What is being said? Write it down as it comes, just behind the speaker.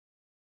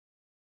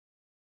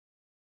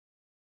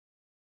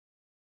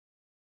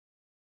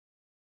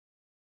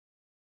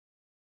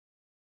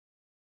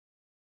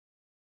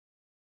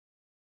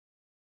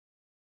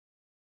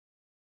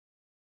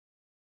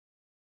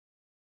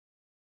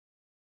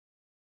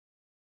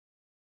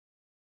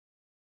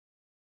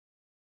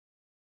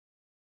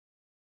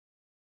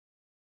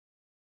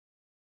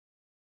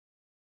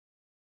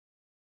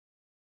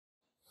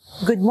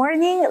Good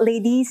morning,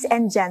 ladies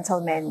and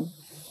gentlemen.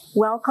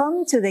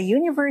 Welcome to the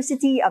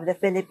University of the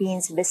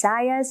Philippines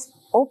Visayas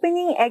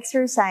Opening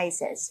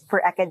Exercises for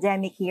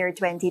academic year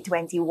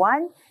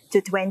 2021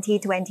 to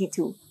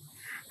 2022.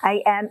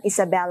 I am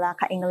Isabella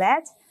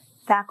Cainglet,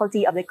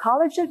 faculty of the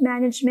College of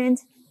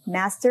Management,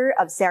 Master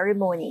of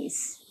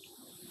Ceremonies.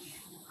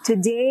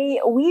 Today,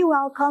 we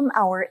welcome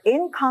our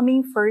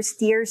incoming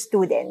first-year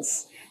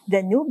students,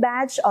 the new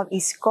batch of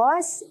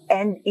ISCOS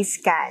and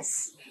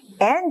ISCAS.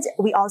 And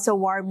we also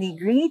warmly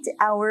greet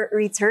our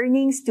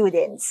returning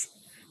students.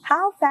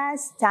 How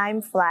fast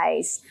time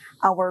flies.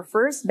 Our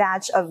first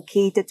batch of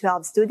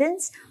K-12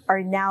 students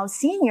are now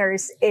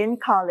seniors in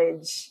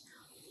college.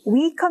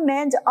 We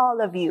commend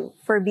all of you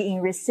for being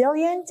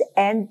resilient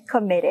and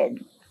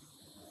committed.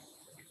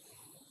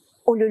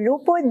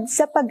 Ululupod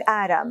sa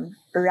pag-aram,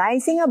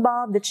 rising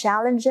above the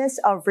challenges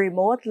of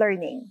remote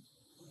learning.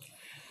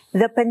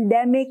 The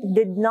pandemic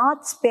did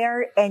not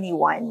spare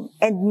anyone,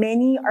 and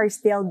many are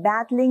still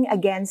battling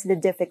against the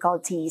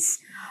difficulties.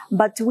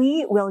 But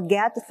we will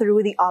get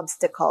through the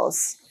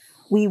obstacles.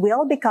 We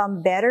will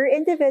become better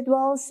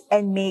individuals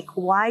and make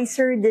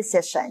wiser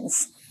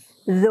decisions.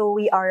 Though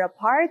we are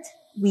apart,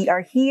 we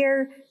are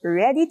here,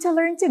 ready to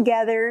learn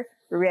together,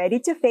 ready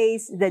to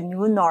face the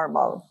new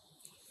normal.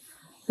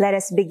 Let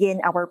us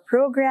begin our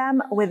program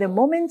with a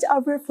moment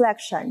of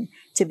reflection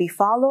to be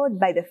followed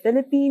by the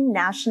Philippine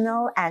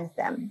National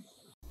Anthem.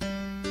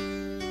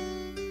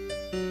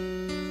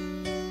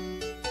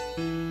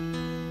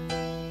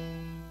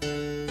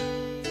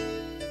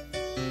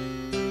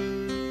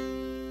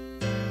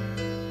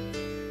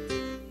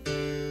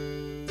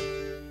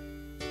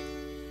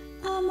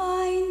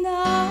 Amay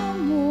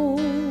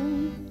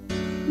namon,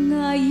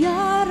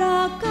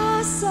 ngayara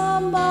ka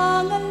sa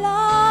mga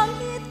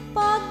langit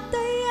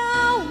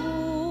pagdayawon,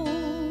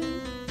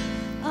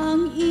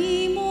 ang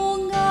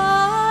imong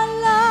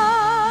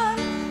ngalan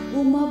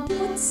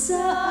umabot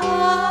sa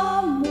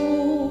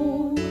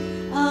amon,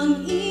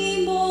 ang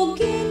imong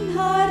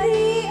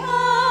ginharian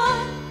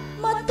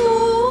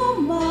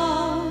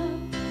matuman,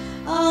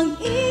 ang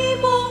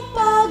imong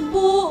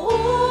pagbuot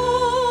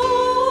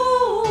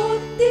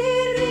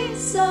diri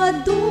sa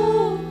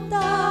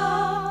duta,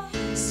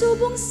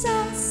 subong sa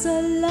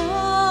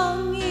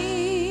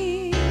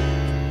langit.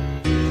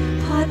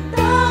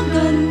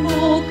 Hatagan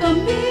mo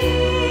kami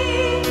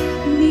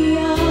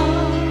niya,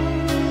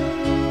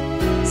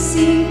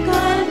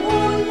 singkan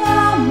mo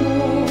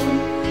namon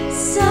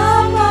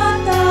sa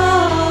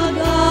matag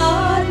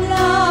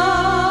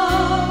adlaw.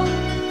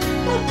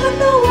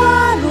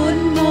 Pagpatawaron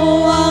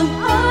mo ang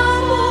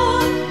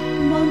amon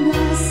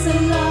mga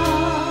sala,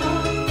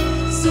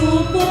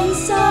 subong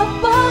sa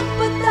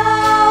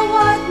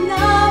pagpatawad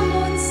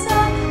namon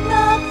sa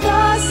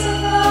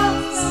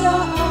nakasala sa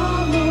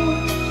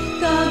amon.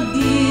 Kag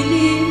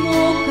dili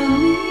mo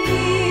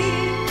kami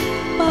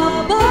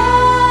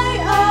pabayan,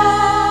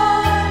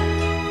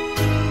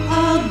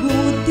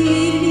 agud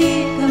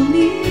dili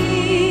kami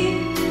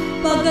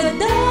pagadagon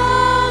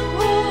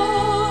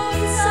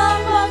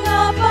sa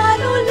mga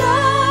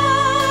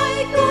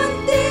panulay,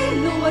 kundi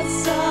luwat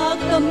sa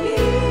kami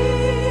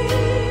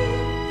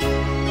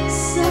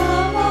sa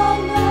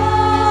mga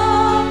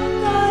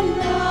kalautan.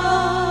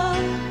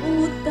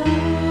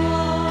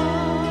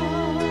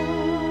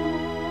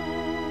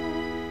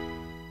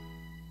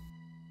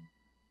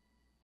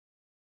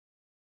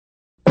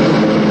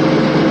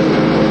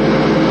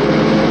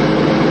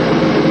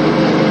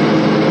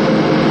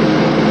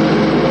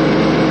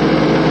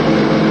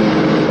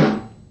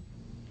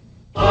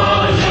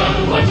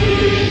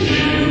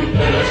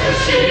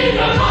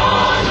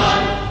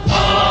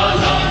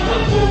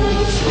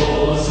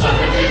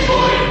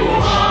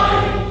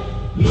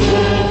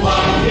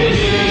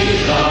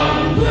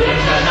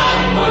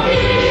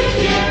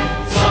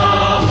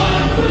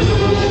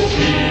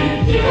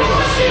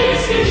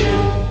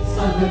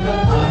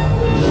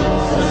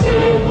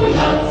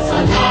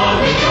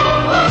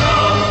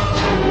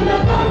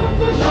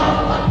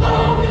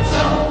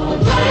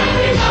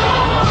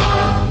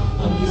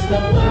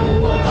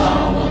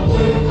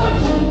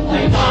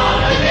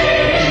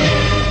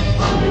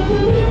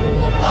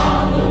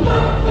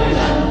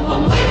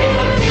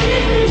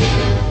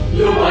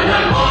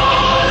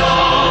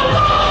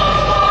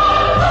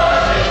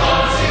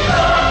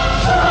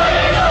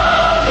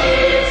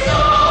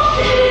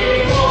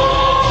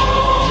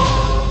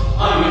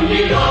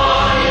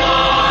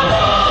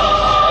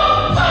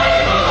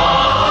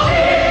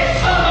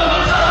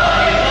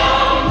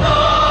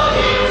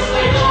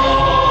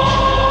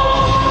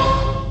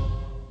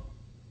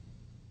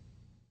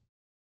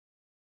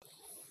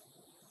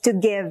 To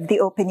give the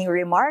opening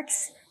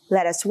remarks,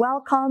 let us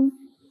welcome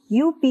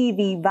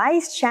UPV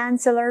Vice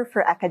Chancellor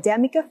for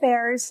Academic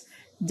Affairs,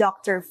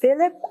 Dr.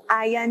 Philip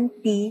Ayan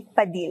P.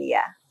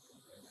 Padilla.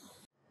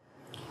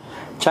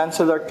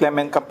 Chancellor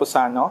Clement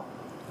Capusano,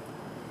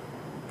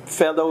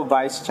 fellow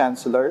Vice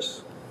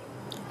Chancellors,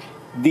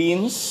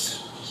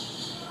 Deans,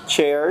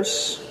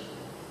 Chairs,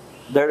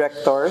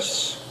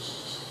 Directors,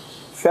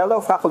 fellow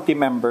faculty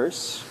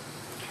members,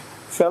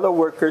 fellow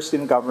workers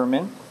in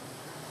government,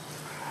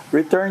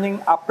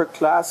 returning upper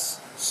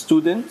class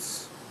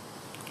students,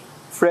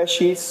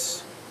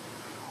 freshies,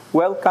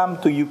 welcome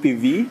to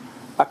UPV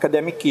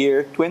academic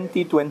year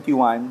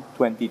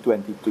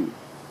 2021-2022.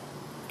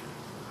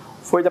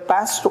 For the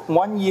past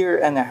 1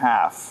 year and a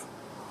half,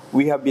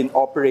 we have been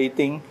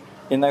operating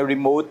in a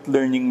remote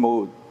learning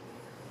mode,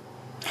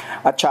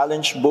 a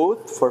challenge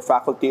both for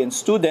faculty and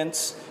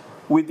students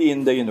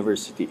within the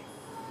university.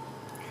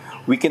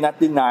 We cannot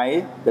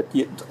deny that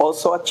it's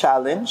also a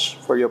challenge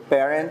for your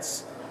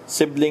parents,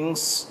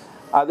 siblings,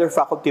 other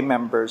faculty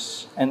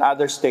members, and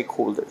other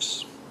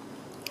stakeholders.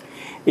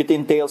 It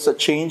entails a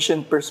change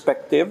in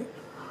perspective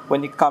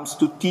when it comes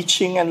to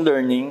teaching and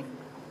learning,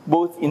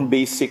 both in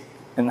basic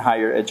and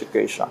higher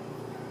education.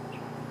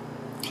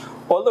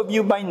 All of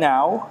you by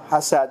now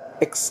has had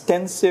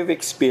extensive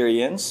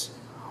experience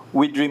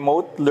with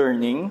remote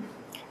learning,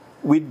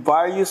 with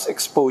various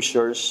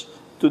exposures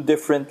to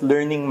different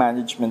learning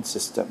management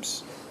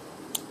systems.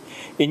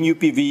 In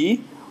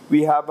UPV,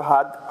 we have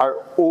had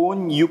our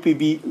own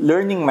UPV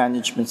learning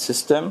management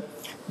system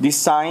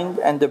designed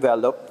and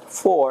developed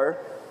for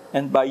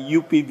and by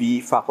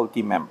UPV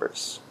faculty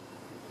members,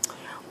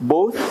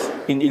 both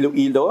in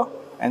Iloilo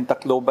and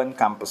Tacloban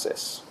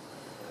campuses.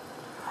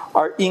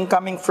 Our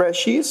incoming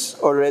freshies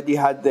already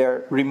had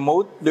their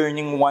Remote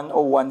Learning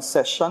 101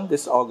 session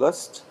this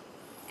August.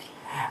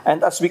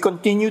 And as we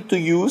continue to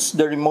use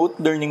the remote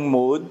learning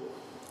mode,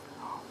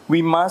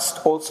 we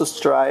must also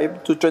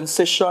strive to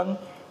transition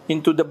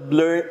into the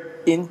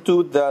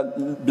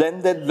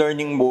blended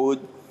learning mode,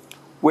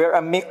 where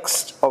a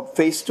mix of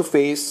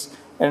face-to-face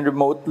and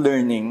remote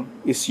learning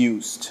is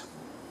used.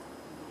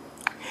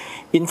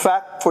 In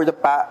fact, for the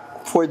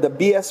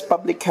BS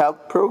Public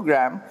Health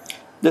program,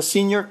 the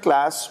senior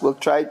class will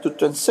try to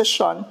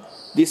transition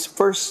this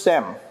first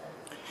SEM,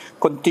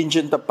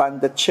 contingent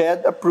upon the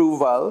CHED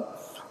approval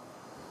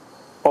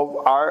of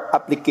our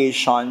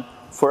application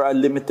for a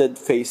limited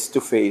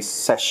face-to-face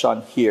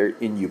session here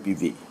in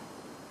UPV.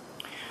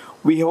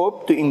 We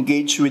hope to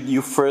engage with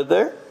you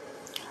further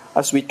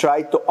as we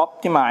try to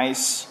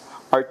optimize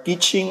our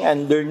teaching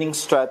and learning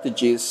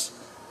strategies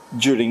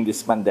during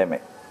this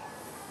pandemic.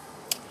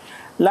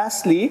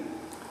 Lastly,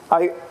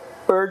 I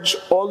urge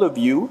all of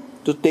you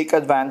to take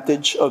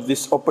advantage of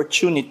this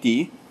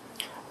opportunity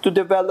to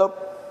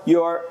develop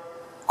your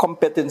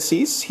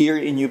competencies here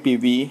in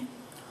UPV,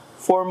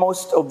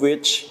 foremost of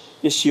which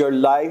is your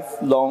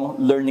lifelong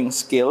learning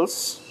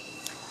skills,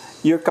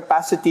 your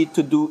capacity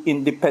to do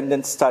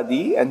independent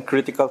study and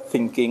critical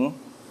thinking,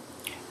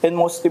 and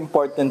most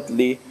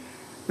importantly,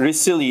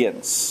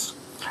 resilience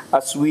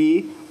as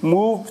we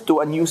move to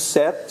a new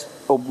set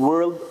of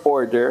world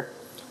order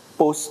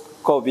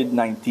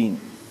post-COVID-19.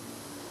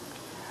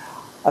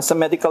 As a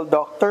medical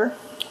doctor,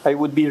 I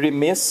would be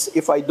remiss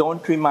if I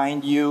don't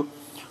remind you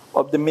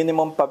of the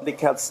minimum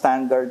public health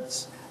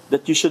standards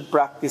that you should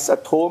practice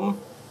at home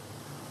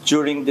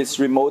during this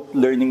remote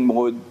learning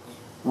mode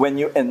when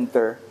you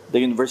enter the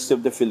University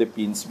of the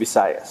Philippines,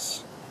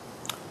 Visayas.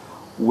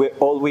 We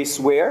always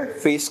wear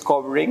face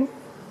covering,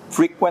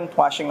 frequent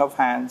washing of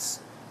hands,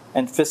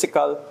 and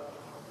physical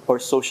or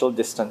social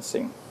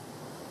distancing.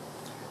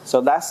 So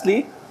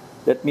lastly,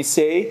 let me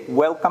say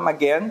welcome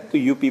again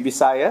to UP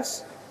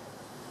Visayas.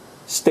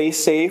 Stay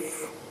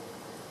safe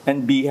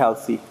and be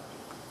healthy.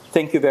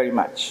 Thank you very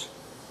much.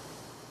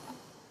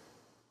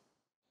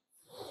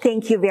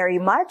 Thank you very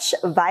much,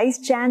 Vice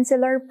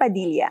Chancellor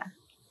Padilla.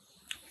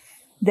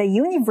 The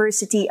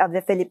University of the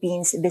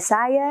Philippines,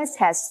 Visayas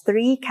has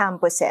 3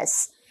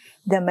 campuses.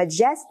 The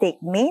majestic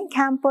main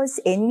campus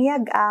in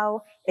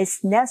Miagao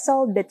is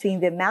nestled between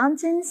the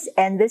mountains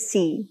and the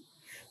sea.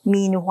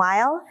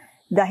 Meanwhile,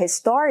 the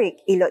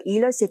historic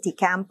Iloilo City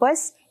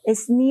campus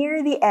is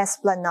near the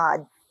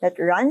esplanade that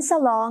runs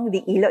along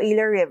the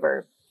Iloilo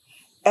River.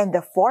 And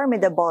the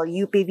formidable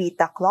UPV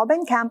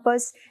Tacloban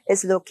campus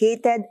is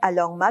located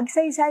along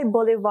Magsaysay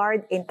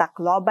Boulevard in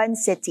Tacloban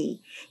City,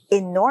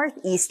 in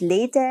Northeast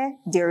Leyte,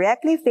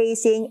 directly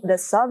facing the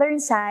southern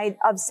side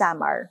of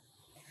Samar.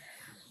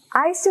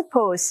 I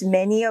suppose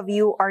many of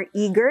you are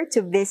eager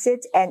to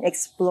visit and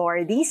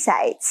explore these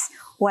sites,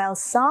 while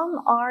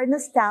some are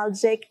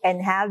nostalgic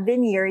and have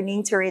been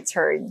yearning to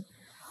return.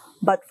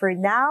 But for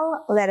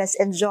now, let us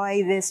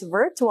enjoy this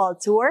virtual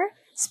tour,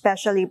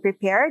 specially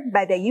prepared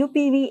by the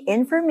UPV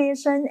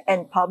Information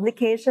and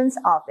Publications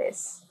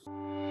Office.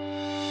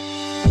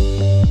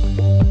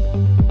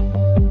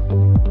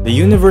 The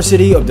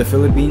University of the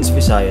Philippines,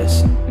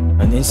 Visayas,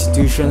 an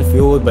institution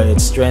fueled by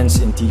its strengths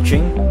in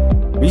teaching,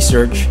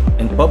 research,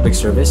 and public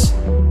service,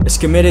 is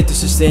committed to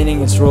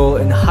sustaining its role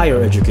in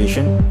higher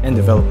education and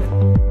development.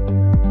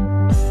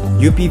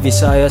 UP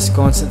Visayas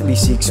constantly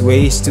seeks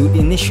ways to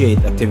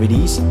initiate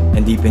activities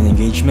and deepen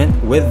engagement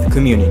with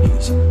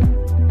communities.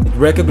 It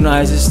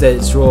recognizes that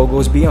its role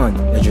goes beyond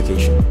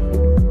education.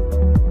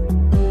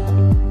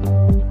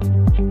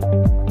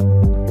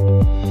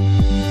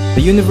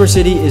 The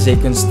university is a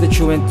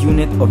constituent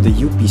unit of the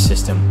UP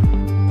system.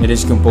 It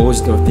is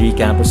composed of 3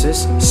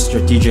 campuses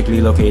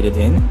strategically located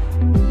in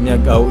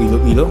Miagao,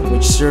 Iloilo,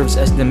 which serves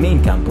as the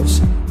main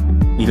campus,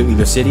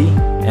 Iloilo City,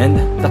 and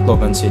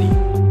Tacloban City.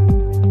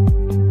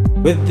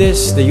 With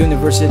this, the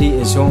university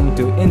is home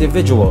to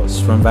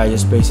individuals from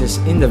various places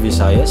in the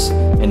Visayas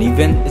and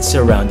even its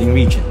surrounding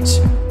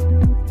regions.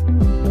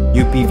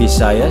 UP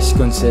Visayas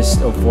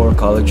consists of 4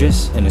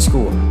 colleges and a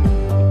school: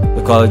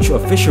 the College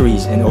of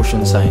Fisheries and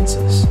Ocean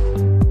Sciences,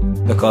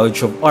 the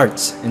College of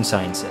Arts and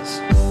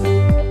Sciences,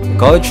 the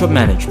College of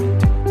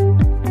Management,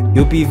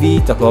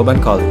 UPV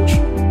Tacloban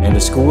College, and the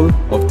School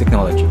of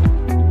Technology.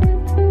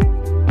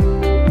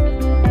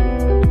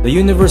 The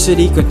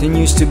university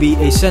continues to be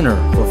a center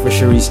for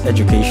fisheries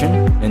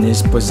education and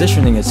is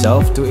positioning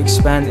itself to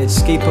expand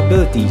its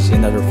capabilities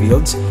in other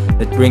fields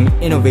that bring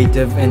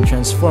innovative and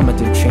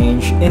transformative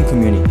change in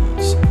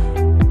communities.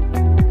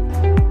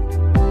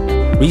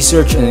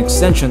 Research and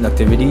extension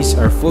activities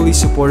are fully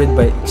supported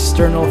by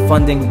external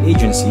funding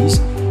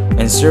agencies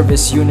and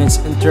service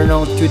units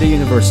internal to the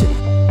university.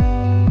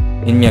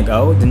 In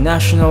Miagao, the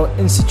National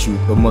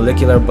Institute of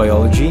Molecular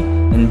Biology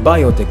and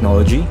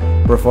Biotechnology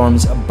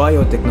performs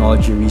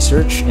biotechnology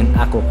research in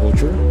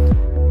aquaculture,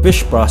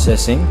 fish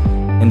processing,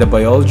 and the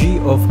biology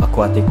of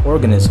aquatic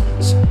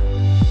organisms.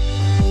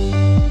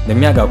 The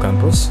Miagao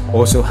campus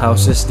also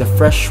houses the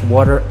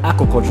freshwater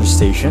aquaculture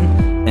station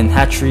and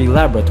hatchery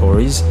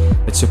laboratories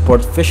that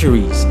support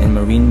fisheries and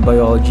marine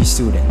biology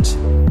students.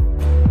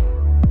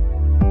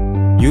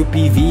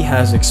 UPV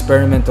has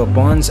experimental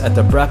ponds at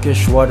the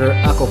Brackish Water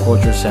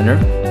Aquaculture Center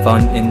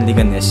found in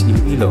Liganes,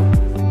 Iloilo,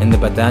 and the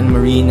Batan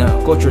Marine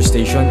Culture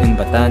Station in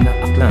Batan,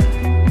 Aklan.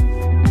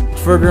 It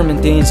further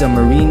maintains a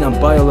marine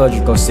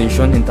biological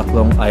station in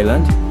Taclong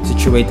Island,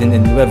 situated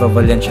in Nueva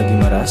Valencia,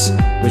 Guimaras,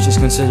 which is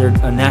considered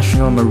a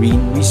national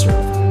marine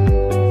reserve.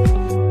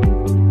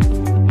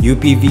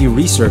 UPV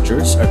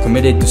researchers are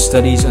committed to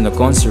studies on the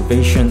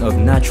conservation of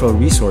natural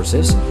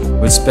resources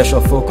with special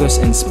focus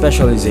and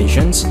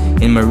specializations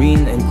in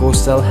marine and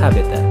coastal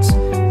habitats.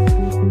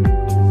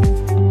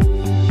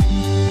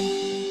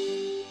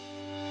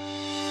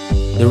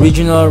 The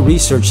Regional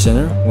Research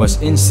Center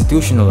was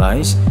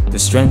institutionalized to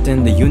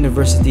strengthen the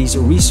university's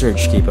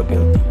research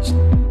capabilities.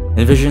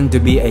 Envisioned to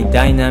be a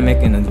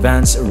dynamic and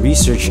advanced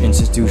research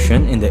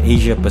institution in the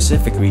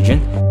Asia-Pacific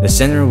region, the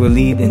center will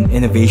lead in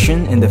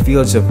innovation in the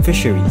fields of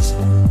fisheries,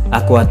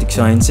 aquatic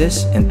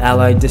sciences, and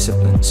allied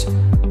disciplines.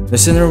 The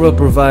center will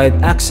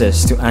provide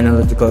access to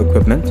analytical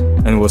equipment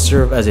and will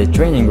serve as a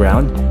training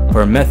ground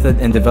for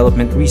method and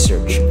development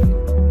research.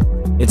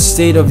 Its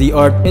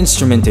state-of-the-art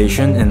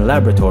instrumentation and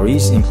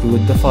laboratories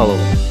include the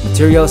following: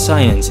 Material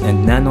Science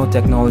and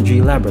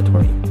Nanotechnology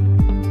Laboratory,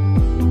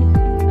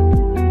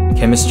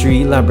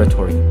 Chemistry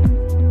Laboratory,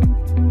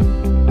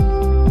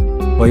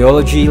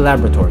 Biology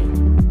Laboratory,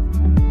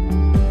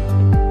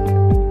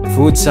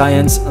 Food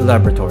Science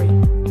Laboratory,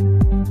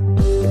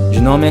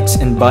 Genomics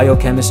and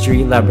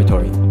Biochemistry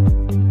Laboratory,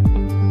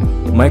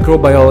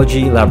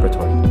 Microbiology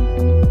Laboratory.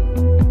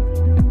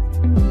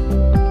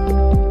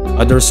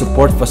 Other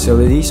support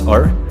facilities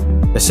are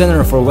the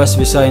Center for West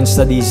Visayan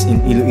Studies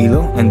in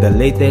Iloilo and the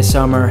Leyte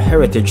Summer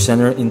Heritage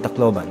Center in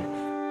Tacloban.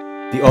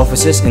 The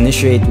offices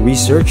initiate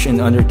research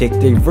and undertake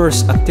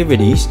diverse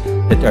activities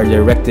that are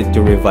directed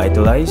to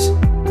revitalize,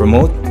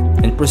 promote,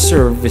 and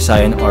preserve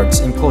Visayan arts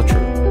and culture.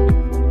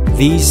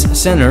 These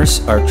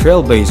centers are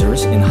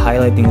trailblazers in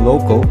highlighting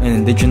local and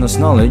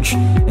indigenous knowledge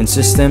and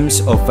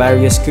systems of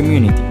various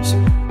communities.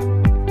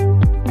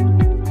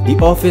 The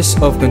Office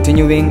of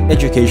Continuing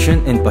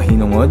Education in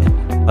Pahinungod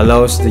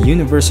allows the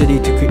university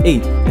to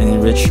create and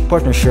enrich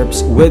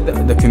partnerships with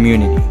the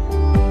community.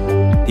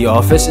 The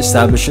office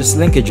establishes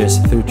linkages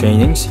through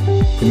trainings,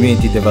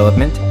 community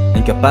development,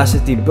 and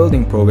capacity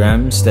building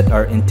programs that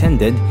are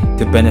intended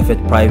to benefit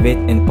private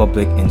and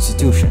public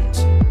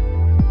institutions.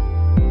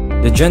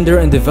 The Gender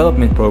and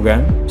Development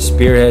Program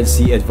spearheads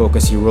the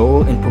advocacy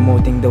role in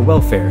promoting the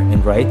welfare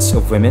and rights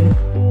of women,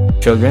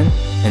 children,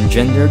 and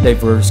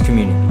gender-diverse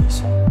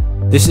communities.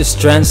 This is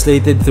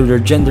translated through their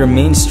gender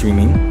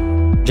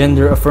mainstreaming,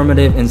 gender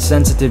affirmative and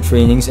sensitive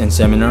trainings and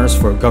seminars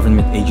for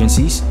government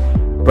agencies,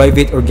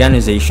 private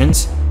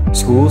organizations,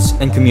 schools,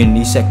 and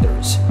community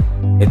sectors.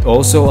 It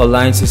also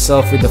aligns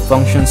itself with the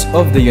functions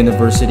of the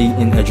university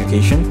in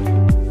education,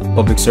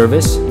 public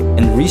service,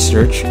 and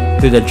research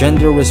through the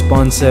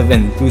gender-responsive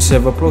and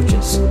inclusive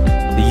approaches.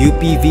 The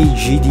UPV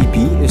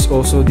GDP is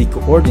also the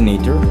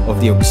coordinator of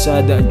the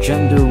OGSAD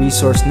Gender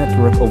Resource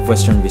Network of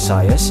Western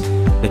Visayas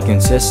that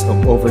consists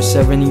of over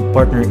 70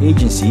 partner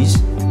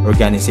agencies,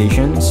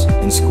 organizations,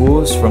 and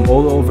schools from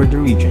all over the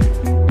region.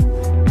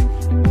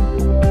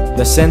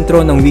 The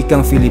Sentro ng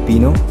Wikang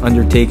Filipino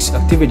undertakes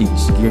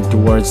activities geared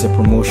towards the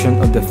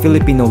promotion of the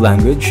Filipino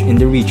language in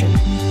the region.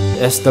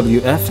 The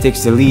SWF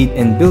takes the lead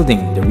in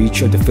building the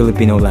reach of the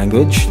Filipino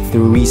language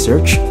through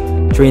research,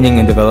 training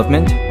and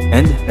development,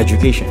 and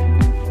education.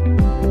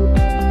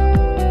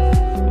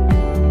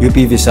 UP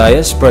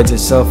Visayas prides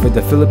itself with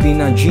the Philippine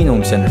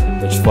Genome Center,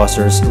 which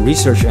fosters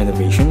research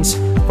innovations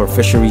for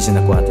fisheries and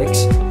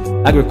aquatics,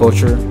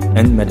 agriculture,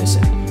 and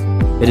medicine.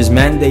 It is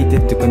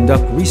mandated to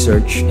conduct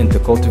research and to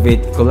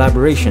cultivate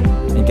collaboration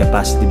and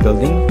capacity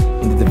building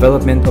in the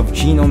development of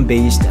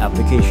genome-based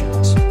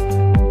applications.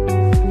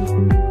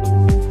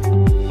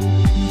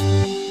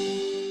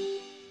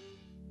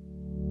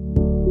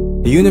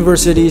 The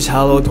university's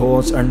hallowed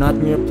halls are not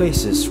mere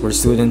places where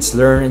students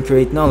learn and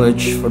create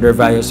knowledge for their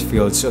various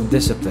fields of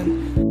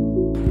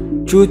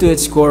discipline. True to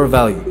its core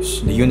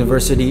values, the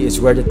university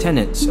is where the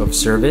tenets of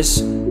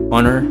service,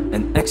 honor,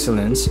 and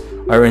excellence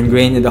are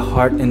ingrained in the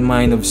heart and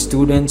mind of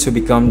students who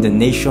become the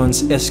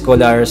nation's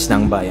escolares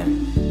ng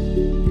bayan.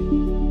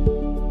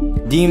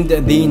 Deemed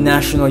the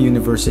national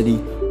university,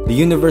 the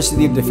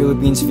University of the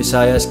Philippines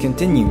Visayas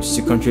continues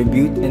to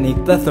contribute in a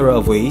plethora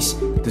of ways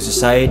to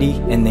society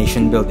and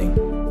nation building.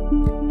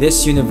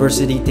 This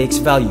university takes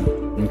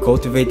value in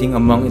cultivating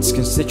among its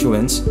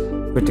constituents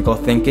critical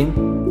thinking,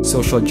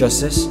 social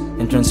justice,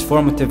 and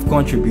transformative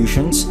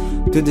contributions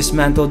to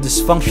dismantle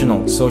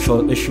dysfunctional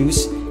social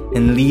issues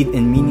and lead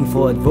in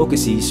meaningful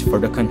advocacies for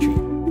the country.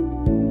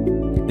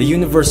 The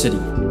university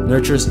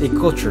nurtures a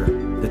culture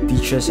that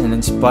teaches and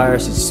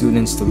inspires its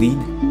students to lead,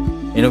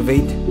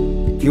 innovate,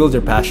 fuel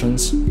their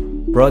passions,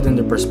 broaden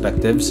their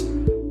perspectives,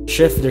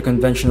 shift their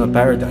conventional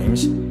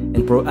paradigms,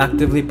 and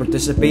proactively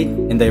participate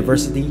in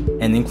diversity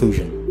and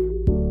inclusion.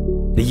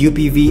 The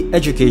UPV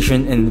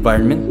education and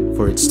environment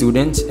for its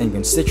students and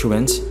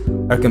constituents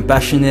are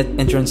compassionate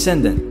and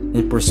transcendent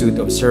in pursuit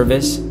of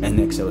service and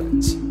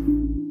excellence.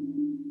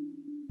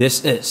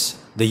 This is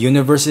the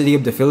University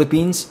of the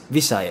Philippines,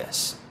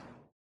 Visayas.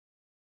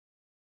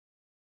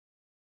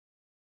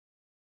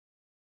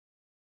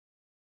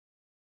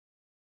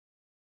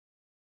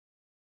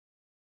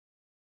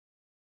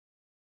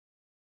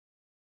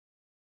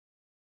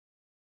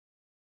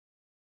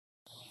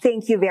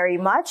 Thank you very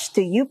much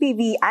to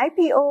UPV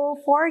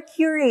IPO for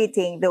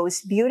curating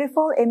those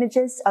beautiful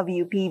images of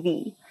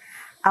UPV.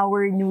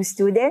 Our new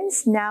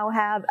students now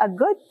have a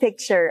good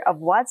picture of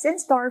what's in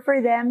store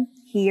for them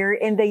here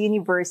in the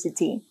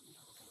university.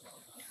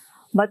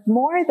 But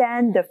more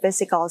than the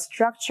physical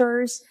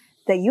structures,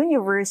 the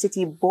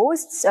university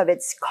boasts of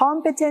its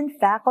competent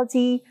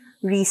faculty,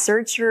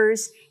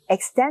 researchers,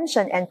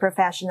 extension and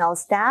professional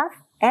staff,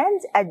 and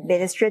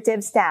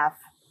administrative staff.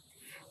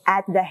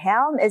 At the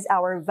helm is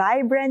our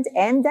vibrant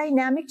and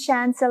dynamic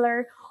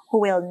chancellor, who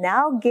will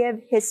now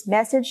give his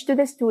message to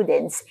the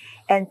students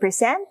and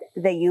present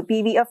the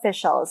UPV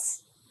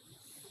officials.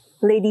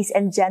 Ladies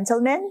and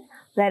gentlemen,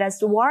 let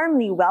us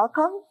warmly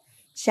welcome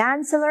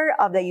Chancellor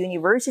of the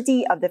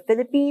University of the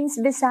Philippines,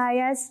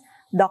 Visayas,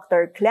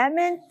 Dr.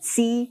 Clement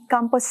C.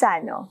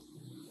 Camposano.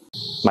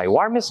 My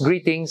warmest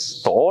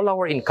greetings to all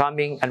our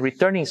incoming and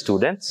returning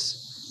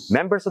students,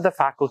 members of the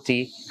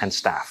faculty, and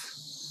staff.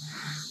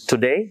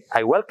 Today,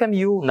 I welcome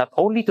you not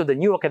only to the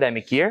new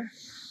academic year,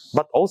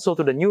 but also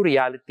to the new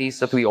realities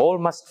that we all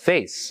must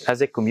face as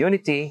a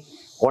community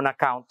on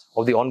account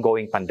of the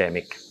ongoing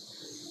pandemic.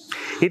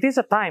 It is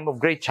a time of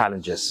great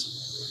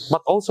challenges,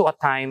 but also a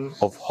time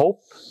of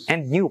hope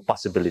and new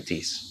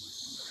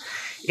possibilities.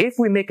 If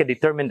we make a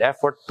determined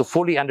effort to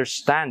fully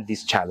understand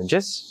these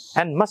challenges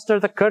and muster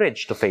the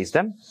courage to face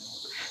them,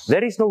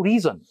 there is no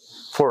reason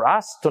for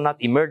us to not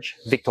emerge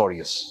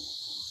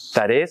victorious.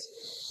 That is,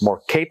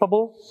 more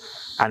capable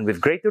and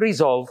with greater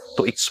resolve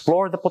to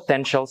explore the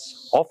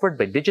potentials offered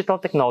by digital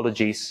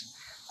technologies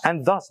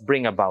and thus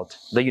bring about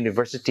the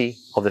university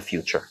of the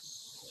future.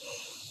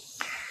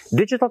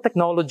 Digital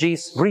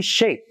technologies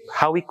reshape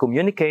how we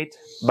communicate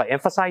by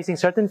emphasizing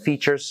certain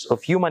features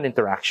of human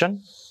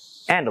interaction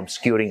and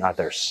obscuring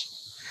others.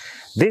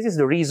 This is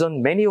the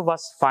reason many of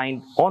us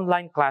find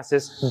online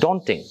classes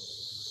daunting.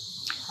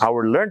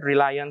 Our learned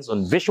reliance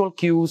on visual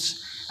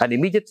cues and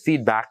immediate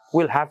feedback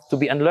will have to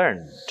be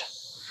unlearned,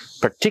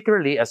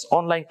 particularly as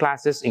online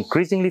classes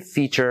increasingly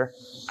feature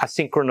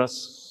asynchronous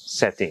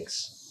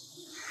settings.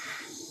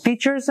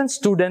 Teachers and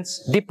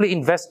students deeply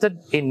invested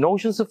in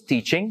notions of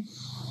teaching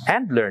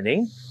and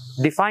learning,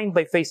 defined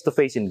by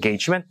face-to-face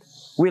engagement,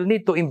 will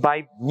need to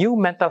imbibe new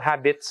mental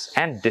habits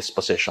and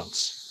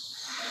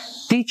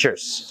dispositions.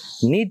 Teachers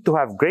need to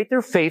have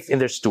greater faith in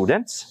their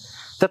students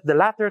that the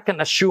latter can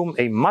assume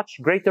a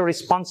much greater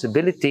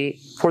responsibility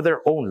for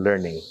their own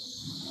learning.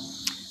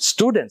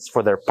 Students,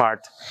 for their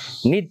part,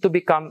 need to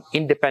become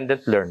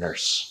independent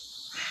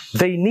learners.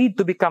 They need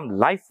to become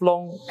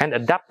lifelong and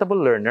adaptable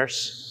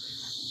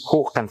learners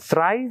who can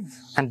thrive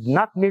and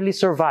not merely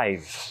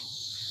survive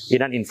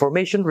in an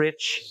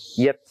information-rich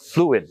yet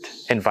fluid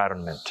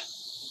environment.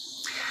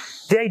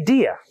 The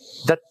idea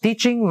that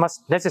teaching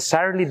must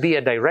necessarily be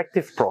a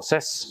directive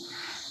process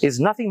is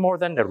nothing more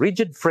than a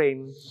rigid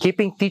frame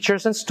keeping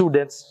teachers and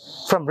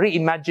students from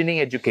reimagining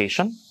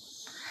education,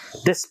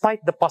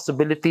 despite the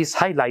possibilities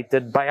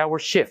highlighted by our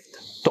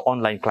shift to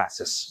online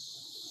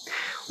classes.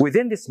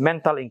 Within this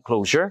mental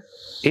enclosure,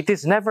 it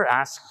is never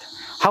asked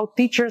how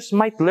teachers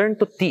might learn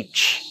to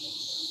teach,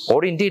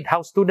 or indeed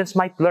how students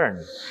might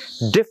learn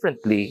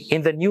differently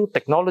in the new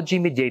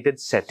technology-mediated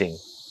setting.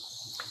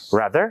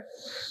 Rather,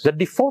 the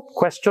default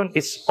question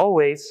is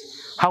always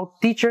how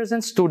teachers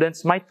and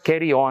students might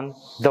carry on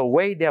the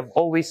way they have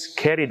always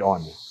carried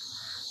on,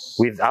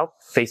 without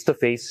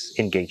face-to-face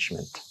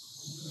engagement.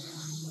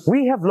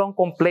 We have long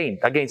complained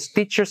against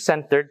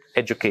teacher-centered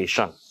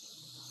education.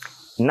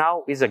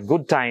 Now is a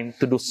good time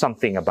to do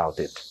something about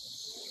it.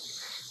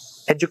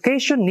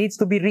 Education needs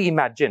to be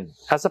reimagined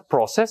as a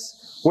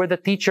process where the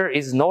teacher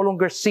is no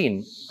longer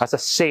seen as a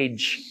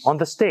sage on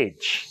the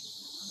stage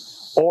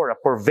or a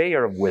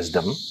purveyor of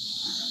wisdom,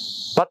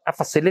 but a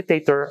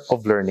facilitator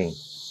of learning.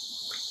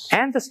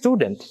 And the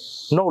student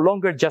no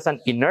longer just an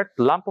inert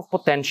lump of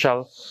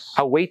potential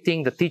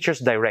awaiting the teacher's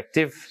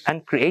directive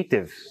and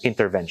creative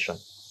intervention.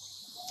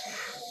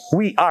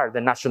 We are the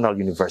National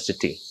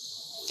University,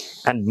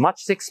 and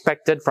much is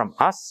expected from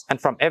us and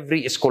from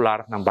every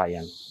eskolar ng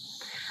bayan.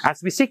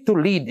 As we seek to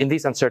lead in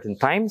these uncertain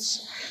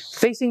times,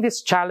 facing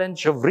this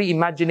challenge of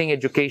reimagining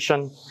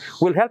education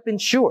will help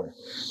ensure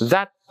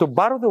that, to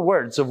borrow the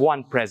words of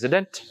one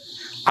president,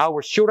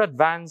 our sure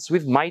advance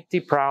with mighty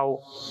prow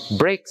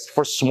breaks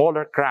for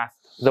smaller craft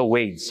the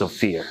waves of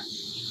fear.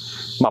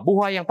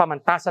 Mabuhay ang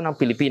pamantasan ng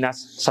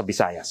Pilipinas sa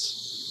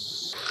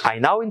Visayas. I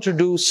now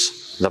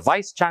introduce the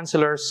Vice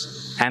Chancellors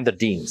and the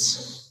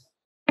Deans.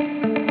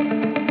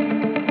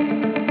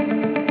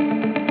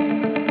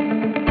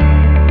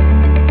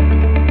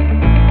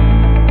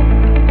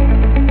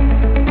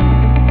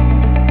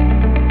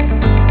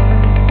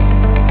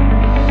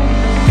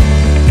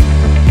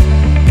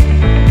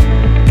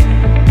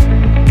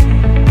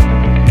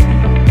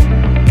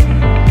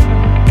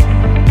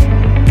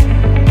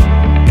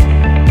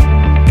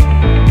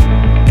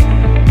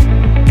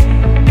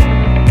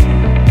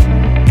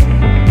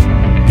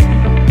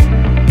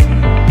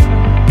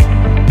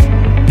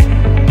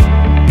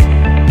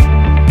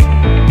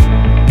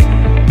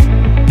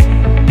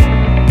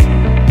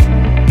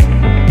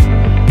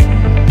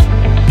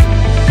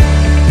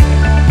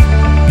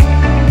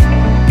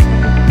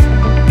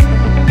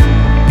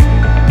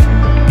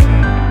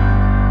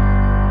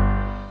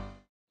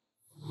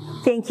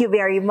 Thank you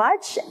very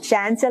much,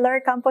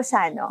 Chancellor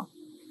Camposano.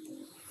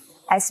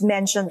 As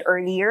mentioned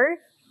earlier,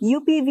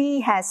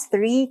 UPV has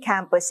 3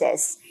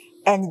 campuses,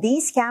 and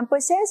these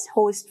campuses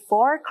host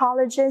 4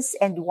 colleges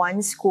and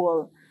 1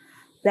 school.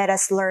 Let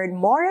us learn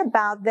more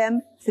about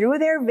them through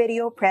their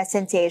video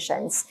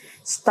presentations,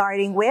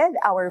 starting with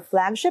our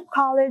flagship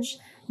college,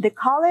 the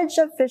College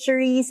of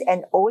Fisheries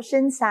and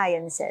Ocean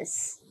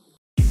Sciences.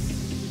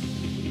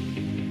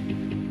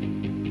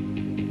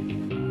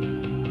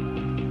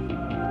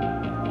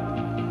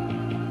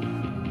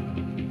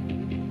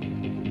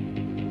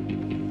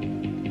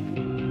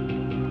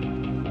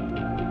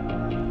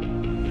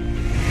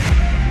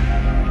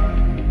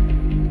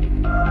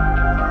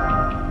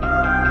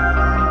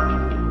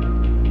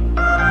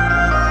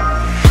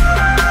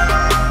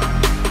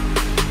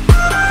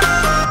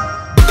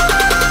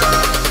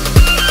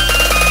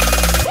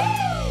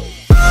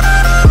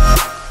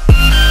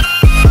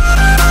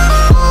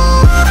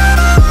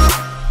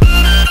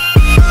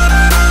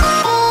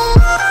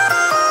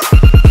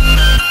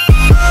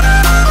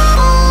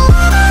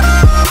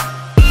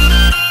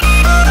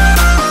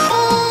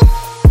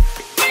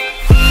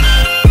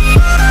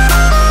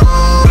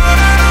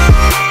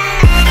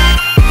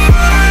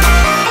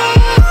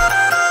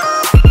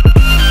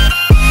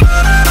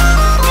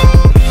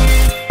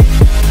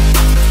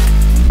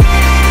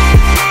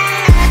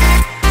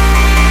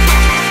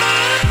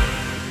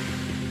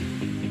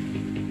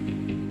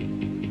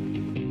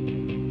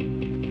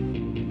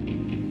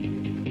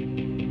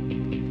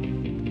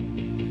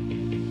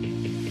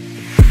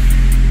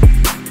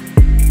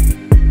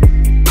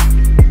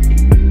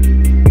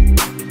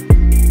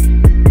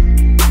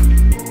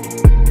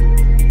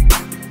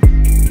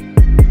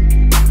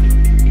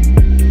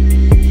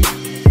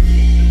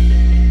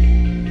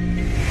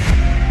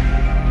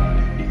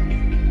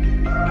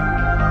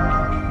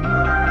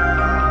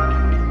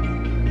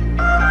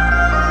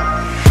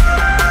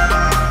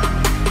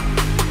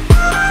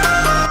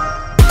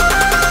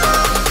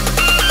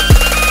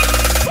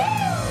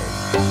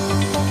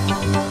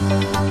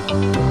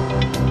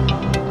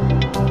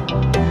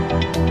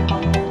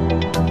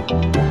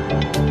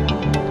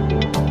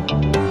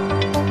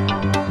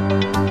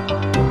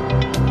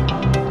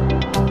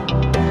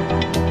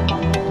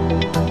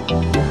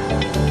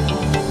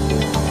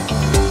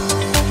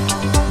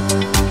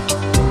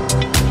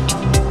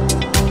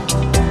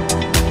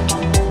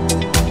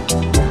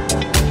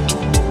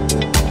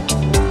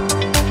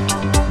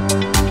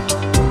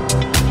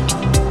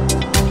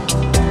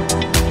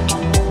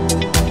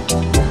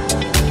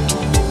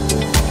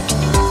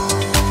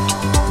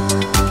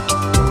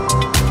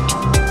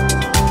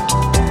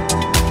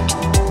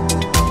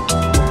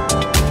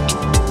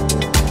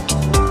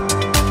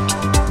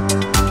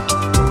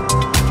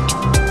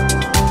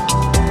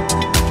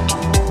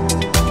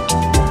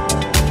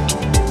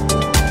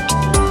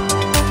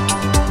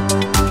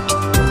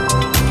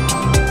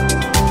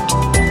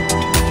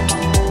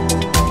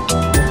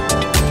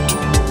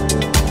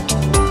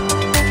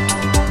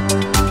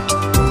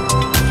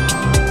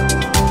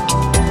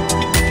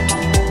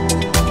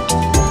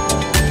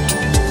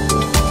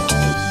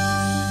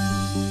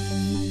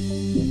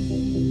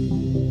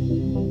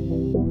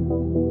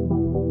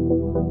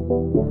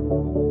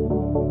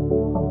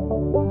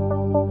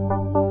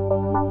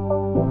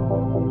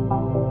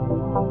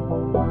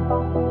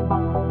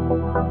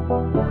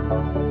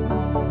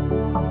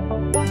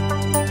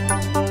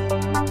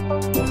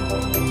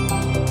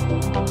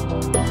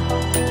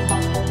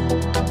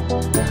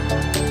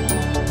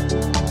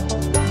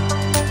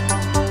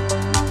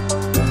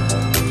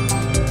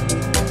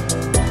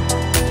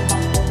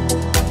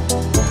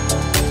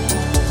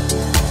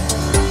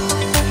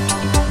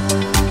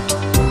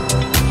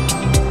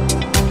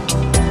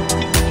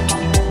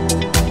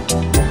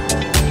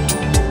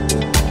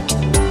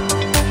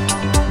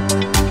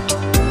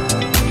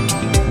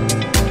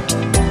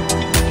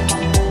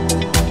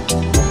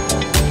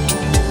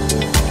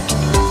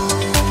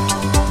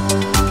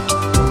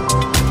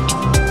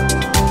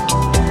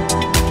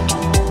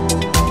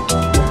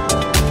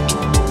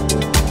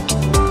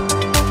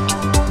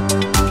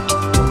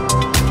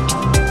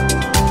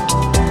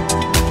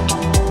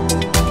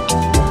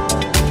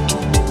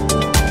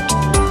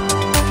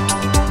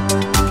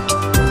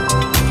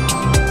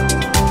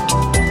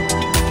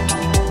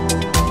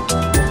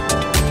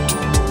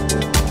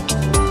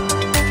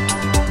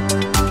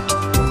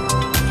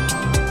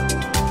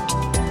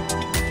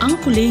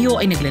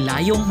 kolehiyo ay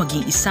naglalayong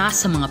maging isa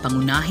sa mga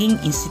pangunahing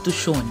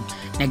institusyon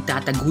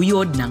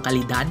nagtataguyod ng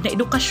kalidad na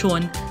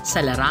edukasyon sa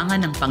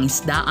larangan ng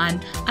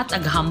pangisdaan at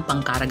agham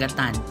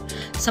pangkaragatan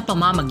sa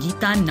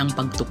pamamagitan ng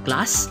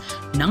pagtuklas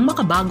ng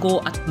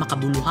makabago at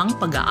makabuluhang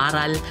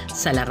pag-aaral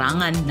sa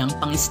larangan ng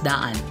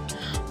pangisdaan,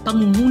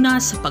 pangunguna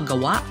sa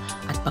paggawa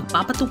at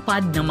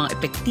pagpapatupad ng mga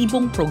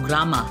epektibong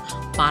programa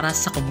para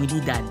sa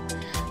komunidad,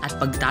 at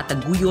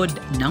pagtataguyod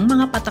ng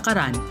mga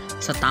patakaran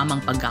sa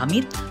tamang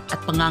paggamit at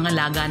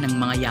pangangalaga ng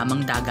mga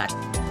yamang dagat.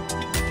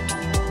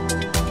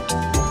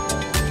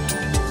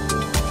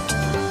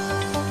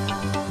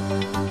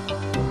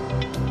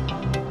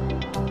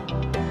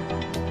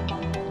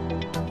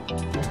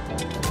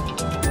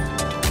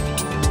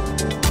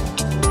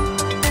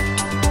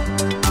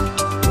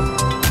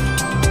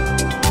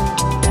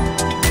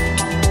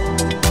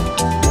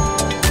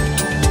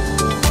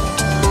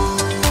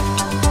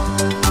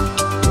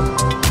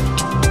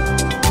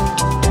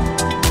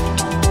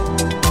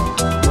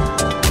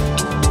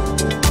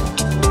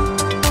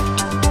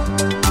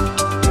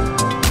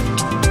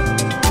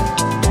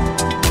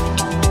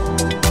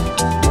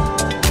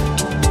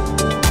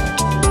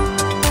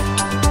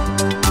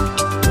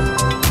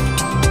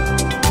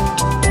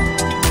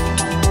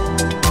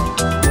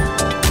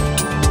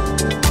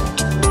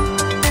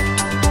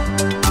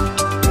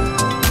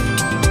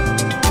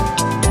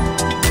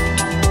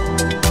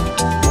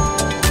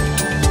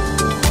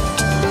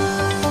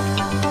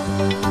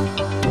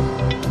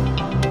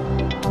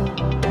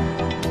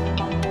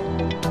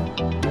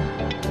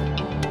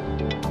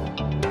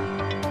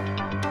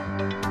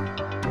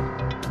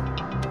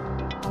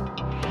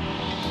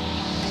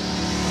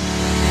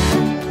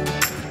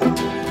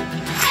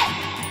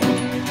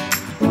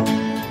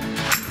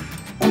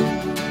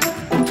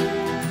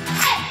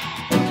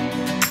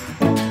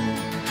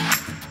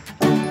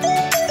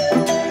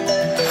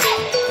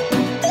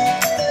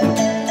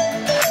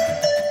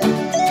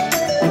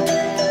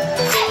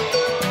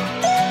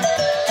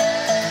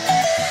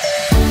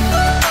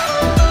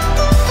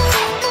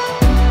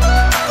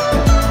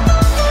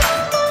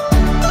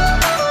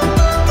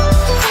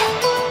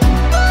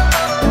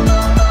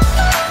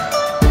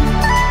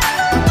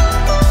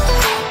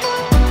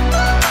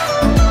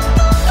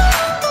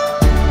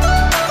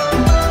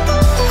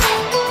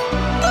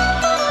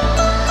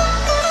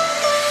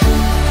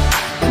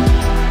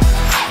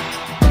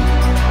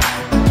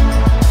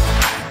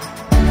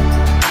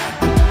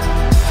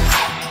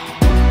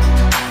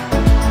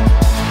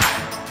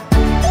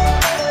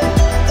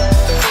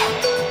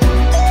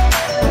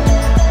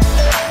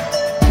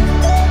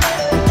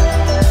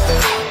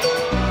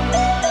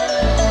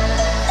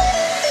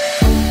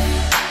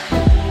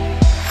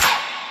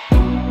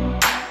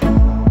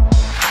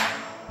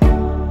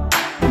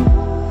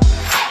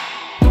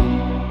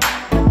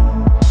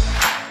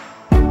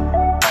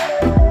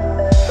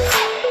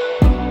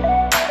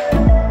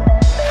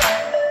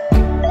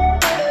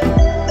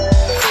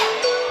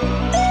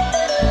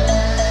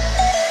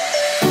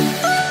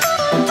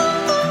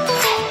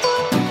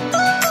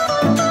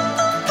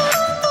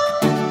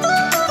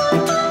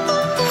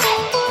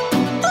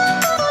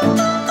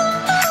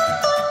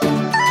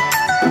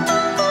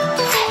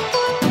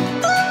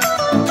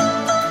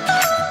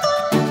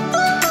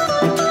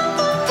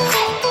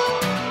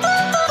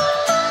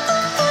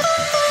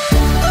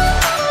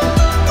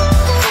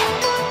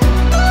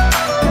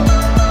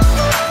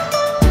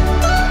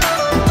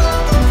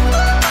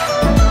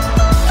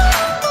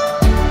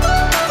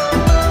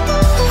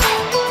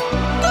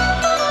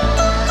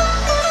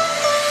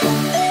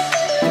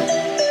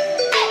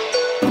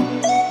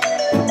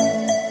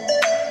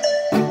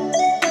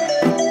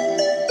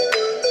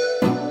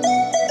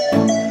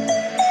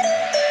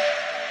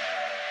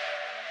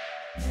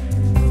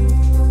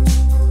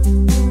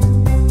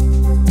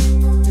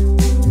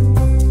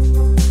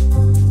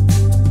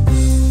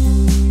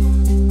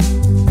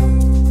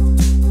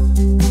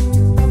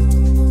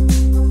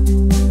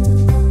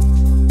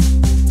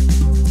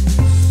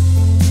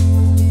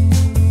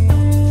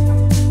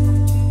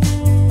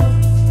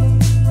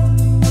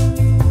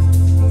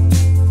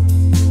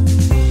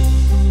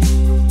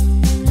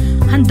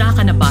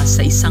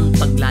 sa isang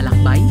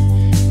paglalakbay,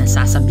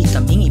 nasasabi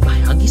kaming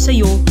ibahagi sa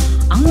iyo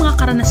ang mga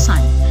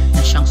karanasan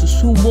na siyang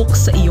susubok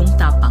sa iyong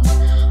tapang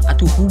at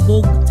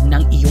huhubog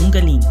ng iyong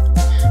galing.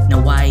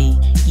 Naway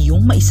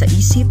iyong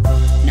maisaisip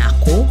na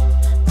ako,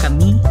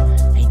 kami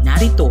ay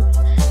narito,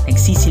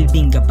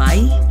 nagsisilbing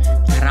gabay,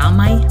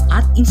 karamay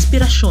at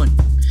inspirasyon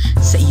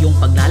sa iyong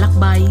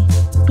paglalakbay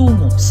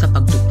tungo sa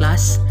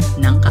pagtuklas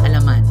ng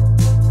kaalaman.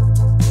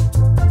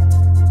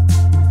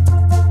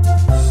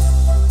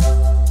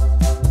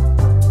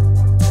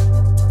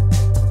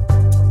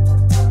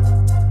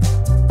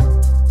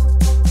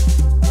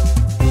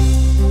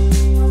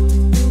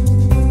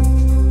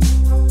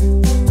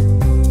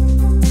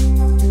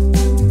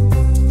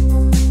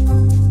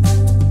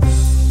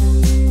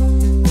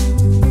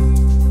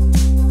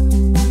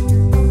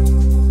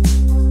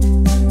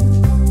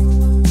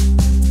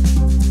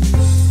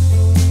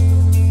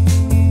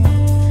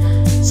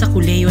 Sa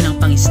kuleyo ng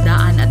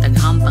pangisdaan at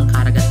agham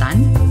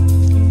pangkaragatan,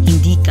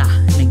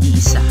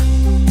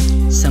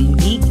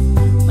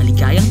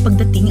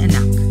 ating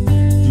anak.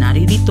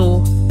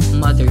 Naririto,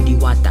 Mother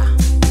Diwata.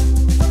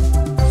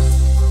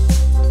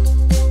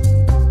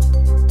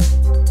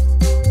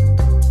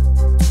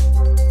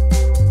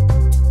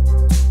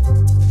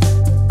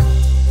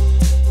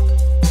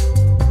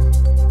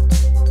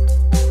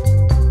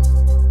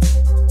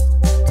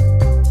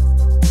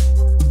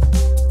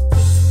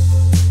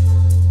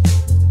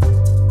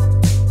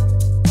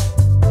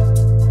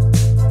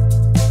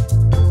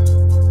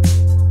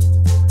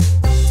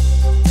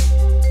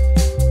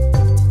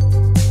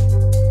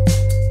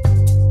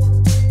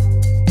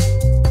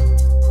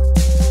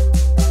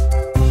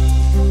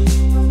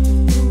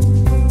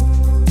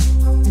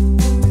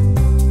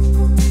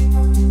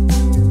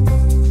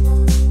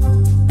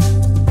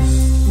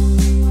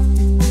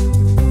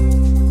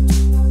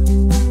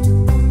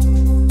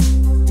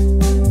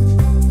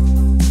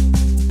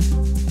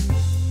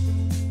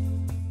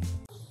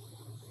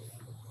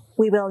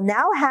 We will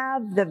now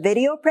have the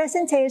video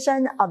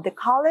presentation of the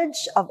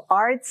College of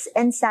Arts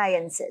and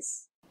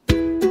Sciences.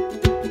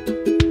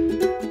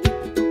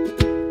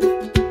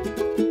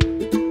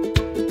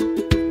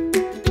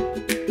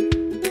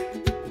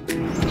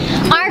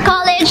 Our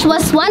college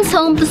was once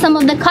home to some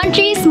of the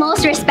country's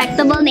most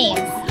respectable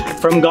names.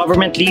 From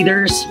government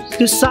leaders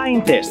to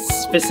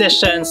scientists,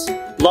 physicians,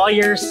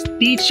 lawyers,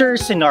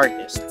 teachers, and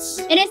artists.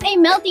 It is a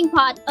melting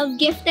pot of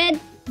gifted,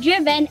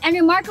 driven, and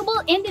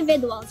remarkable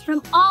individuals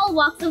from all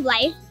walks of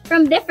life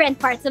from different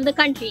parts of the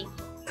country.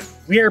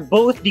 We are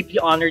both deeply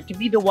honored to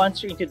be the ones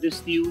to introduce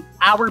to you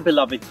our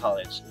beloved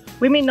college.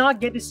 We may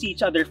not get to see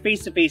each other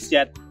face to face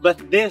yet,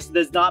 but this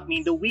does not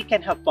mean that we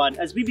can have fun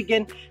as we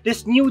begin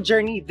this new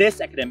journey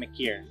this academic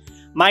year.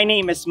 My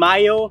name is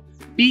Mayo,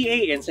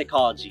 BA in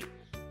Psychology.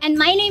 And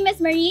my name is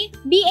Marie,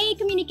 BA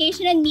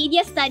Communication and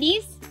Media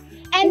Studies.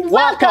 And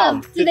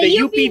welcome to the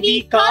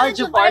UPV College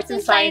of Arts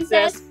and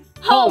Sciences,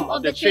 home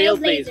of the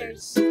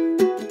Trailblazers.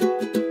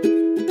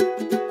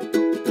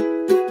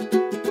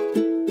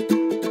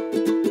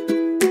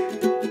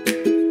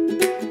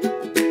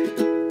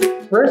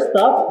 First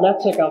up,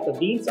 let's check out the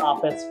Dean's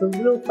office where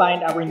we'll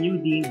find our new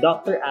Dean,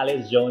 Dr.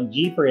 Alice Joan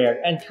G.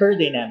 Ferrer, and her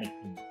dynamic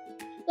team.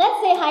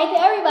 Let's say hi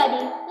to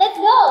everybody. Let's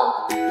go!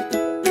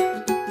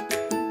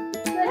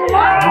 Good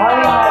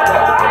morning!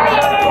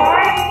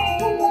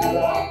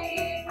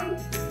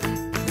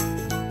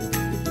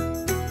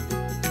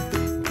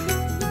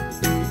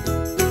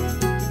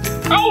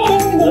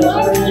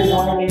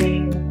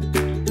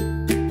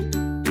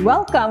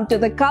 Welcome to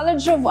the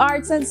College of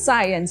Arts and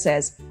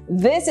Sciences.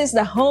 This is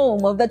the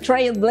home of the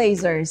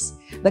Trailblazers.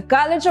 The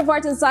College of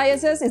Arts and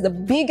Sciences is the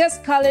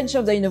biggest college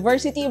of the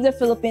University of the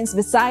Philippines,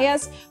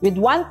 Visayas, with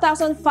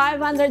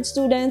 1,500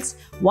 students,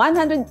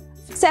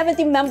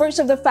 170 members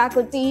of the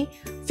faculty,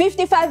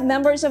 55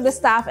 members of the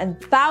staff, and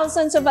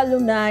thousands of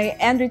alumni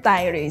and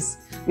retirees.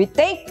 We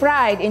take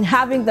pride in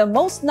having the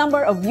most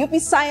number of UP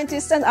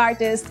scientists and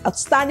artists,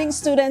 outstanding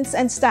students,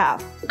 and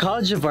staff.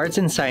 College of Arts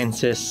and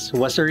Sciences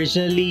was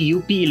originally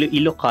UP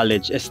Iloilo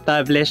College,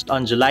 established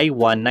on July 1,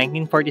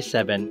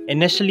 1947,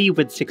 initially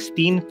with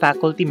 16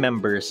 faculty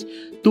members,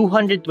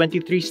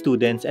 223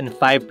 students, and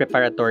 5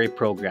 preparatory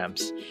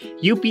programs.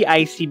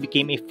 UPIC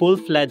became a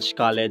full-fledged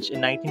college in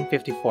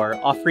 1954,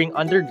 offering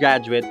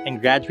undergraduate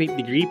and graduate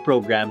degree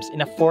programs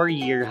in a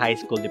 4-year high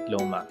school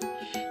diploma.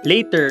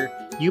 Later,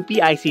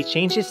 UPIC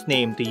changed its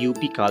name to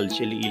UP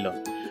College Iloilo.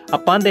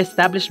 Upon the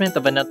establishment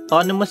of an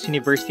autonomous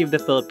University of the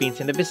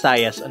Philippines in the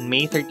Visayas on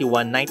May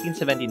 31,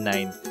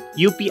 1979,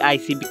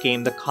 UPIC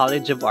became the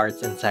College of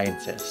Arts and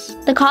Sciences.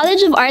 The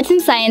College of Arts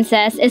and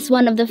Sciences is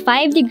one of the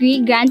 5 degree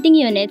granting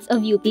units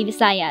of UP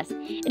Visayas.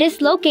 It is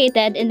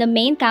located in the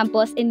main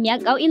campus in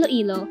Miagao,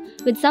 Iloilo,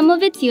 with some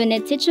of its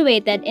units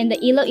situated in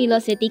the Iloilo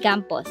City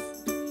campus.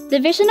 The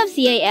vision of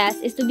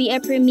CAS is to be a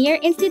premier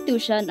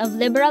institution of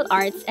liberal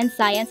arts and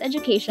science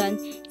education,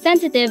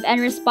 sensitive and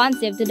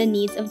responsive to the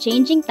needs of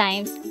changing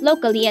times,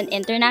 locally and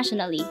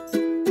internationally.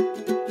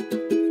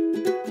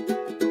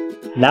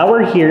 Now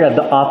we're here at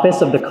the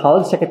office of the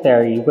College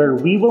Secretary, where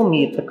we will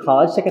meet the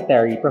College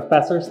Secretary,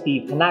 Professor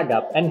Steve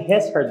Hanagap, and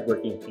his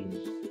hardworking team.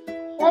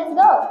 Let's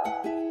go!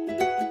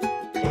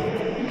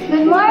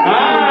 Good morning!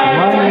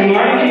 Hi! Good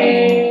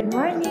morning! Good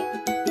morning.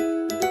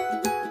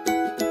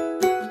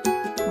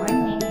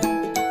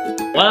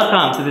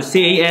 Welcome to the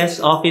CAS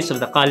Office of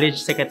the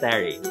College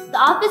Secretary. The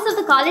Office of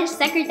the College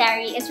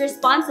Secretary is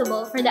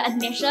responsible for the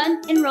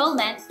admission,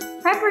 enrollment,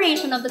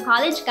 preparation of the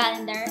college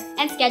calendar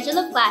and schedule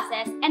of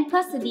classes, and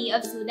custody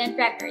of student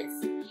records.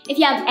 If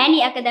you have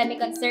any academic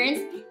concerns,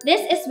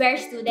 this is where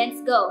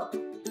students go.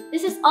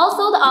 This is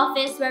also the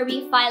office where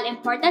we file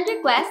important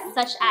requests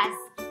such as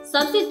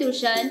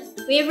substitution,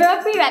 waiver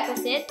of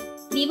prerequisite,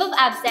 leave of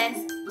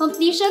absence,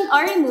 completion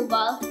or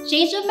removal,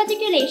 change of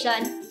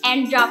matriculation,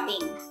 and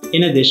dropping.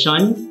 In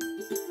addition,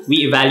 we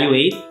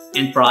evaluate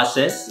and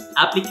process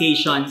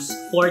applications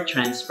for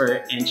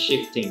transfer and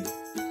shifting.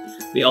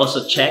 We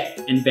also check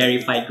and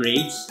verify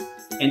grades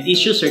and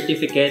issue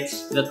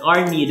certificates that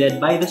are needed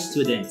by the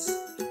students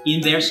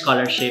in their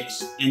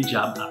scholarships and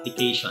job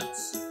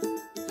applications.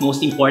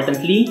 Most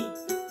importantly,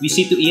 We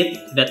see to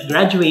it that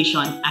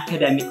graduation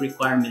academic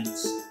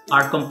requirements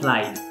are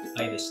complied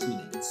by the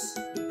students.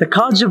 The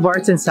College of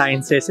Arts and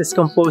Sciences is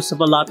composed of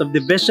a lot of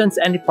divisions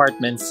and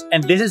departments,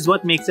 and this is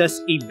what makes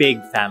us a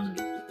big family.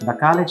 The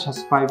college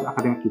has 5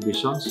 academic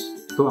divisions,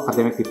 2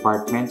 academic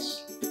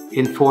departments,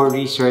 and 4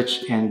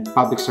 research and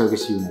public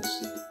service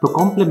units. To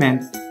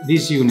complement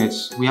these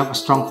units, we have a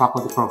strong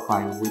faculty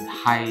profile with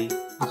high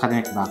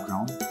academic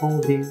background,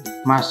 holding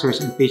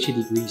master's and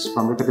PhD degrees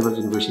from reputable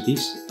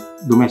universities,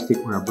 domestic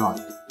or abroad.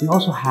 We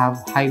also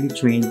have highly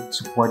trained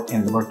support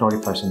and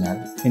laboratory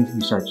personnel and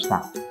research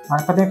staff.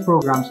 Our academic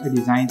programs are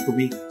designed to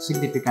make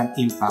significant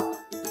impact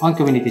on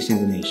communities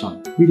in the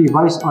nation. We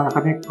revise our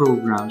academic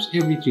programs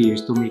every 3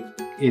 years to make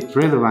it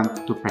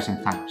relevant to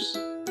present times.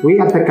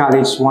 We at the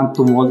college want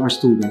to mold our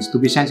students to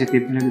be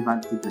sensitive and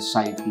relevant to the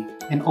society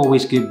and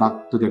always give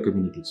back to their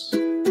communities.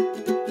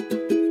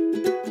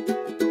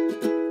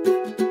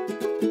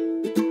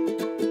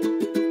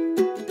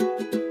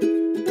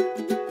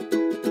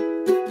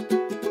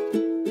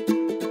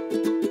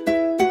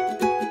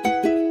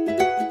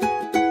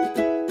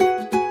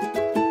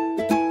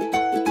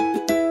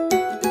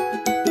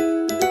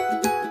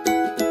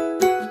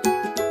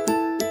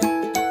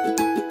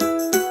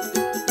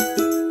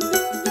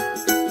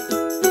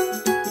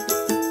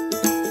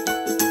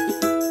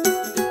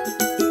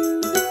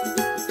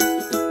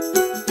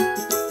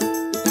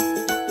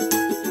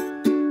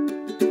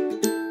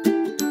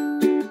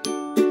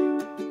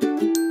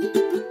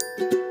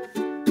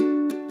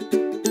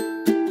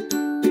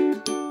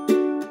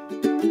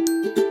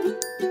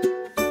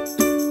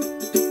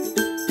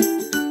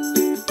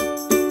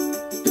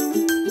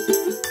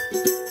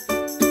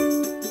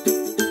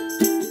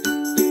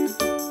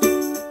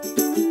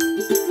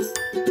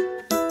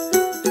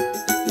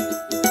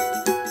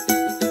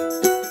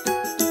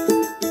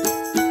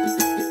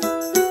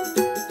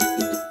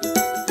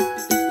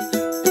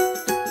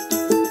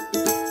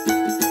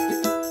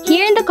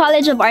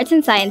 College of Arts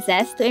and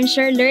Sciences, to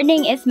ensure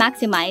learning is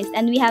maximized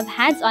and we have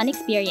hands-on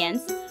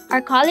experience,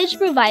 our college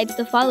provides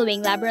the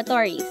following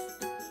laboratories: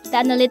 the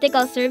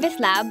Analytical Service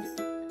Lab,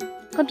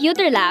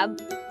 Computer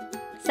Lab,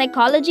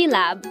 Psychology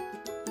Lab,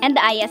 and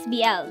the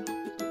ISBL.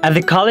 At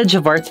the College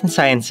of Arts and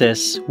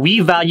Sciences,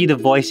 we value the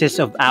voices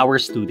of our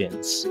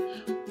students.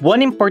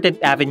 One important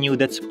avenue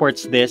that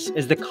supports this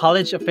is the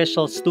college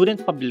official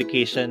student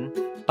publication,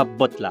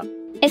 Pagbutlak.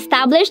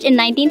 Established in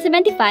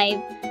 1975,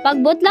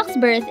 Pagbutlak's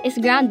birth is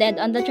grounded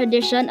on the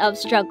tradition of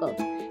struggle.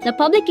 The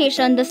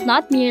publication does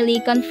not merely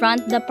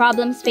confront the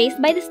problems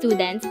faced by the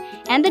students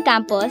and the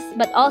campus,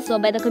 but also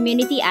by the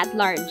community at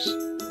large.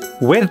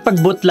 With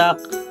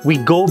Pagbutlak, we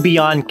go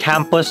beyond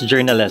campus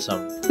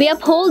journalism. We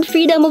uphold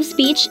freedom of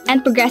speech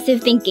and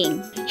progressive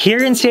thinking.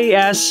 Here in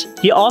CAS,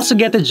 you also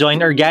get to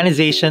join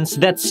organizations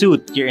that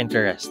suit your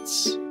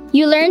interests.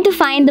 You learn to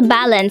find the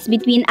balance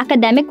between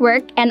academic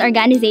work and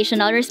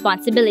organizational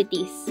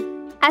responsibilities.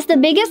 As the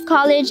biggest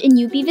college in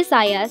UP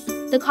Visayas,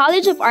 the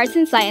College of Arts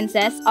and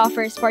Sciences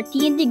offers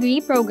 14 degree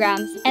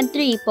programs and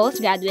 3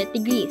 postgraduate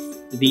degrees.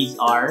 These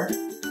are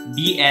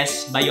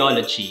BS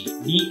Biology,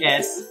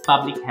 BS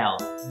Public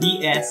Health,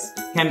 BS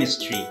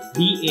Chemistry,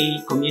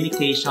 BA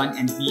Communication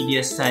and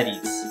Media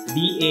Studies,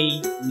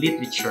 BA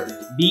Literature,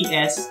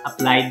 BS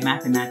Applied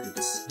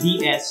Mathematics,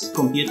 BS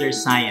Computer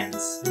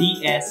Science,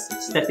 BS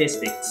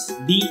Statistics,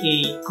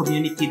 BA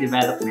Community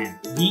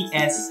Development,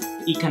 BS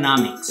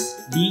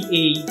Economics,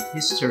 BA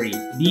History,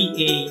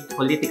 BA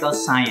Political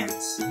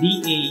Science,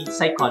 BA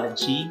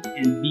Psychology,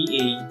 and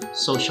BA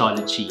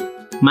Sociology.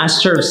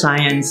 Master of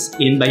Science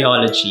in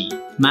Biology,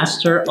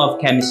 Master of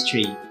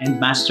Chemistry, and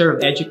Master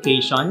of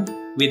Education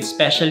with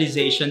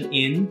specialization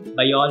in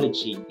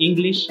Biology,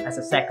 English as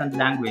a second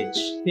language,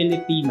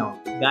 Filipino,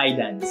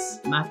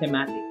 Guidance,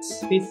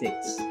 Mathematics,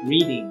 Physics,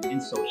 Reading,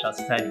 and Social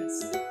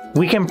Studies.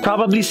 We can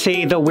probably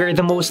say that we're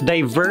the most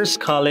diverse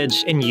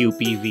college in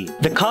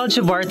UPV. The College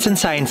of Arts and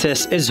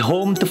Sciences is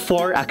home to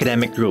 4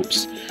 academic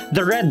groups: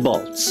 the Red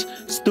Bolts,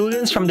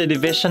 students from the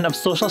Division of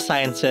Social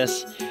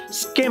Sciences;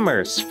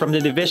 Skimmers from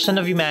the Division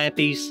of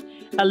Humanities;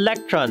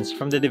 Electrons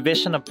from the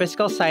Division of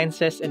Physical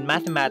Sciences and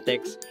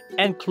Mathematics;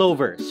 and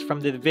Clovers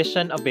from the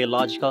Division of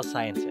Biological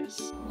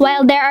Sciences.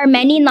 While there are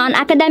many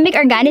non-academic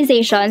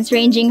organizations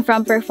ranging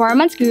from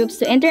performance groups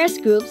to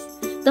interest groups,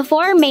 the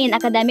 4 main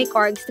academic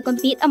orgs to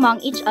compete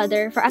among each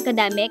other for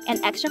academic and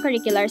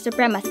extracurricular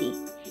supremacy.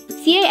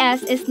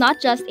 CAS is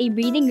not just a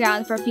breeding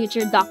ground for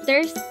future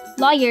doctors,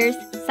 lawyers,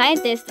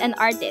 scientists, and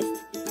artists.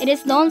 It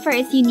is known for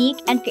its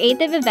unique and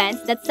creative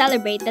events that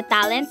celebrate the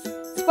talents,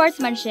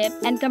 sportsmanship,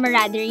 and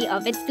camaraderie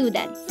of its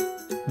students.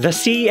 The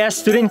CES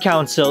Student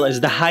Council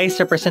is the highest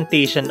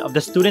representation of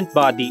the student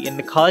body in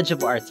the College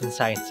of Arts and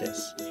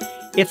Sciences.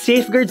 It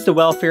safeguards the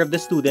welfare of the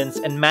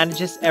students and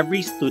manages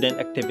every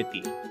student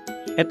activity.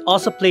 It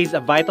also plays a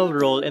vital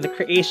role in the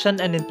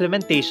creation and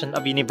implementation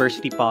of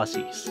university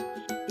policies.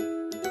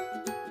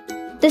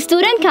 The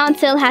Student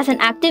Council has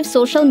an active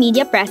social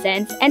media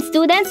presence, and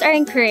students are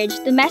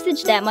encouraged to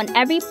message them on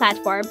every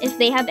platform if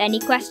they have any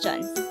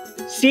questions.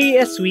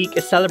 CES Week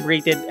is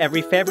celebrated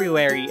every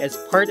February as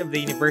part of the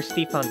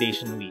University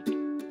Foundation Week.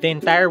 The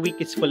entire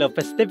week is full of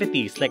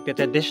festivities like the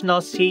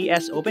traditional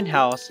CAS open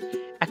house,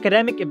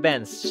 academic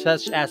events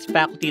such as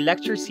faculty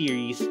lecture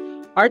series,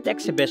 art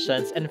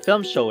exhibitions and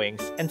film showings,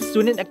 and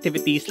student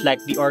activities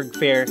like the org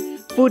fair,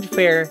 food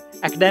fair,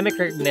 academic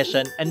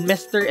recognition, and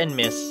Mr. and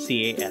Miss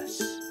CAS.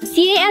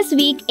 CAS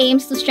Week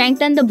aims to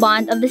strengthen the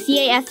bond of the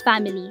CAS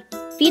family,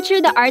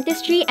 feature the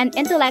artistry and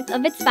intellect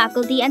of its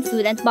faculty and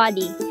student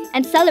body,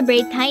 and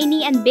celebrate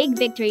tiny and big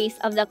victories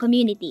of the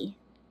community.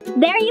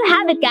 There you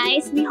have it,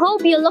 guys! We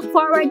hope you look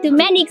forward to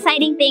many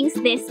exciting things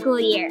this school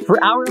year. For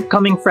our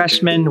upcoming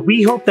freshmen,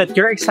 we hope that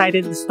you're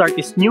excited to start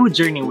this new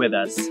journey with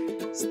us.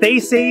 Stay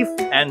safe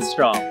and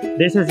strong.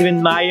 This has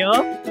been Mayo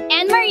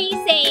and Marie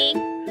saying,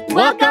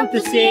 Welcome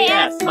to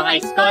CAS, mga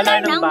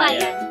Eskola ng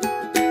Bayan!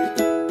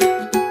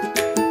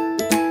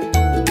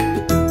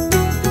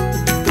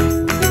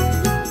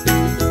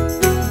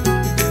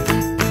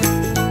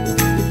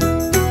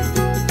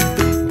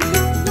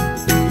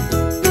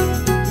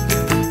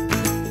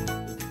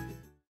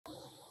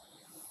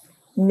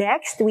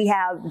 Next, we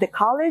have the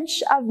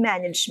College of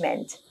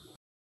Management.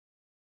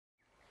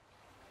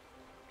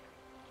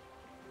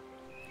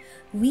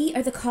 We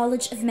are the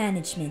College of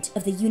Management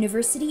of the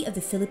University of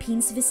the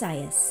Philippines,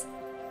 Visayas.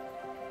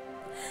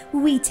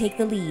 We take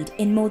the lead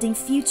in molding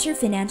future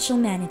financial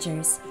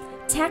managers,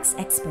 tax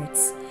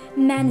experts,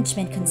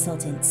 management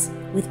consultants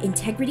with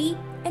integrity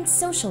and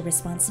social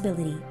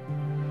responsibility.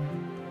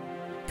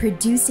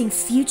 Producing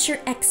future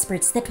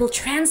experts that will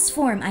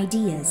transform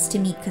ideas to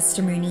meet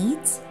customer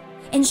needs,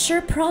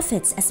 ensure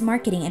profits as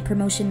marketing and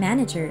promotion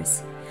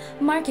managers,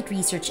 market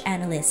research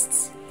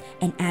analysts,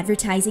 and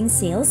advertising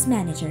sales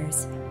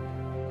managers.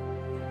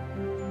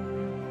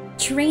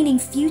 Training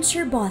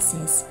future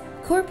bosses,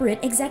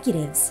 corporate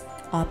executives,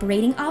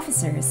 operating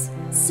officers,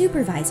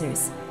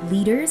 supervisors,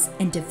 leaders,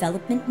 and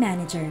development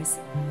managers.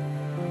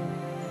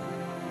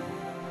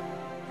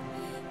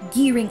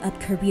 Gearing up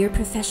career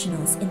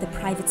professionals in the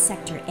private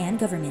sector and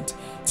government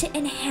to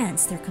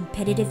enhance their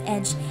competitive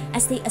edge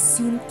as they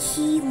assume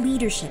key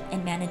leadership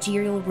and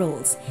managerial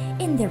roles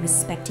in their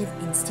respective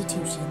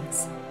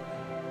institutions.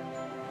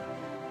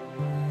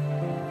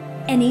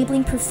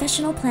 Enabling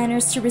professional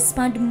planners to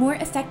respond more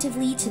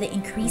effectively to the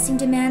increasing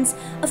demands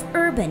of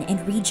urban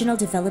and regional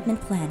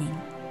development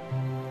planning.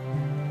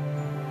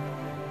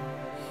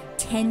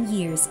 10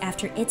 years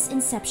after its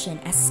inception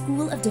as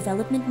School of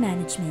Development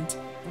Management,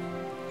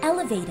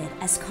 elevated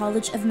as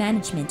College of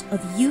Management of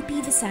UP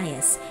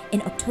Visayas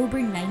in October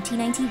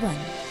 1991.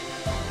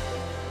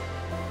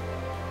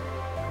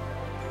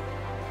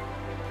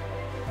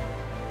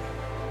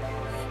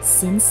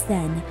 Since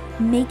then,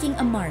 making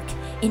a mark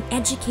in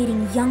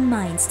educating young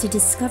minds to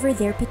discover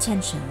their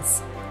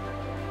potentials,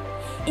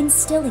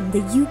 instilling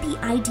the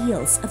UP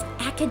ideals of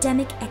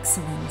academic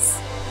excellence,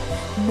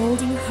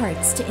 molding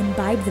hearts to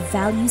imbibe the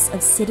values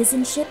of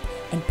citizenship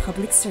and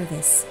public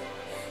service,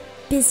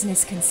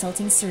 business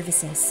consulting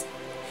services,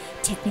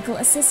 technical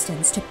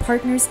assistance to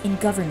partners in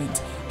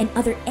government and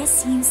other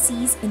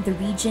SUCs in the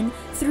region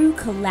through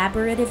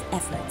collaborative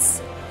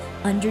efforts,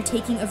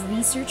 undertaking of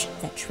research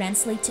that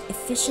translate to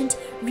efficient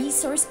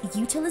resource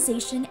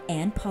utilization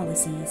and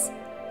policies.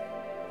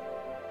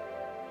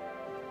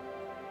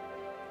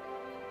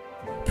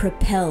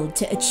 Propelled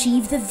to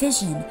achieve the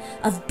vision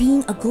of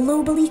being a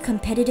globally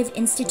competitive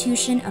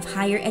institution of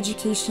higher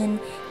education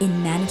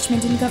in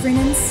management and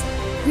governance,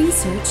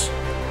 research,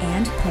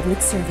 and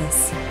public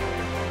service.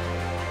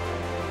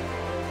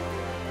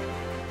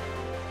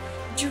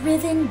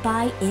 Driven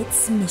by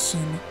its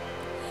mission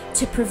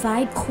to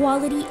provide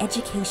quality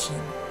education,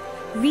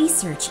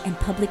 research, and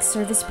public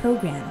service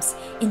programs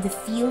in the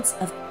fields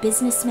of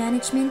business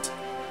management,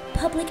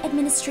 public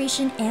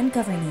administration and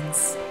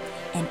governance,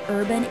 and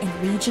urban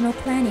and regional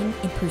planning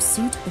in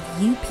pursuit of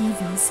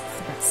UPV's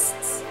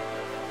thrusts.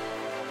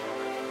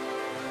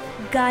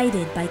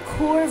 Guided by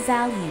core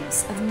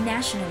values of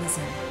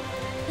nationalism,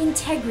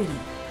 integrity,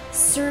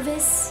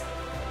 service,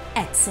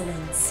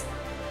 excellence.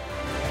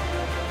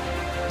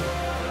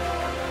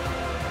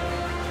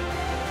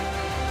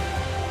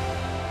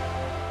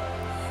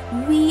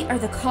 We are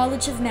the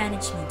College of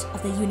Management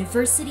of the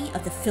University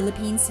of the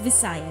Philippines,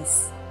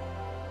 Visayas.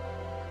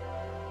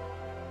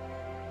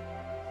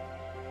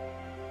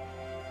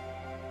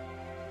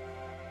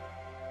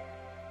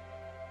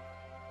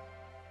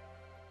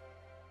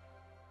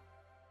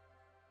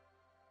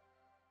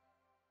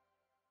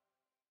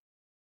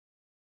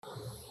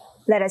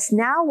 Let us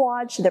now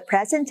watch the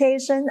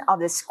presentation of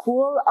the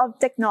School of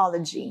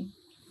Technology.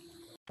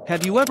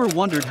 Have you ever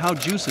wondered how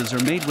juices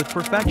are made with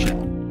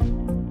perfection?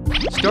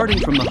 Starting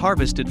from the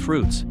harvested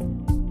fruits,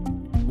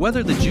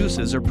 whether the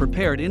juices are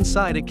prepared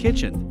inside a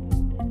kitchen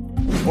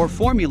or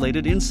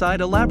formulated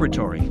inside a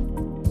laboratory,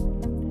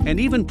 and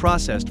even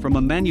processed from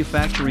a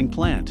manufacturing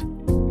plant,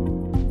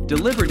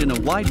 delivered in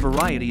a wide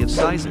variety of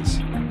sizes,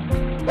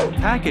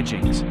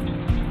 packagings,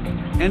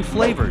 and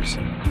flavors.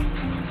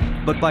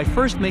 But by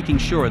first making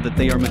sure that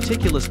they are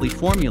meticulously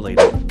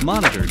formulated,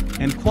 monitored,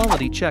 and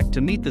quality checked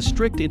to meet the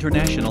strict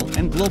international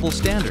and global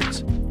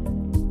standards.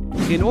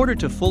 In order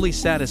to fully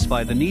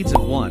satisfy the needs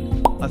of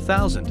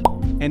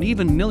 1,000, and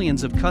even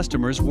millions of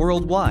customers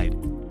worldwide.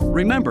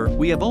 Remember,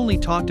 we have only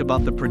talked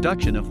about the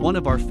production of one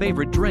of our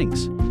favorite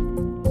drinks.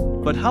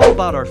 But how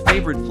about our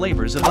favorite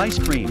flavors of ice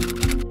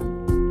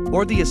cream?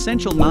 Or the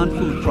essential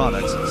non-food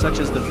products such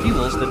as the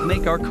fuels that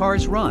make our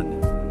cars run?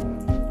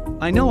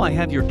 I know I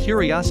have your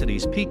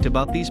curiosities piqued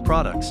about these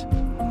products.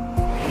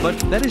 But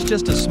that is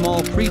just a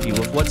small preview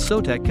of what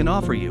SOTEC can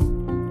offer you.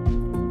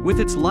 With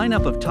its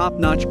lineup of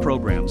top-notch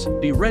programs,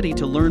 be ready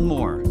to learn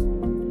more.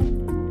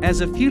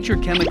 As a future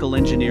chemical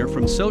engineer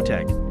from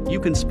SOTEC, you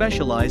can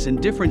specialize in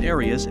different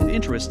areas and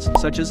interests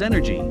such as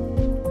energy,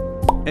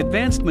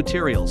 advanced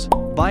materials,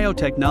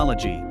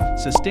 biotechnology,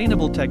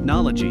 sustainable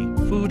technology,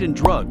 food and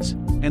drugs,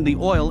 and the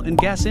oil and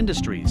gas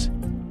industries.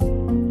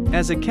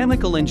 As a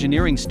chemical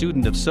engineering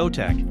student of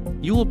SOTEC,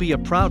 you will be a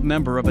proud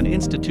member of an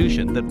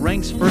institution that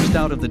ranks first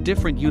out of the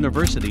different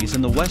universities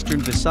in the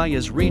Western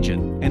Visayas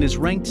region and is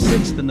ranked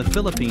 6th in the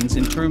Philippines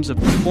in terms of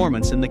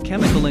performance in the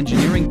Chemical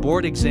Engineering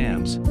Board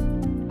exams.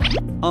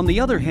 On the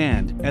other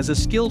hand, as a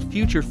skilled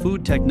future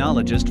food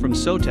technologist from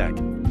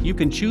SOTEC, you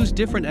can choose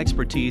different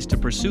expertise to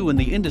pursue in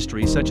the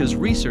industry such as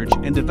research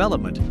and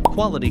development,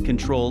 quality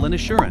control and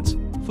assurance,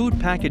 food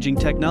packaging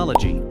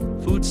technology,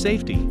 food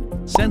safety,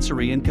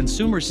 sensory and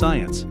consumer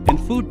science, and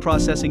food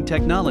processing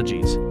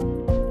technologies.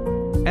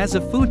 As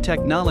a food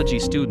technology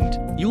student,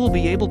 you will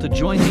be able to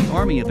join the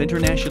army of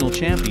international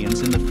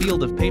champions in the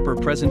field of paper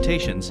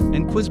presentations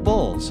and quiz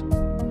bowls.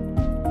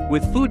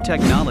 With food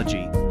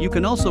technology, you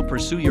can also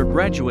pursue your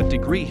graduate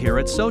degree here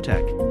at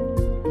SOTEC.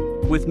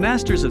 With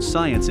Masters of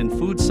Science in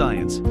Food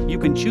Science, you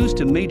can choose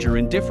to major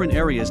in different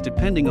areas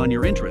depending on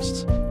your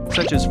interests,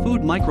 such as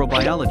food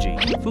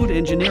microbiology, food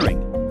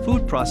engineering,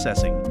 food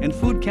processing, and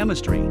food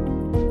chemistry.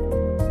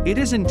 It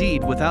is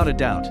indeed without a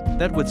doubt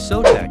that with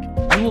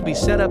SOTEC, you will be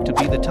set up to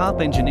be the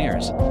top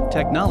engineers,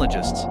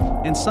 technologists,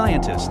 and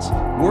scientists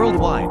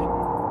worldwide.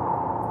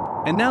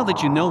 And now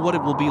that you know what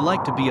it will be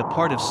like to be a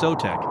part of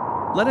SOTEC,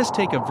 let us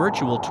take a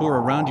virtual tour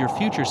around your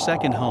future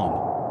second home.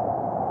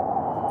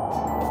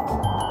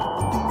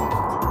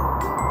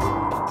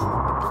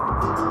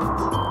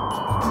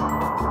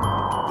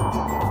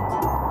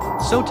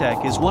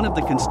 SOTEC is one of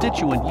the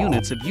constituent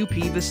units of UP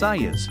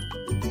Visayas.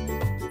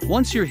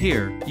 Once you're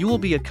here, you will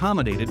be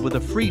accommodated with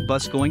a free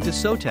bus going to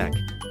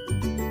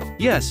SOTEC.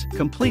 Yes,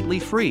 completely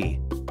free.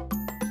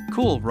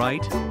 Cool,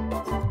 right?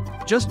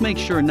 Just make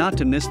sure not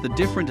to miss the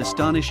different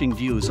astonishing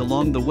views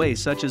along the way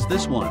such as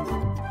this one.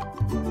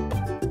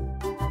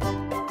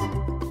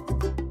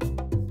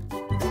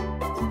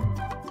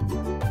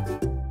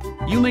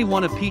 You may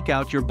want to peek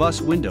out your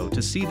bus window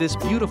to see this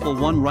beautiful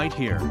one right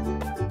here.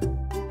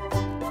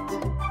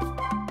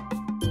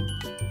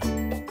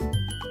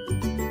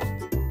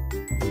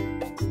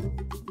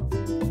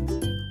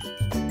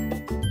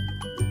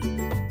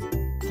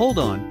 Hold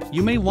on,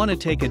 you may want to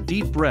take a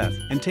deep breath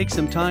and take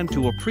some time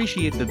to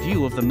appreciate the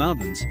view of the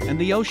mountains and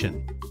the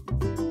ocean.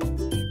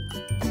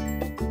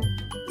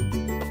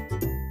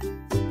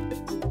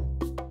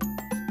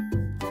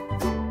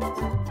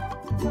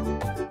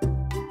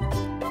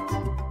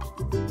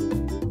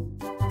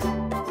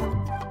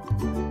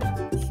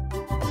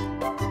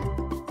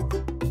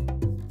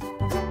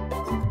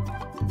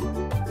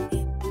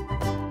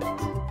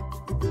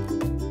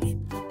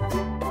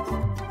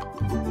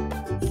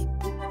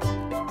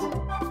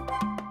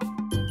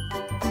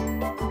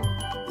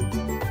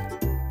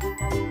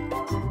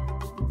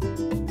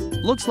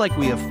 Looks like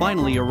we have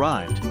finally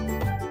arrived.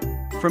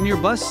 From your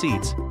bus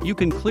seats, you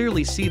can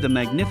clearly see the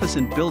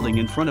magnificent building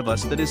in front of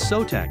us that is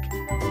SOTEC.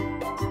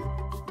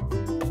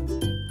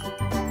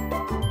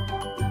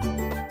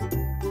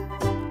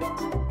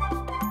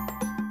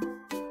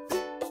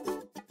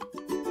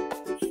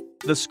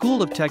 The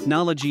School of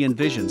Technology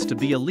envisions to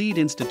be a lead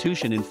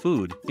institution in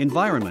food,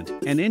 environment,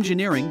 and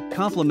engineering,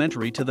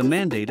 complementary to the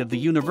mandate of the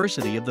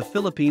University of the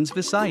Philippines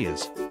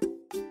Visayas.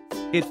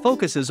 It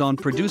focuses on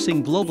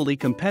producing globally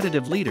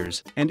competitive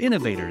leaders and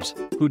innovators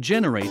who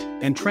generate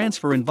and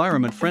transfer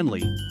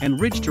environment-friendly and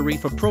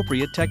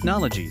rich-to-reef-appropriate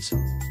technologies.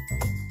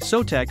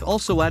 SOTEC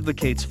also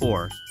advocates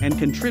for and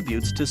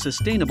contributes to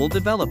sustainable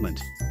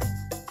development.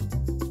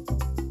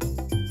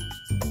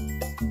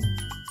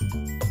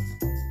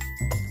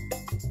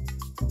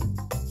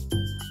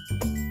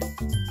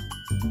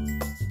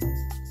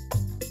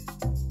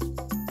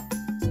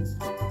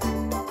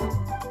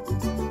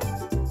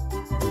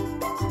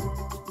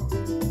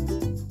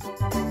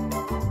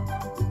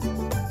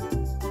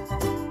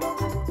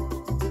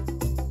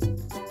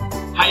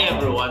 Hi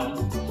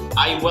everyone,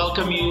 I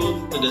welcome you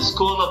to the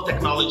School of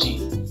Technology.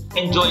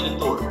 Enjoy the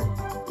tour.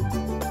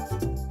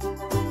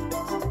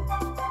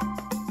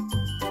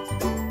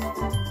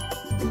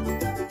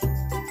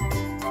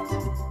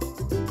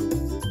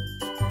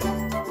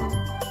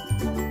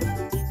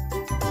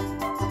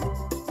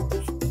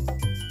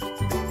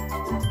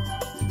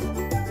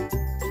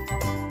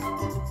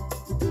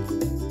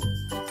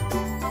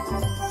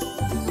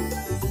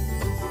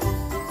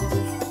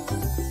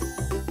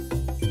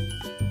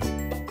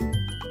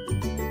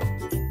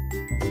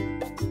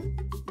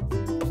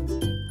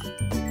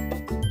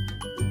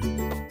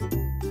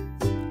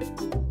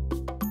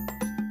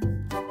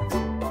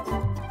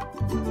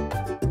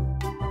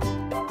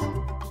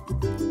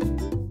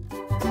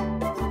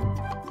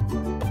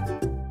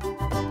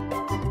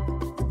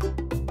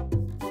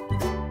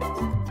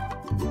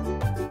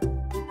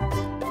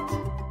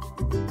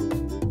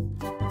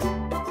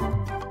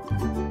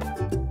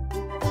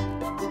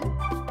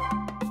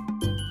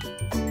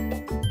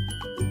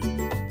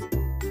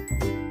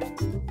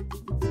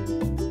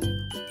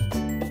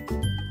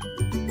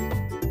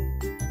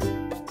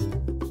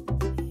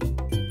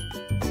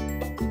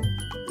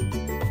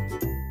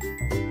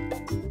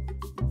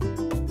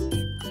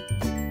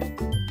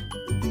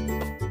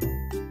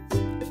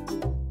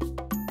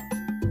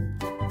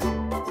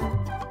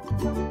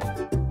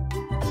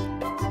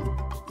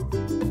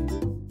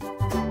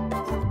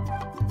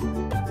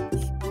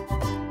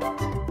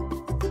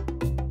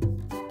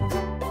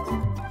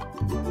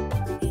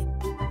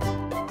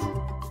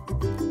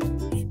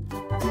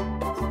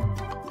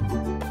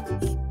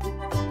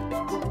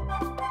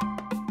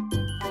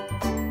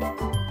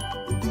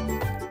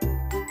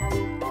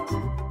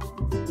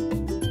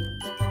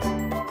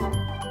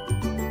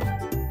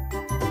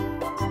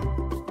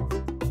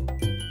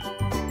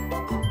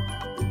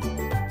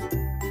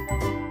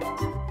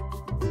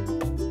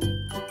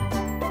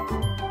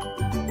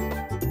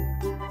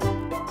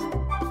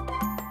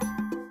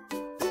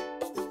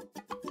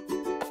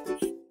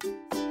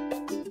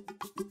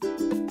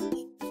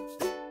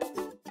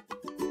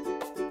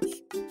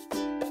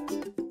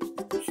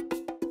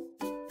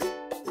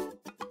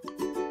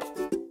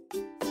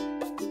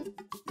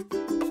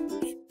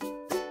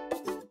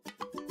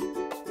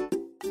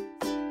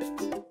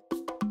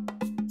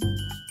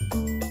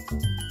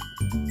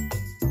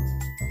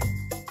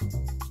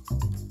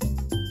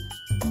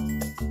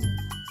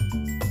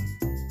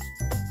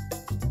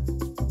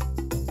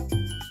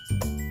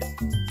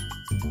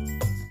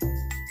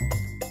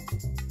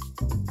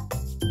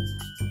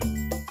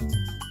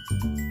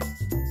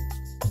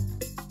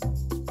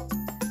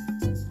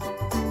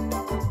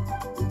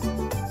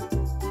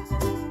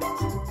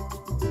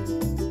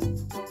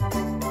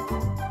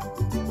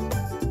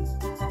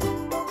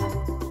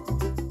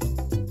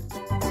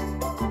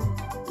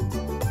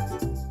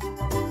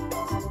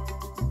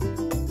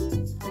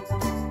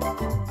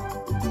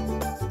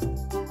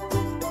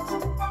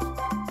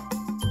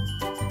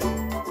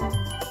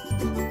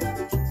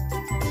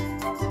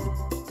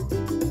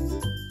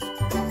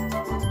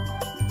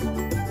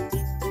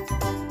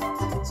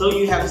 So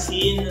you have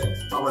seen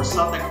our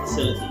SOTEC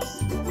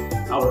facilities,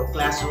 our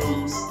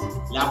classrooms,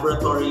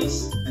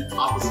 laboratories, and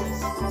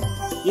offices.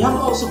 You have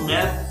also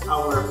met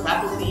our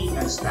faculty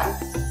and staff.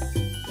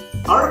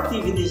 Our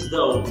activities,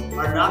 though,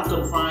 are not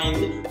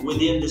confined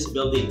within this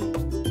building.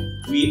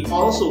 We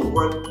also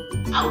work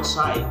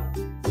outside,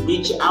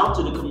 reach out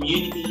to the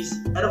communities,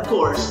 and of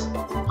course,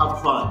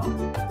 have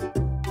fun.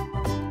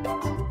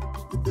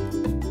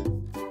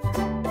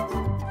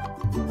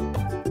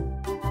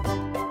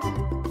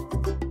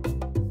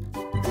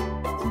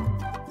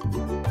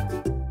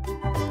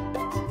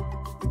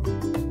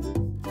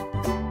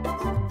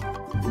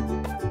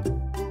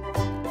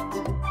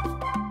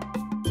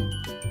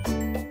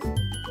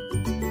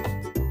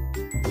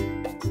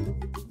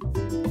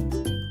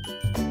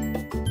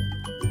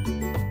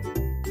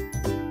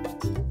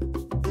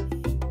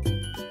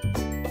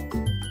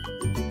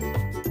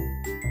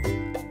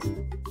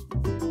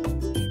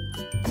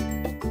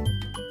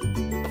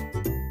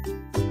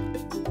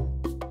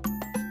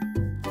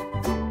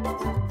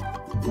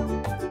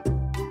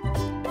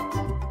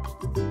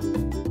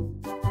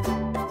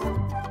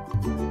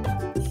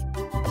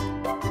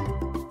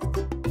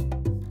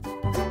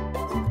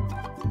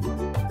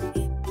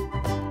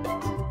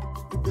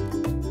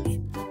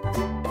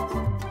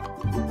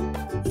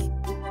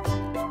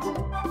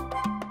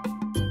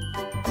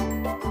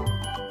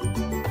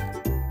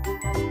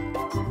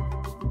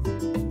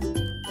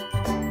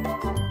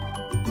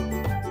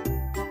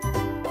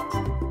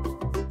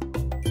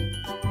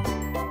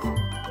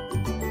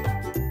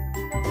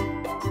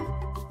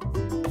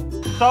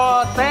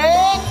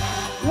 SOTEC!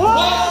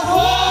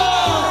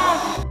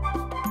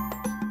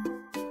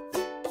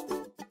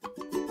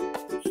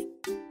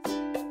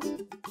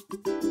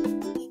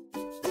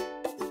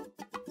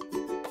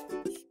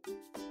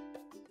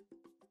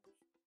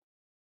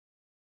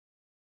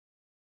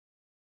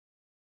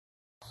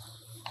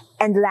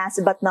 And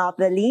last but not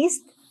the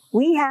least,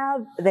 we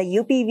have the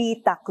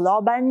UPV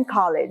Tacloban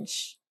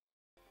College.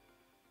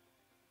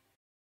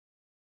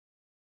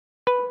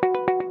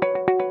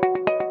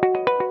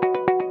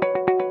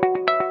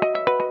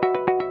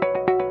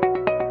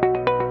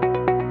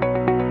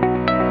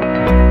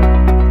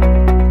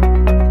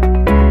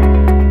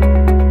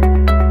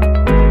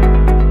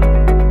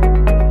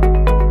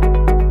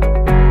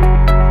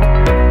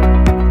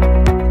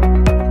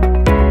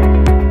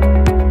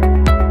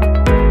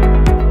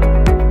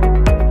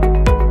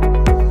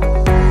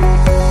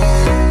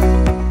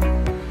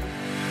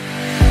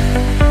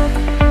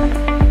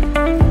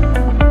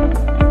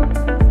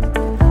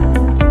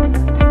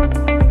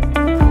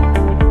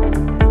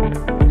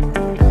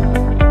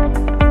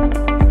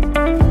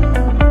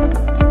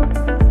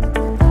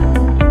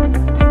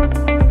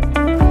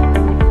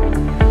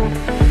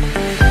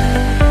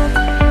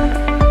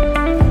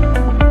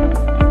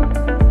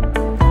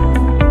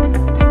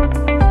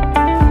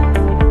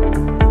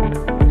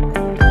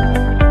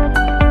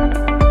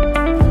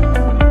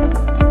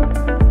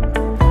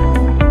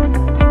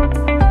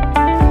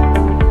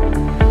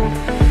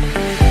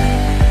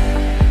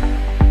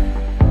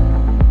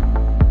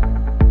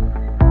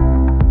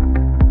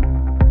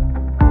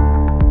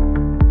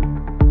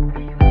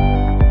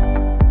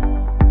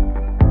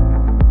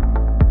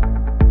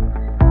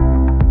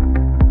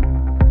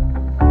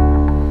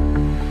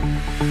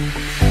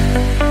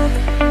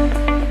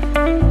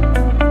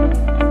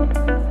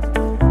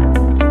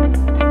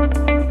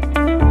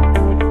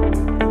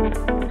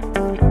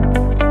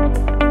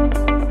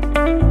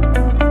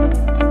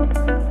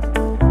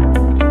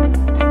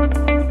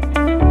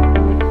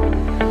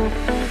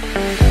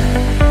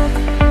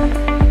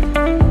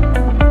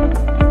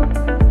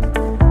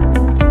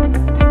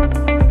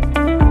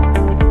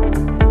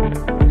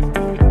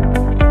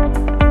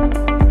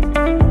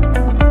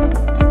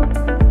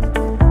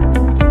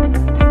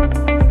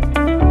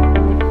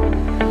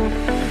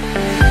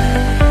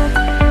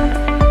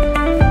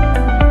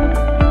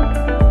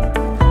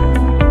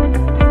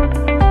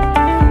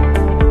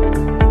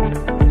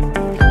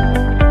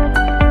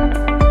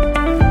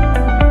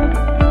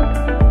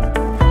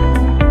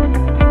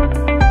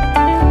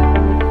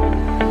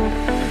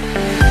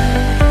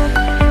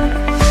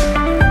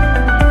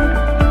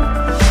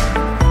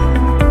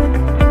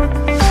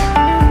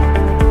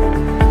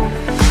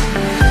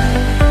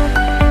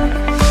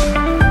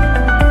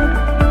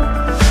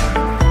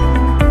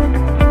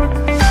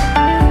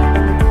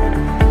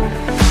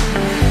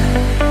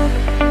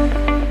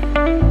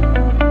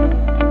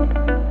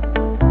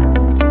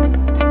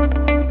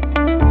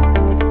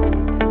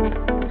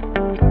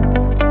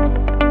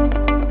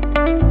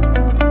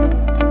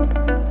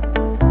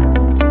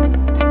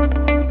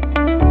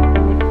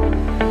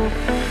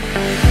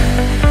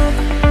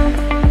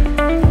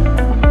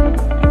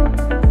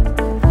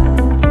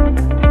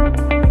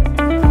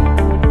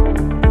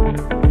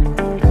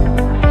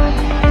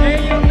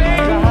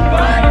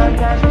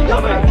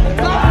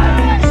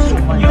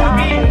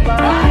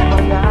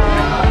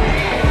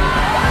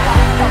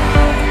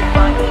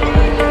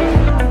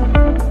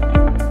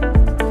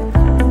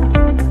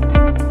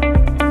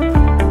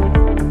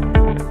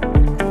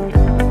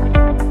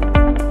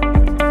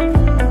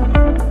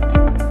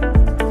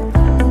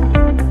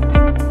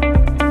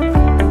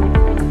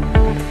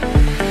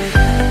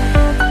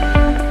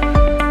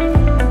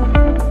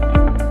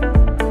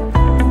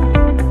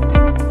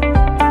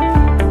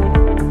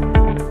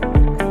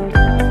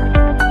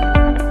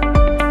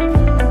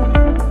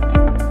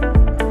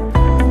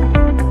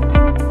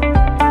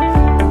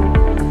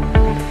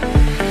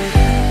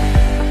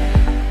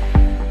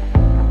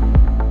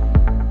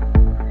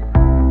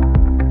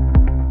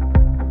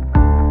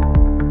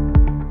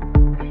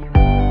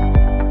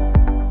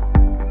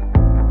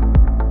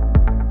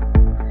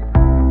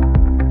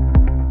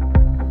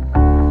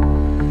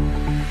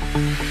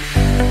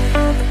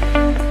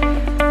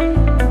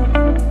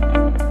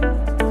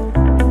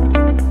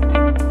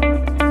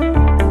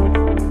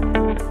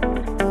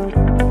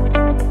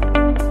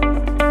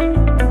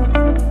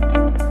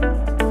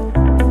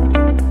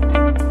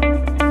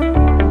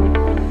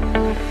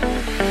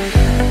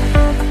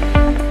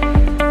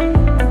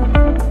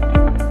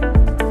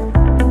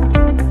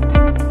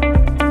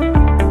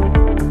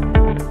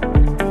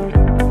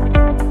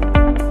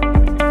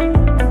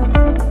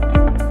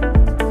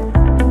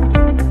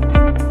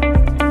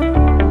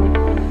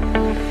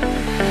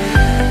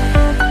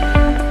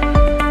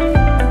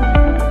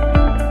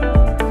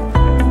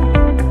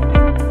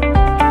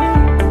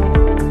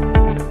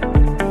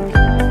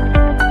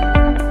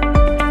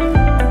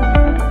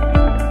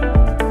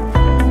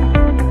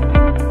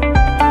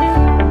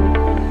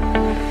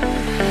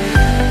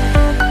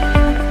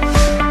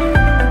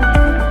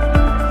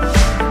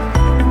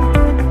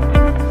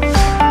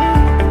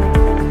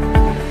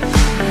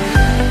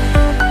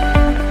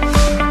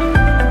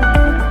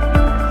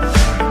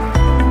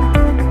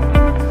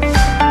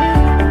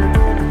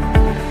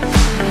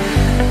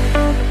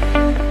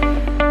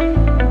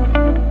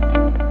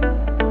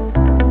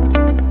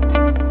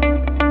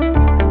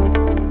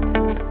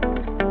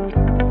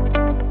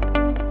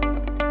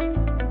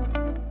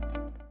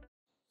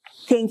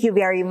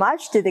 you very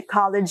much to the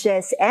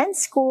colleges and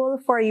school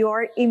for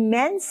your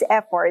immense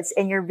efforts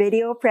in your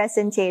video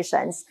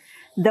presentations.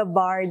 The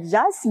bar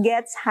just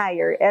gets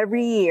higher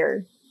every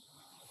year.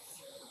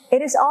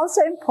 It is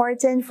also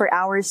important for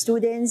our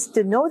students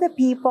to know the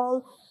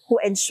people who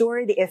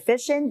ensure the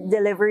efficient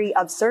delivery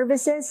of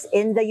services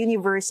in the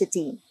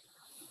university.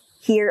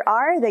 Here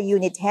are the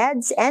unit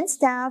heads and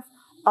staff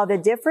of the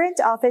different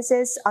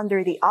offices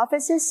under the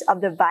offices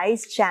of the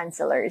Vice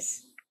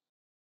Chancellors.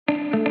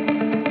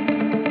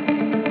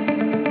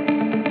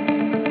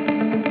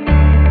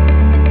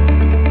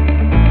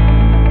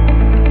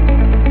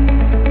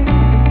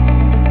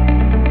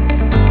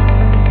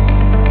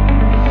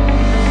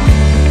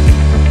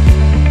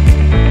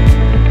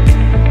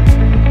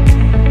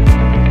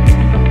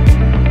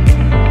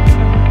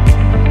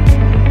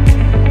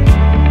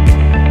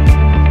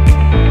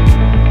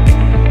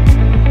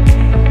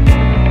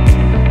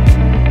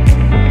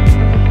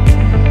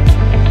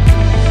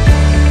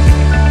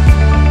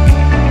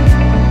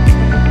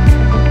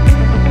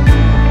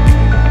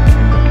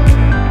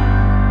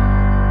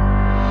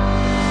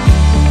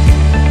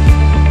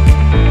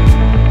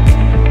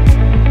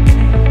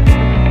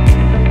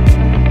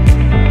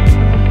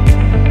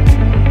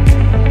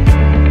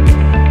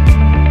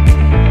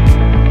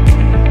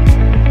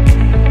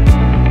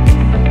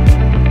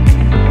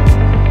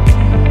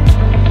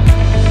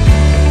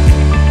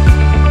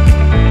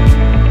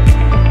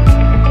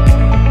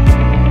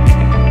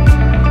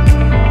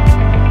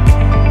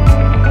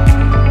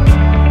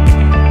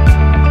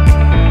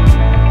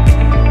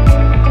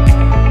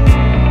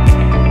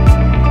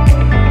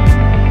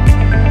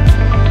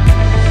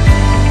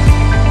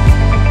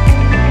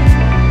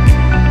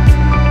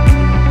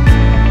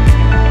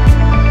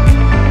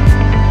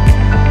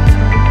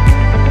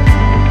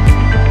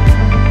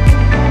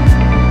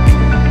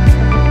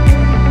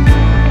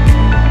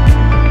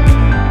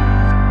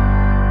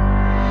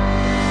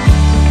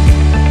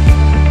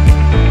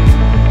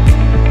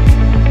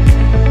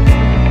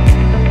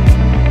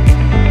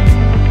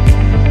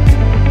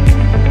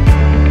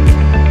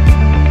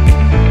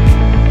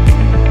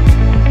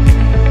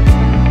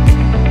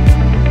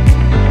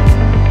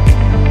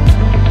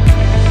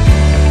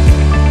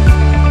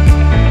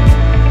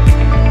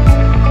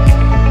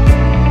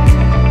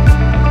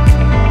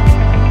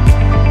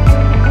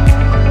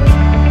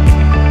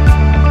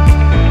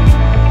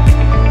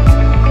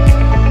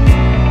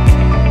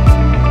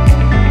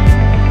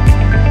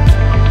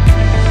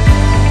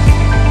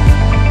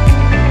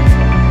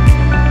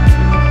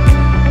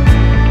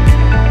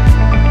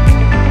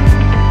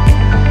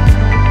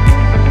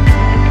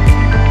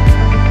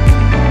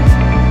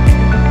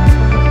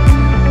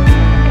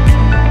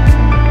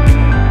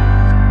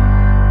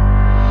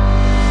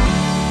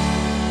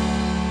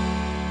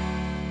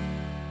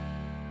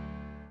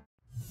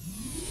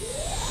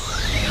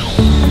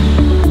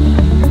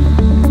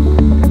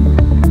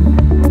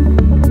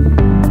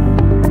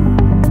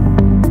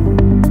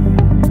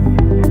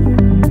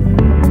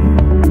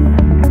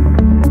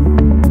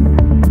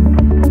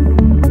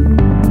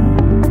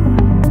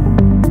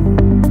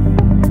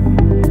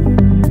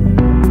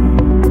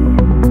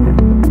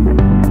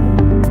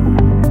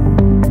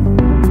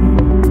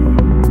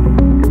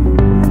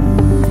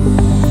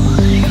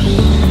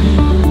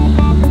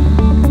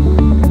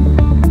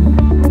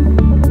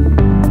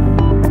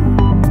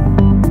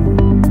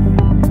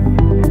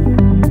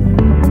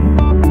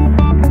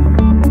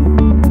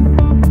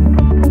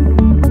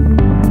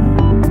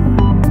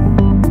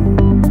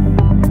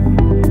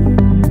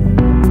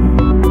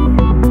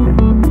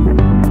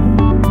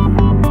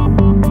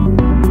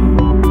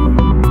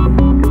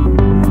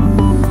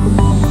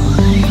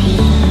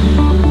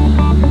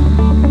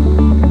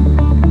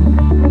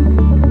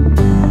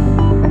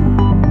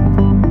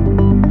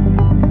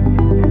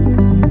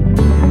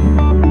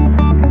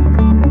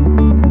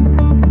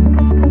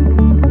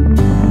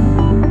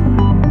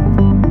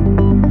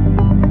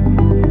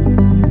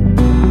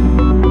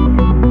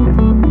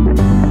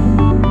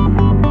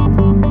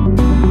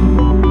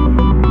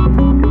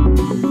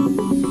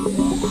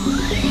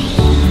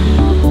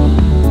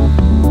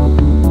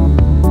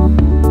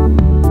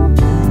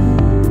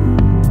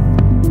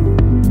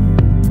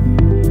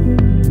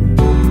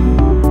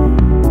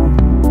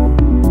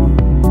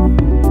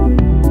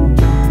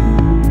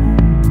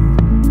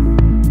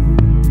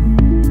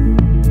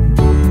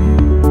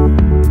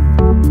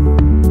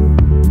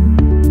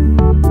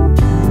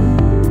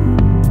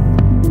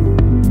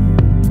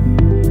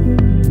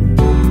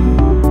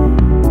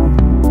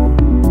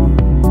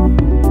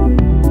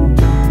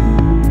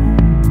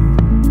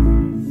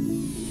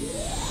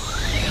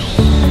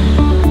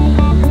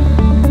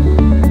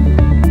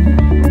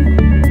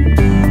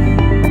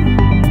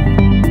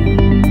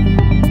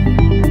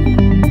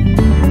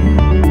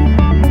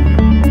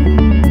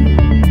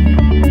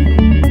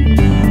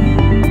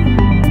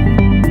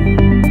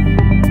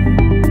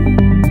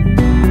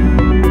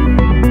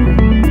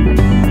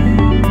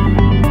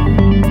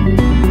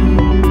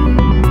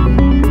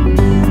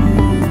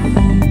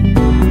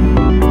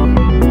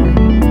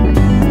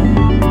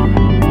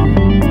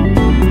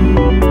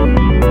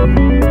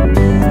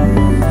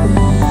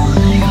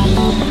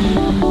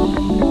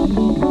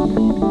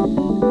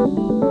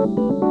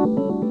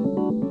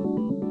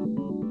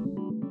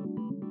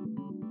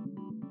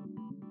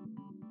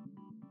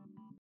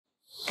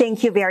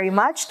 Thank you very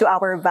much to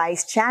our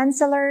Vice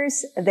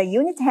Chancellors, the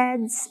unit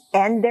heads,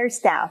 and their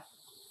staff.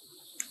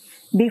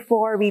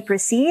 Before we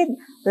proceed,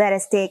 let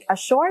us take a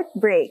short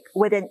break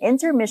with an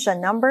intermission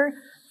number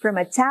from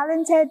a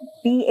talented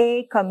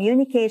BA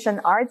Communication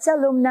Arts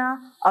alumna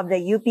of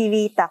the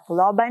UPV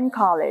Tacloban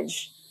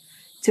College.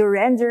 To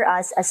render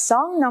us a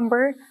song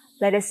number,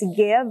 let us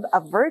give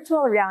a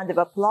virtual round of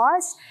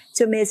applause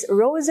to Miss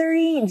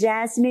Rosary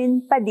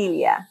Jasmine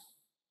Padilla.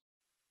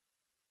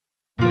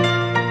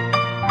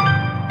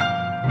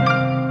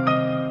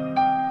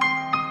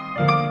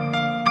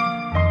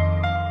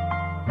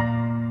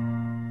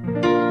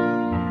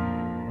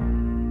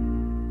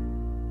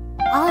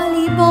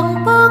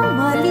 Alibang-bang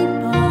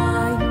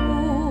malipayon,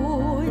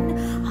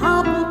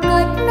 habog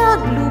at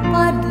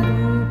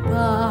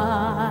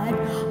naglupad-lupad,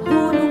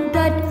 hulog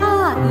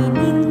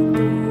dad-aining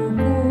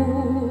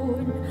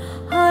tugon,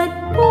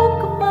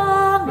 hadbog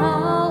mga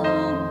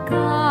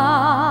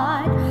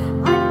ugad,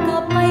 at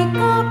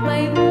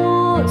kapay-kapay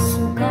mo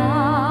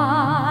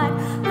sugat,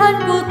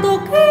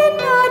 hanbutok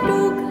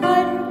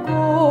hinadughan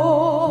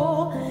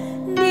ko,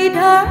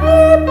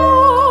 nidhahi mo,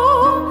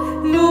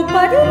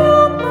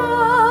 lupad-lupad,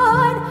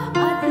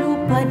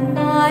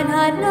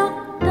 hanak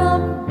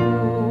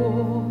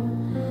dambo,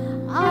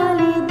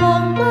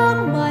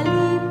 alibang-bang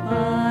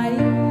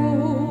malipayon,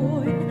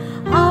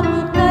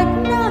 habog at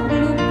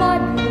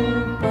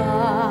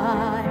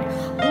naglupad-lupad,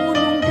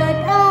 hulong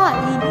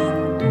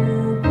dad-aining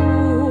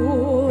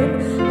tugon,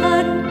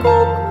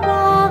 hankog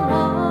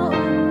mga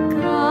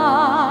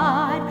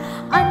ugad,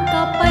 ang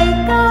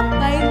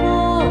kapay-kapay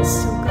mo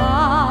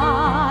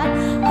sugat,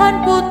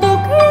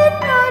 hanputok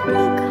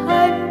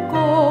hinadughan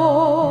ko,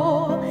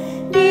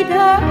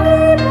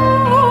 didhahi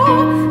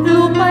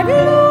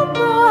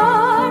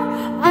lupad-lupad,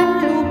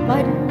 ang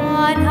lupad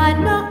man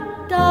hanak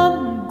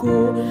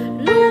damgo,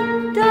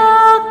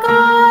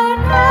 lugdakan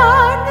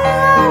ang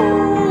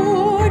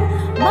laon,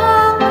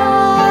 mga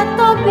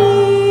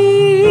tabi,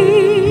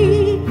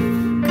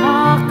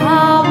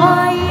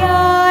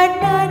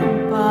 kakawayanan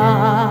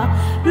ba,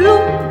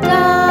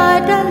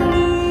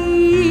 lugdadali,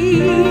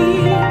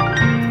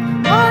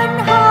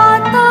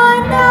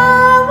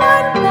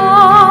 manhatanawan ba,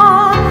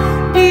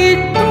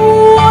 dito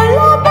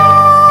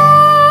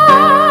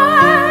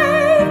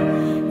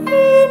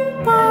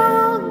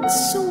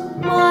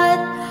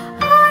sumat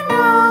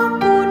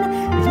hanakon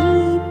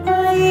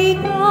lipay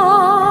nga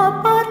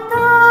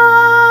patay,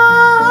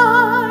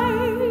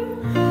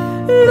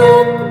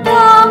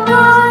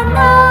 lugdakan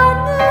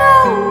ang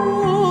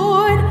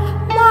laon,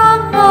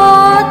 mga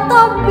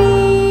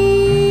tabi,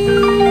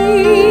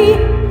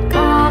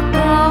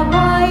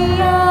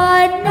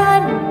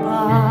 kakawayanan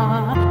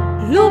ba,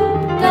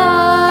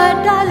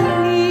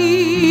 lugdadali,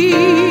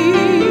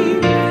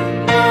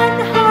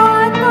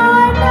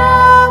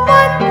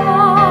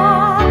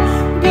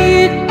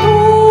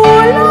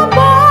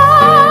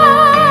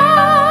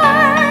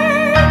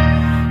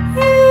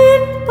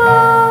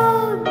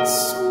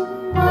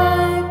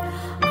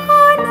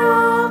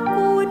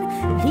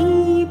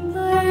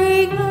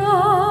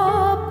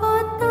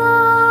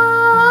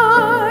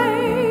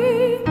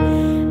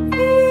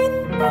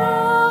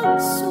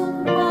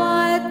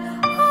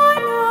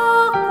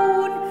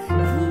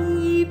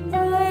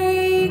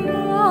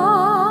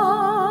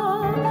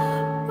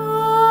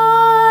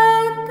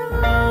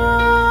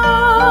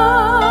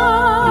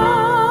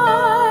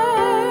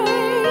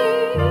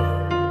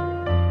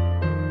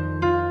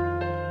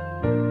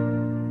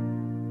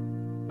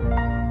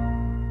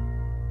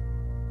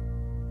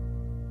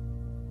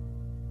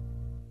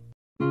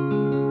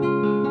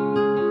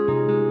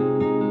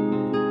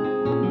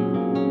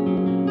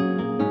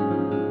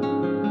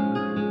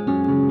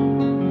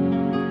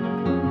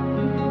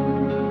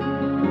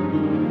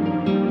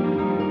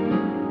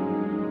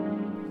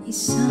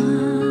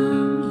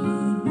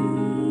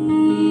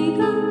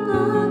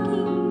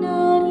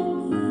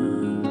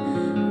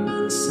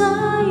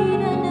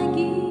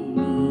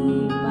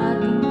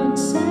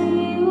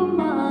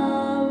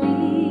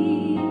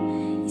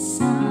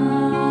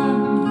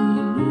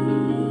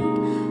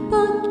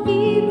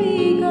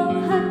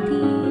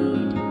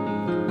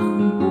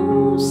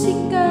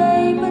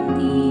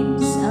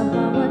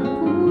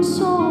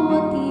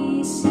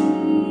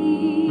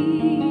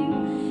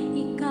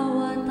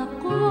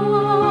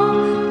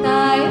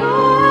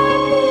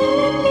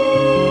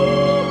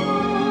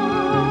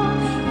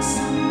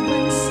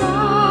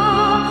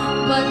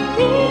 But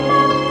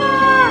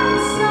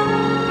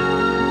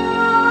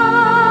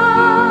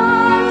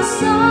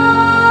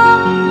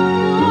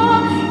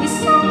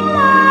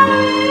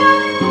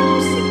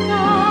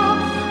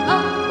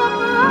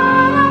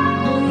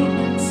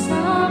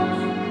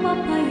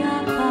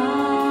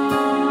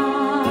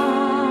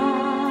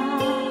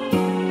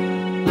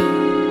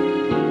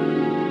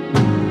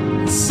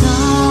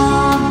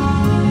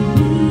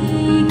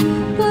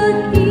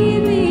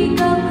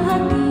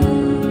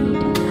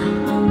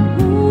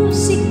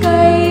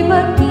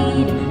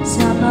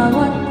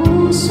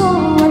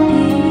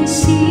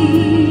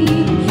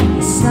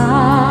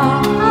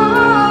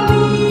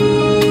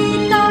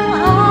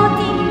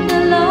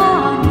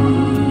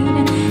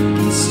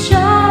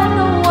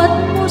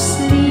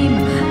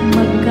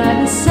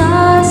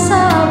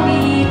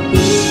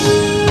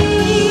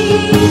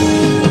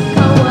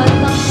Ikaw at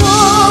ako,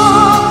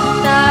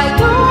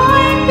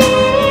 tayo'y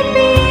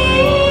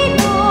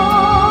Pilipino.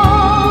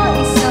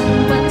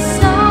 Isang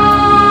bansa,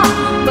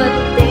 ba't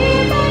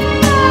di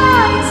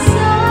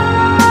magkaisa?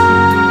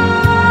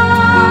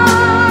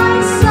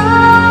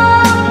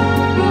 Isang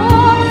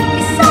buo,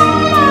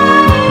 isang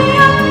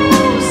lahi ang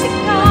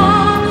musika.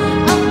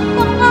 Ang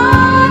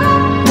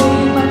pangarap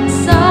ko'y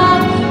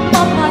bansang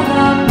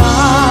mapayapa.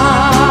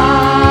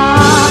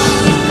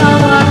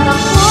 Ikaw at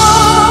ako,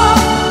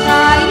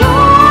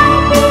 tayo'y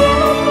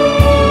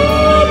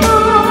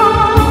Pilipino.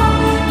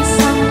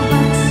 Isang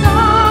bansa,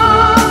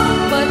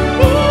 ba't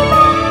di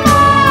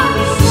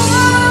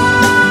magkaisa?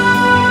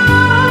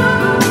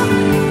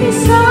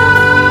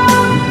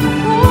 Isang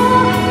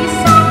buo,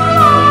 isang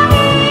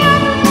lahi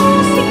ang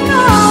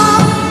musika.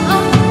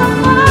 Ang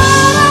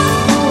pangarap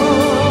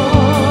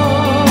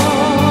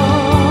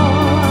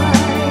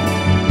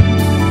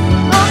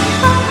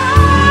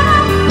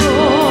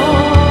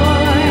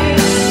ko'y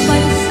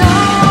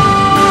bansang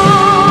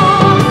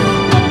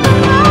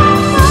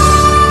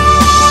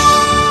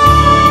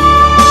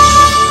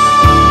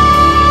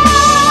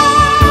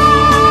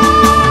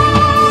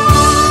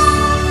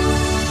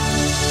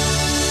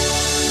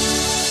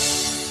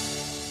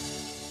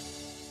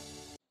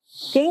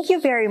Thank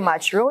you very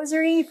much,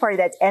 Rosary, for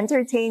that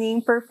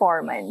entertaining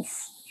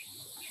performance.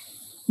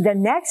 The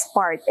next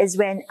part is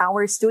when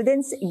our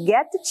students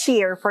get to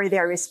cheer for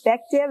their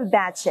respective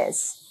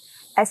batches.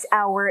 As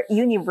our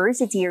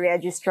university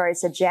registrar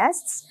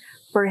suggests,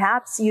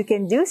 perhaps you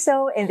can do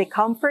so in the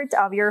comfort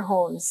of your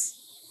homes.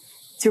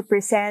 To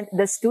present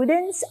the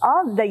students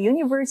of the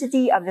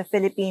University of the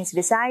Philippines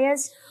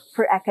Visayas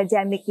for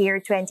academic year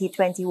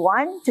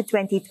 2021 to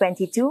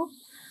 2022,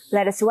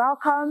 let us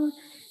welcome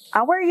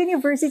our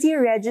University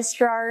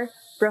Registrar,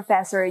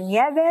 Professor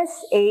Nieves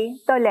A.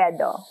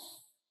 Toledo.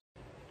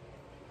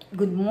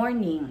 Good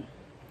morning.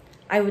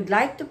 I would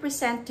like to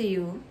present to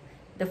you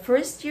the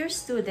first-year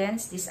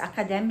students this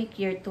academic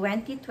year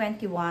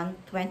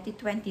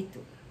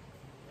 2021-2022.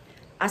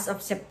 As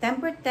of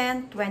September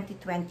 10,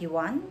 2021,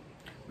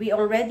 we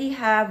already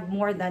have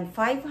more than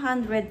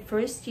 500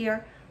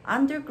 first-year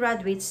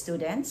undergraduate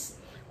students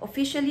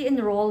officially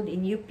enrolled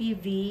in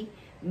UPV,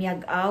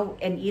 Miagao,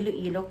 and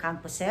Iloilo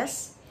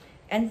campuses,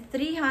 and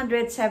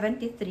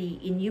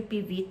 373 in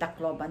UPV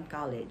Tacloban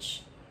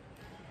College.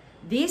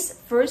 These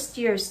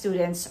first-year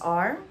students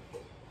are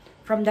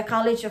from the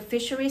College of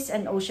Fisheries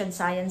and Ocean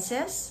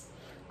Sciences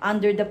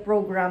under the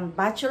program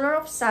Bachelor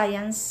of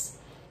Science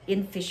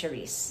in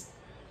Fisheries.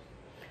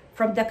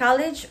 From the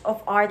College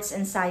of Arts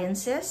and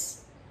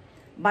Sciences,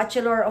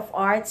 Bachelor of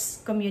Arts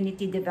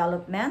Community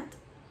Development,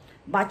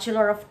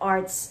 Bachelor of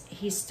Arts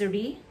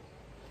History,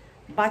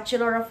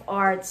 Bachelor of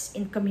Arts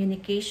in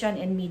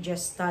Communication and Media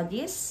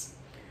Studies,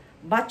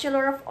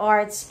 Bachelor of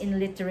Arts in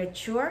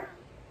Literature,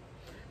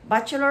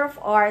 Bachelor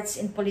of Arts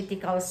in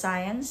Political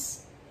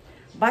Science,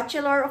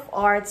 Bachelor of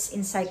Arts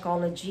in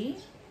Psychology,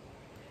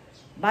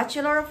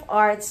 Bachelor of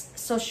Arts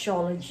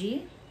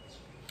Sociology,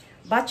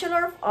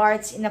 Bachelor of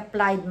Arts in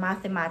Applied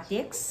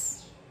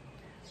Mathematics,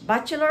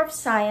 Bachelor of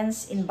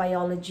Science in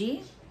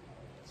Biology,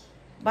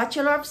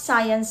 Bachelor of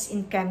Science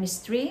in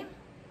Chemistry,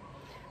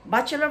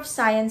 Bachelor of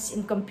Science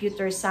in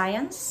Computer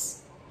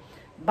Science,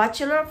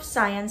 Bachelor of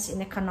Science in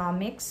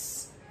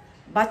Economics,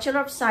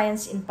 Bachelor of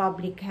Science in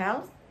Public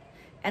Health,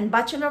 and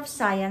Bachelor of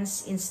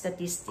Science in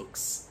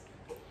Statistics.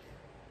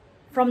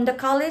 From the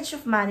College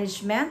of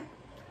Management,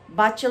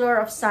 Bachelor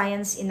of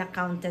Science in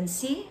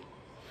Accountancy,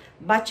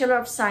 Bachelor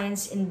of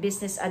Science in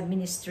Business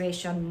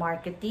Administration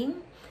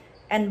Marketing,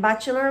 and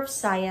Bachelor of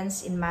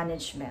Science in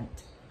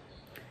Management.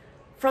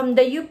 From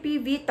the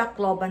UPV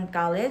Tacloban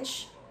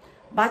College,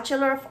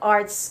 Bachelor of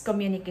Arts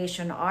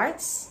Communication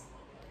Arts,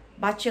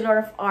 Bachelor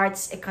of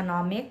Arts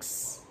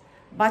Economics,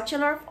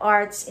 Bachelor of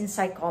Arts in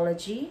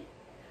Psychology,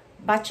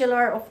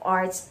 Bachelor of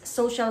Arts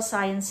Social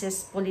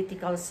Sciences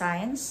Political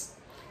Science,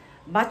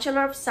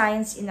 Bachelor of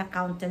Science in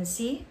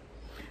Accountancy,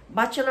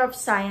 Bachelor of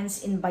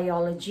Science in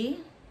Biology,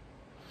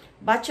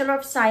 Bachelor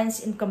of Science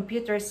in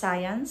Computer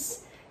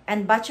Science,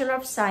 and Bachelor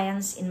of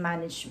Science in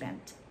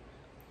Management.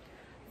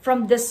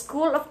 From the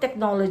School of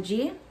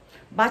Technology,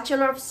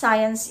 Bachelor of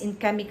Science in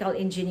Chemical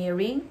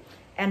Engineering,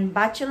 and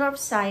Bachelor of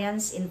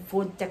Science in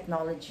Food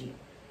Technology.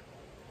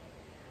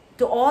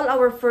 To all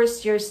our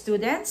first-year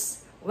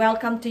students,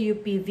 welcome to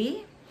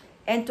UPV,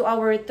 and to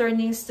our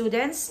returning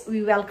students,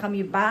 we welcome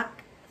you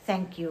back.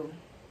 Thank you.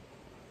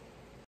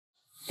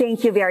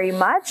 Thank you very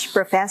much,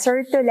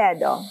 Professor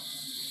Toledo.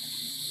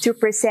 To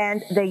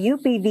present the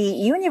UPV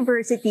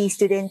University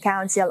Student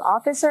Council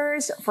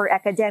officers for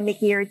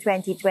academic year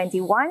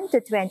 2021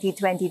 to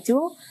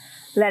 2022,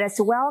 let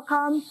us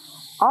welcome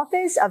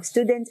Office of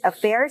Student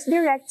Affairs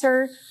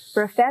Director,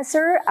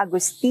 Professor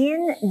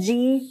Agustin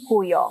G.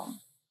 Huyong.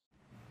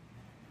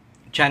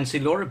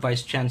 Chancellor,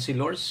 Vice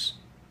Chancellors,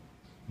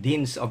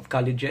 Deans of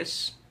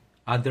Colleges,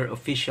 other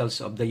officials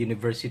of the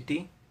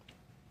university,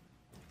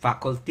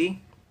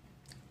 faculty,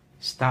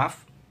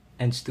 staff,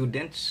 and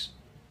students,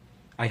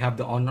 I have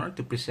the honor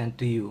to present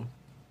to you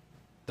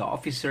the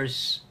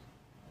officers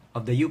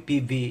of the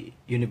UPV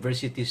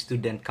University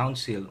Student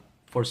Council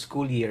for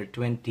school year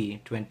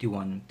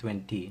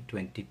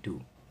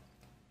 2021-2022.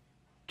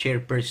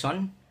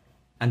 Chairperson,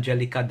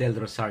 Angelica Del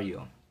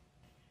Rosario.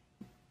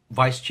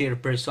 Vice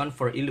Chairperson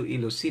for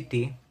Iloilo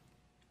City,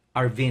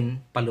 Arvin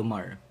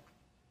Palomar.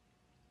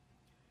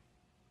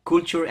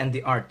 Culture and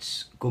the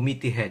Arts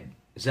Committee Head,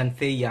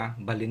 Zanthea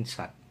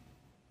Balinsat.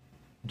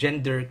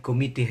 Gender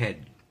Committee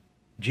Head,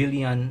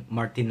 Jillian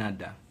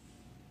Martinada.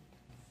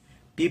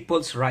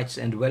 People's Rights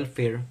and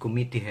Welfare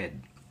Committee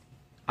Head,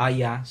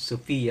 Aya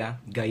Sofia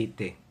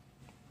Gaite.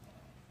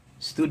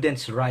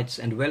 Students' Rights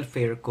and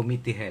Welfare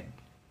Committee Head,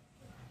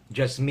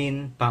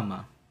 Jasmine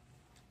Pama.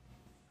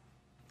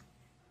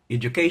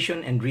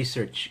 Education and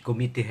Research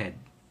Committee Head,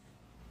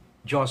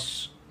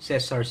 Jos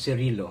Cesar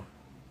Cirillo.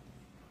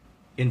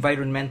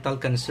 Environmental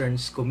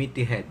Concerns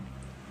Committee Head,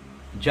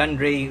 John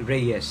Ray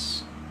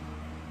Reyes.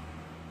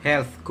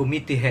 Health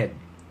Committee Head,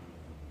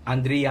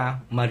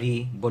 Andrea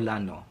Marie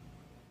Bolano.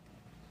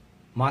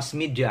 Mass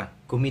Media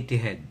Committee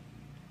Head,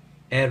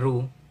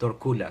 Eru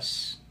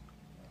Torculas.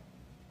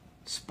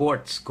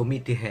 Sports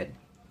Committee Head,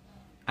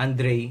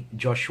 Andre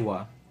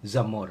Joshua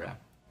Zamora.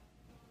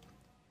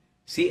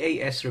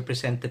 CAS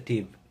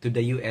Representative to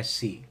the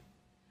USC,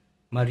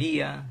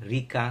 Maria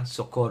Rica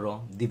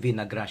Socorro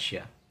Divina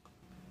Gracia.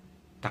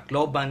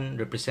 Tacloban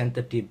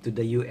Representative to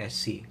the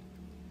USC,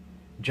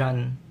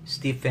 John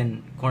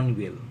Stephen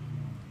Cornwell.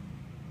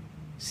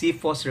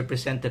 CFOS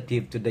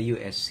Representative to the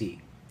USC,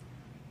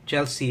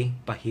 Chelsea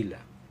Pahila.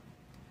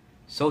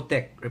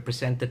 SOTEC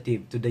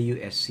Representative to the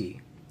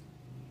USC,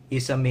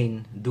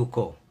 Isamain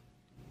Duco.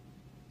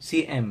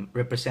 CM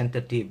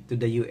Representative to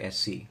the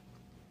USC,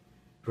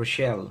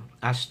 Rochelle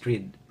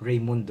Astrid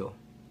Raimundo.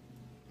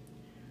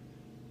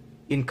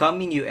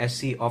 Incoming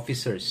USC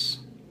officers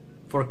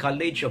for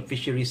College of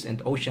Fisheries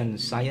and Ocean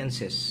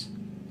Sciences,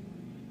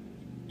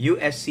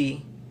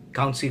 USC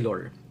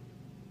Councilor,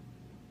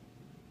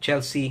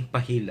 Chelsea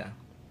Pahila.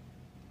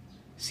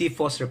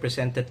 CFOS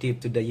Representative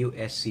to the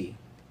USC,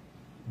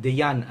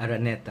 Dejan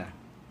Araneta.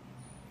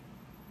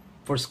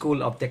 For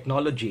School of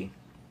Technology,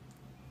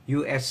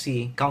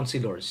 USC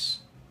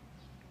Councilors,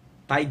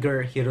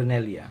 Tiger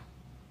Hironelia,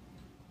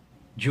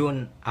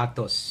 June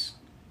Atos,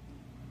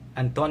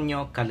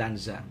 Antonio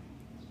Calanza.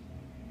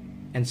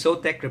 And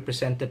SOTEC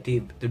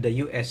Representative to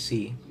the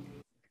USC,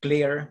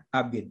 Claire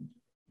Abid.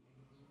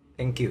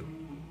 Thank you.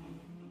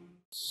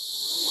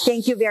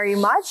 Thank you very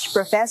much,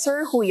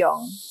 Professor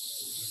Huyong.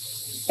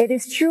 It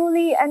is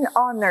truly an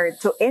honor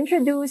to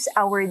introduce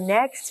our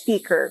next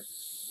speaker.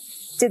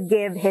 To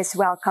give his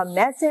welcome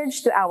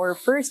message to our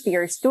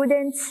first-year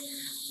students,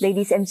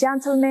 ladies and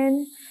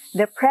gentlemen,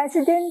 the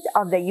President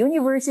of the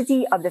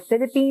University of the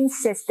Philippines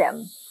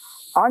System,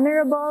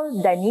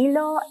 Honorable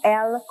Danilo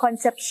L.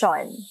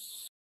 Concepcion.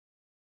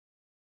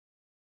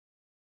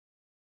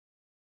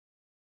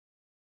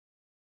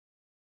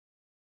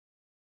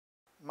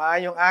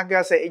 Maayong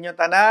aga sa inyo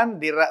tanan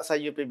dira sa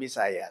UP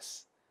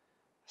Visayas.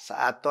 Sa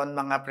aton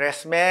mga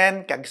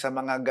freshmen kag sa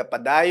mga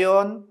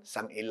gapadayon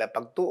sang ila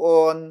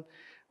pagtuon,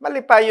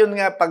 malipayon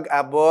nga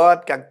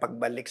pag-abot kag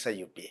pagbalik sa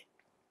UP.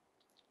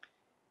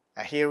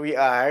 Here we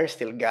are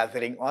still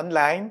gathering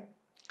online.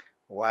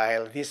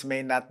 While this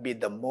may not be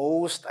the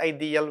most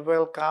ideal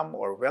welcome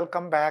or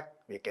welcome back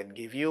we can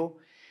give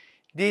you,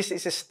 this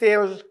is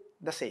still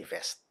the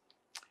safest.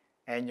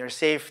 And your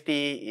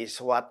safety is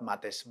what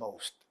matters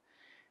most.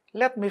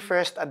 Let me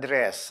first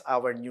address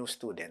our new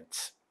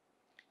students.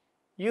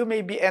 You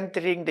may be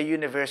entering the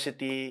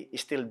university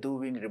still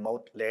doing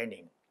remote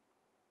learning.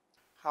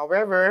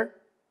 However,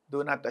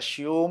 do not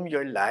assume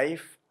your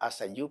life as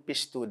a UP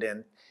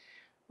student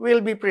will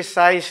be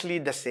precisely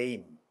the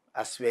same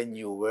as when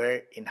you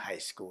were in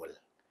high school.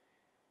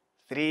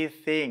 3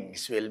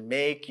 things will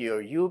make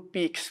your UP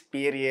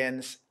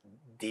experience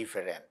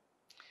different.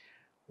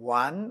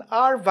 1,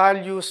 our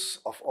values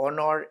of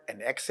honor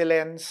and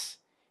excellence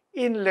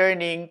in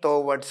learning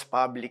towards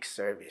public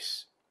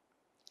service.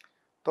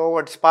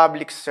 Towards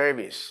public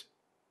service,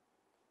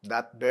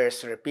 that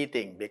bears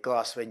repeating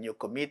because when you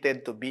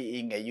committed to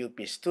being a UP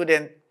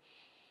student,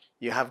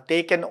 you have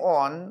taken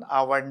on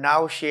our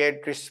now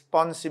shared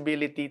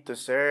responsibility to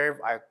serve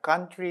our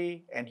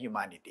country and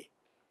humanity.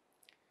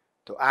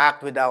 To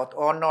act without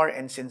honor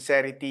and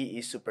sincerity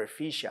is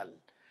superficial.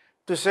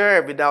 To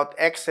serve without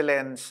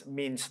excellence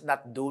means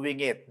not doing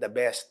it the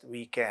best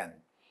we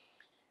can.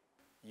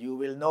 You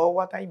will know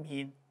what I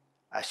mean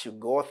as you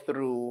go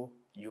through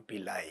UP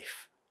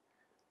life.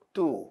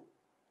 2,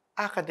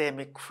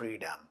 academic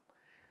freedom.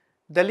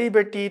 The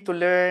liberty to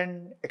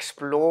learn,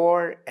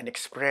 explore, and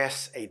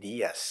express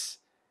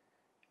ideas.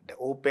 The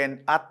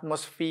open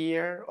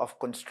atmosphere of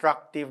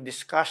constructive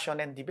discussion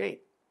and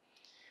debate.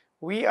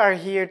 We are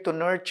here to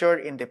nurture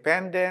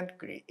independent,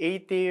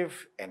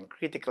 creative, and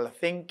critical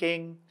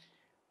thinking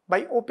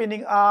by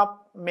opening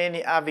up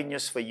many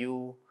avenues for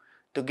you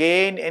to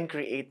gain and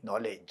create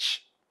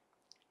knowledge.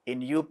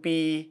 In UP,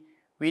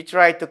 we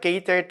try to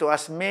cater to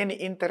as many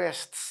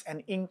interests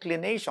and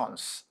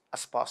inclinations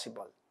as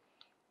possible.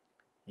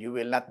 You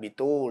will not be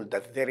told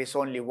that there is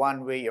only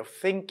one way of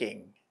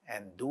thinking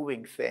and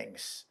doing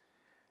things.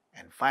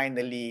 And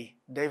finally,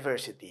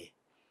 diversity.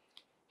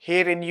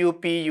 Here in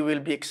UP, you will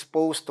be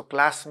exposed to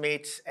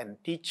classmates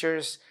and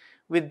teachers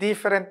with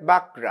different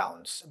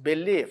backgrounds,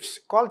 beliefs,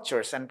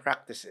 cultures, and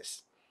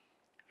practices.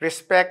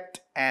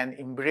 Respect and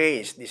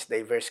embrace this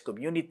diverse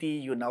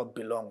community you now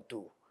belong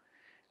to.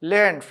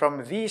 Learn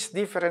from these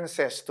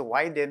differences to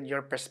widen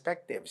your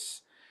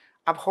perspectives.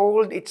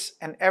 Uphold its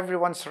and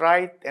everyone's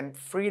right and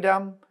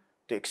freedom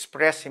to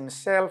express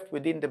himself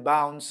within the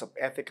bounds of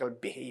ethical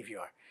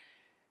behavior.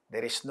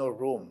 There is no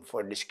room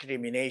for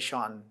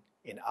discrimination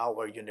in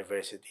our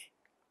university.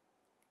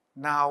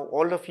 Now,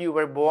 all of you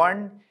were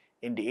born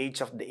in the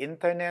age of the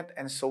internet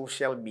and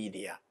social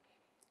media.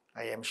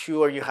 I am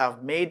sure you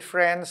have made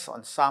friends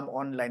on some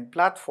online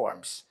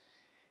platforms.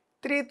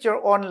 Treat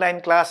your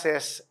online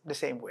classes the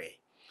same way.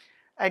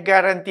 I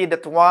guarantee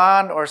that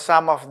one or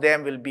some of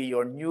them will be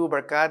your new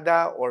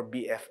barkada or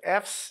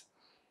BFFs.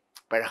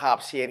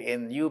 Perhaps here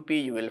in UP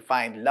you will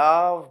find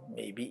love,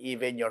 maybe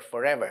even your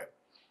forever.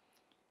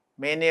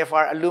 Many of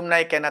our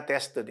alumni can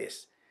attest to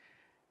this.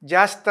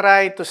 Just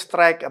try to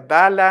strike a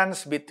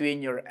balance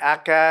between your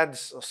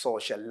ACADS or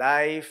social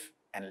life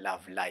and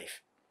love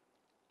life.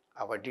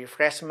 Our dear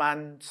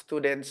freshman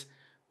students,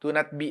 do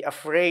not be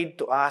afraid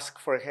to ask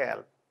for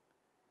help.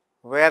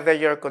 Whether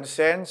your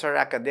concerns are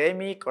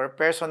academic or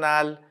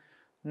personal,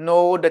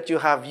 know that you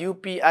have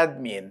UP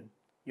admin,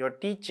 your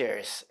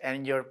teachers,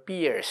 and your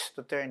peers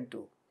to turn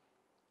to.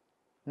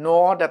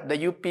 Know that the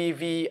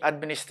UPV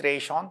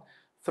administration,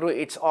 through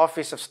its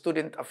Office of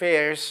Student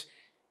Affairs,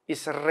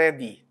 is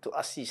ready to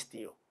assist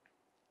you.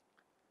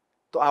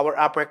 To our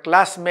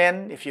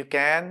upperclassmen, if you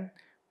can,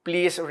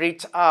 please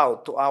reach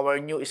out to our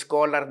new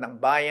scholar ng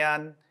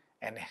bayan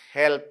and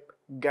help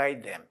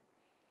guide them.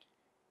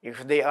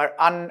 If they are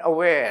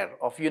unaware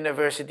of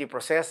university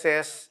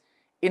processes,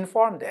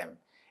 inform them,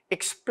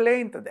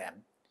 explain to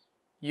them.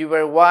 You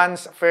were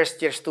once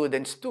first-year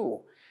students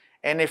too,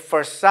 and if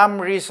for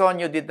some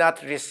reason you did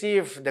not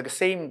receive the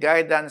same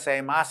guidance I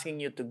am asking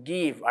you to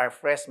give our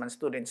freshman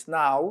students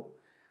now,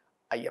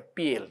 I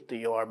appeal to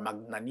your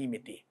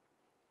magnanimity.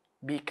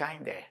 Be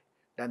kinder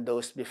than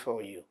those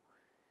before you.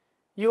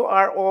 You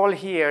are all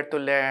here to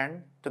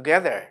learn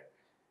together,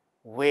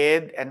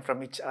 with and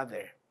from each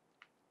other.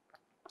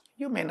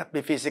 You may not be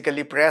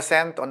physically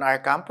present on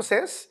our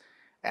campuses,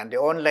 and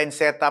the online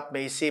setup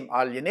may seem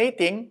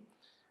alienating,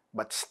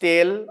 but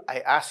still,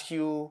 I ask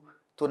you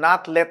to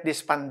not let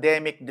this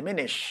pandemic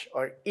diminish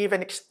or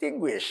even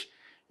extinguish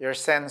your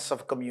sense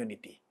of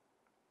community.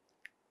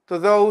 To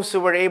those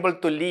who were able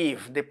to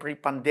live the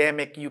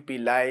pre-pandemic UP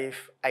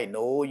life, I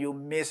know you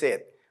miss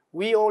it.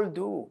 We all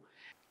do.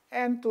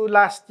 And to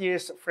last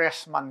year's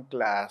freshman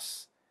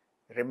class,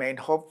 remain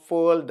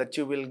hopeful that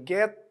you will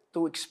get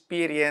to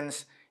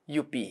experience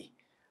UP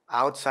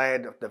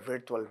outside of the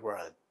virtual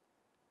world.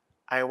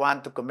 I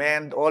want to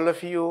commend all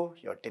of you,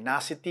 your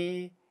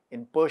tenacity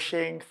in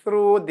pushing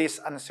through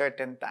these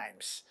uncertain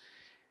times.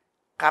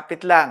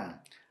 Kapit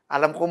lang.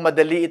 Alam kong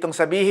madali itong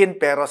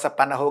sabihin pero sa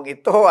panahong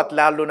ito at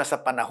lalo na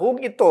sa panahong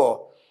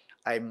ito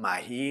ay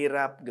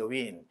mahirap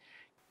gawin.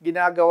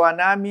 Ginagawa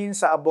namin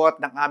sa abot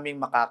ng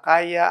aming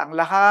makakaya ang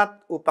lahat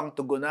upang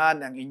tugunan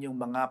ang inyong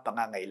mga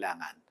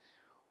pangangailangan.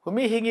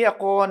 Humihingi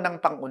ako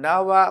ng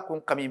pangunawa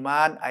kung kami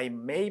man ay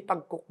may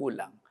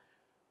pagkukulang.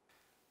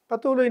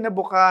 Patuloy na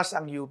bukas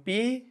ang UP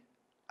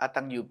at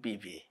ang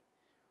UPV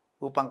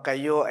upang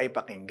kayo ay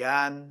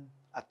pakinggan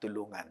at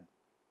tulungan.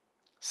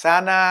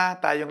 Sana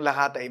tayong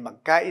lahat ay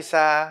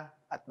magkaisa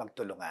at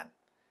magtulungan.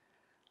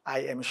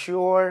 I am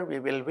sure we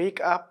will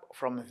wake up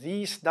from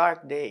these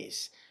dark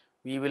days.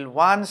 We will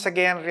once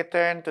again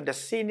return to the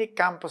scenic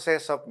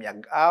campuses of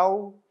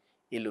Miagao,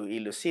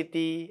 Iloilo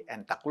City,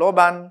 and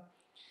Tacloban,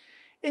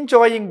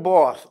 enjoying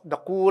both the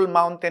cool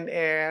mountain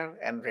air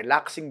and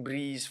relaxing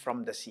breeze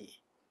from the sea.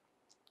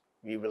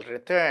 We will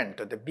return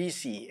to the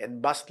busy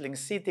and bustling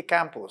city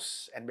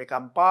campus and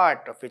become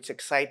part of its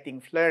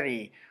exciting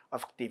flurry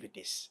of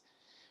activities.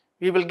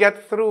 We will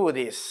get through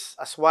this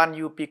as one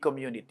UP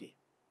community.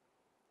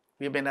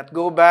 We may not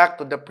go back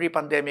to the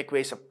pre-pandemic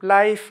ways of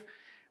life,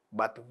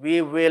 but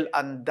we will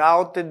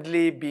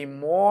undoubtedly be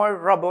more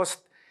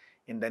robust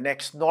in the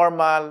next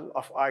normal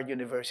of our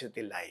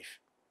university life.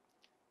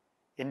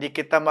 Hindi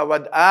kita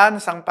mawadaan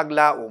sang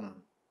paglaom.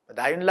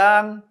 Padayon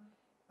lang,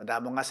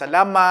 madamo nga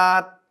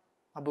salamat,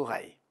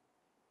 mabuhay.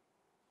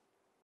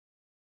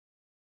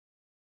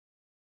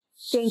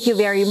 Thank you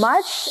very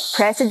much,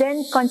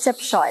 President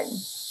Concepcion.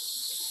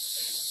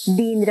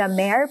 Dean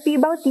Ramer P.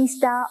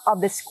 Bautista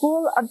of the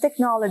School of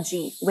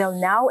Technology will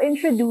now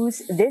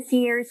introduce this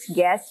year's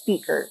guest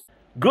speaker.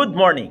 Good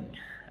morning.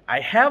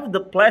 I have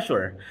the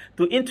pleasure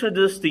to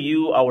introduce to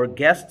you our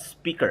guest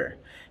speaker,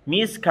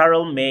 Ms.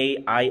 Carol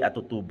May I.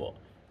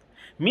 Atutubo.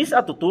 Ms.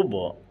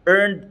 Atutubo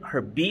earned her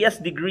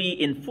BS degree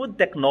in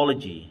Food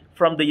Technology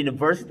from the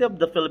University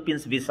of the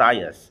Philippines,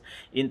 Visayas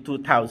in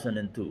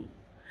 2002.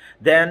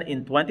 Then,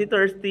 in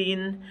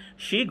 2013,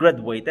 she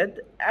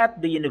graduated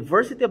at the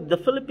University of the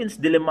Philippines,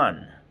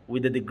 Diliman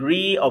with a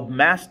degree of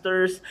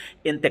Master's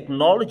in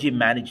Technology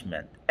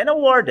Management and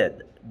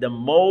awarded the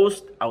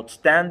Most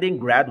Outstanding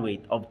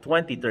Graduate of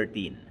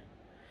 2013.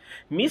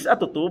 Ms.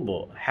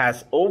 Atutubo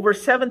has over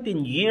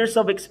 17 years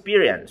of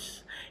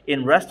experience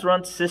in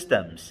restaurant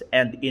systems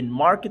and in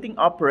marketing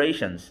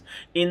operations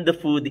in the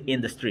food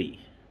industry.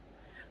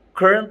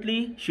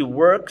 Currently, she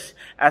works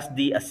as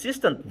the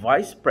Assistant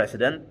Vice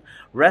President,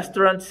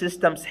 Restaurant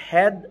Systems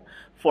Head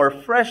for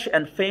Fresh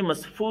and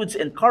Famous Foods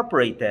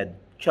Incorporated,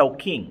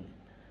 Chowking.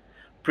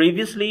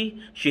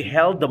 Previously, she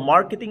held the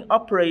Marketing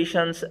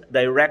Operations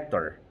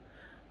Director.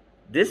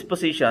 This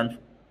position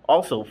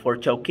also for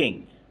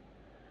Chowking.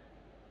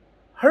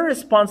 Her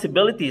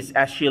responsibilities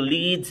as she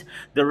leads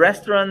the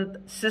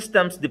Restaurant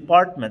Systems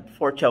Department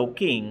for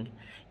Chowking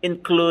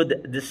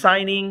include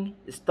designing,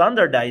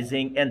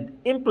 standardizing, and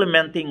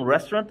implementing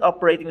restaurant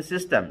operating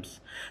systems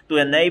to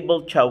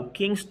enable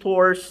Chowking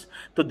stores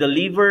to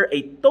deliver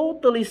a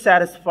totally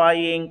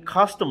satisfying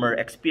customer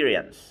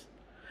experience.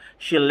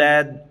 She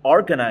led,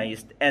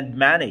 organized, and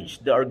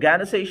managed the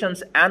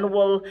organization's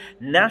annual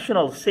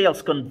National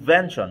Sales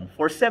Convention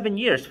for 7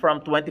 years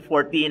from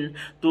 2014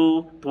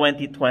 to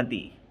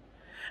 2020.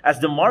 As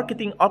the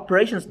Marketing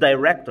Operations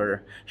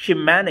Director, she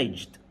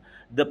managed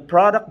the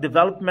product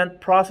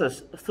development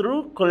process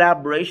through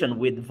collaboration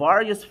with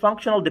various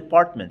functional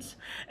departments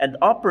and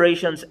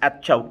operations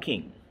at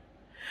Chowking.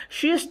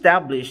 She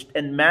established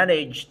and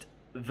managed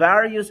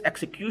various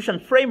execution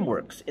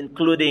frameworks,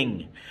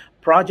 including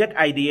project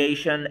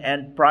ideation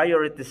and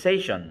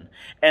prioritization,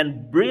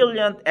 and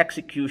brilliant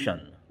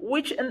execution,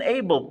 which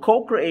enable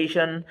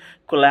co-creation,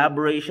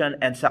 collaboration,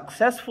 and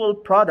successful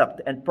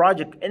product and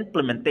project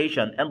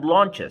implementation and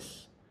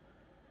launches.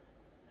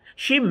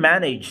 She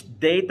managed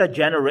data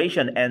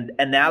generation and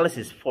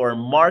analysis for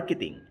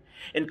marketing,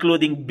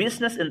 including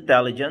business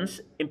intelligence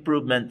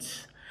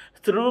improvements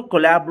through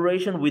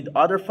collaboration with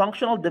other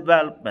functional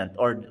development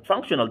or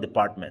functional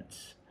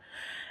departments.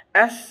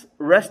 As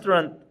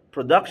restaurant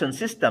production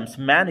systems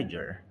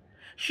manager,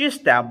 she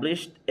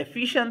established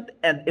efficient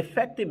and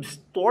effective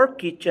store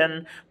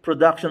kitchen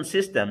production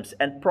systems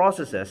and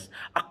processes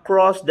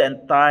across the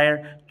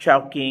entire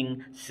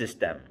Chowking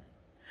system.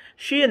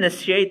 She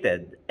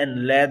initiated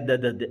and led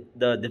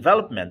the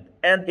development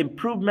and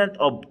improvement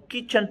of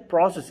kitchen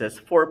processes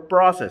for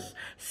process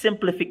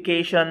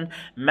simplification,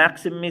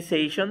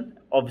 maximization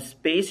of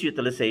space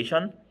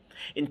utilization,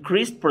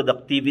 increased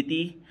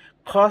productivity,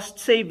 cost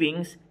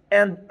savings,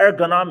 and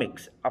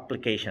ergonomics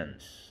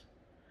applications.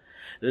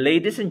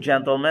 Ladies and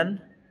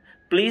gentlemen,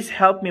 please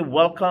help me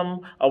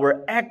welcome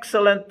our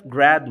excellent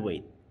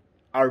graduate,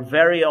 our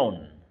very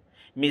own,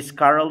 Ms.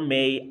 Carol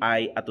May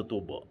I.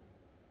 Atutubo.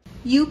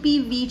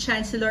 UPV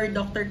Chancellor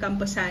Dr.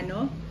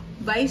 Camposano,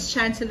 Vice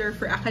Chancellor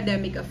for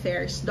Academic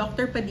Affairs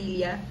Dr.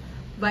 Padilla,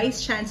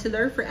 Vice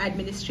Chancellor for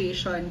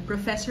Administration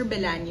Professor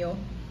Belaño,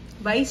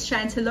 Vice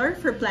Chancellor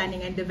for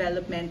Planning and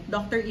Development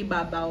Dr.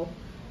 Ibabaw,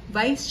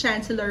 Vice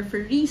Chancellor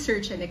for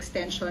Research and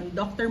Extension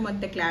Dr.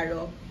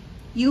 Monteclaro,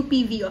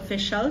 UPV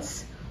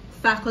officials,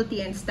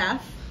 faculty and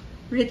staff,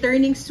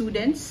 returning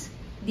students,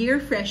 dear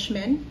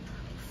freshmen,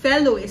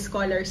 fellow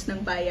scholars ng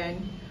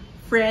bayan,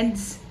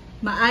 friends,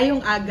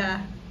 maayong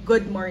aga,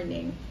 good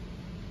morning.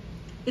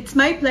 It's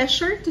my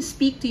pleasure to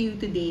speak to you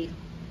today.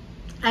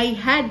 I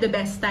had the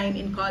best time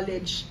in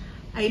college.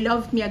 I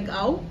loved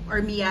Miagao,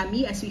 or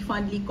Miami as we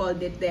fondly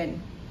called it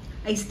then.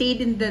 I stayed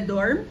in the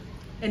dorm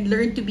and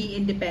learned to be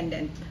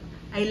independent.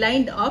 I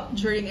lined up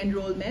during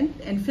enrollment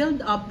and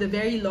filled up the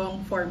very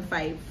long Form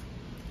 5.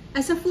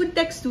 As a food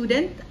tech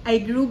student, I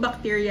grew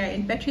bacteria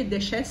in Petri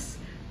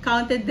dishes,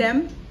 counted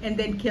them, and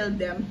then killed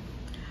them.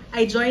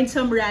 I joined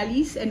some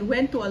rallies and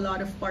went to a lot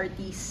of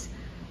parties.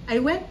 I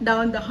went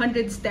down the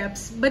 100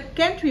 steps but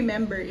can't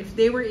remember if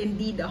they were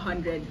indeed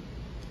 100.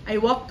 I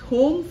walked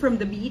home from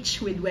the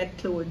beach with wet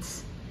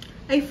clothes.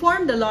 I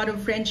formed a lot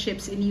of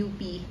friendships in UP,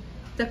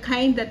 the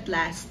kind that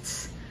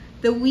lasts.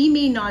 Though we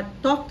may not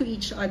talk to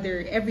each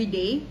other every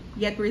day,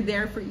 yet we're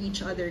there for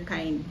each other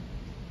kind.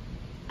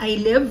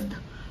 I lived,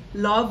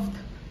 loved,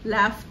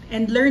 laughed,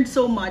 and learned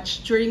so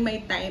much during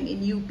my time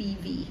in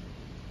UPV.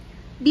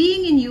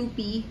 Being in UP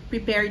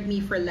prepared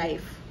me for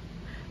life.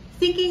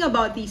 Thinking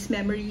about these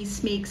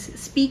memories makes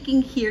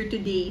speaking here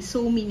today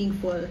so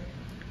meaningful.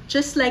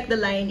 Just like the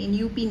line in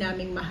UP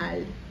naming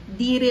mahal,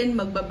 di rin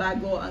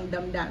magbabago ang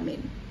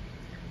damdamin.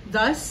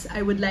 Thus,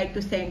 I would like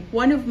to thank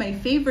one of my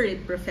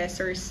favorite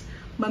professors,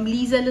 Ma'am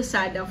Liza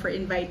Losada, for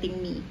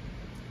inviting me.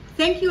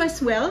 Thank you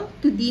as well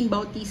to Dean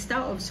Bautista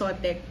of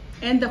SOTEC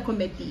and the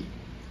committee.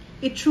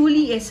 It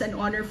truly is an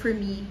honor for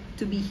me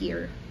to be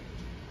here.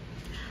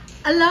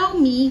 Allow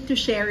me to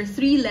share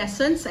 3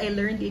 lessons I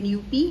learned in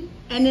UP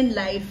and in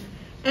life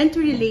and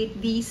to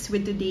relate these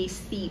with today's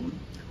theme,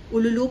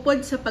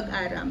 Ululupod sa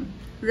Pag-aram,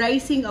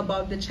 Rising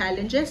Above the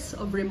Challenges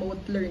of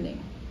Remote Learning.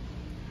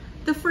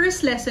 The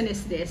first lesson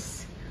is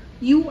this: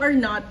 you are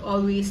not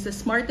always the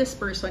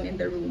smartest person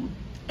in the room,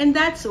 and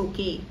that's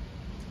okay.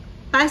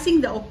 Passing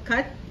the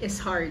OPCAT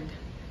is hard.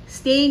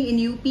 Staying in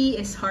UP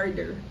is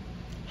harder.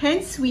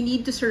 Hence, we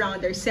need to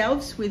surround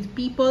ourselves with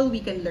people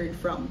we can learn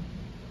from.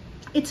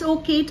 It's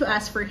okay to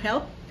ask for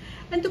help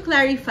and to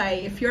clarify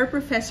if your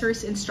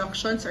professor's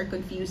instructions are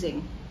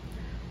confusing.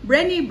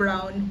 Brené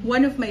Brown,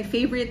 one of my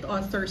favorite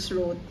authors,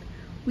 wrote,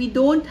 "We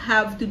don't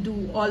have to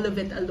do all of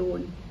it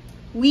alone.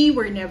 We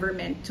were never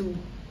meant to."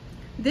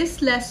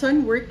 This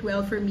lesson worked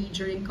well for me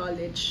during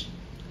college.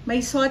 My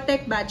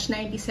SOTEC Batch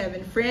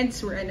 97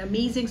 friends were an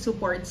amazing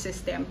support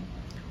system.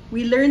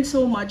 We learned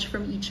so much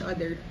from each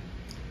other.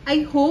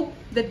 I hope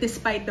that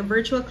despite the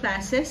virtual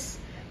classes,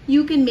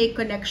 you can make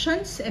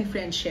connections and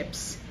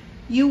friendships.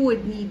 You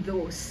would need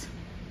those.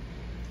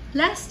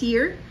 Last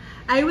year,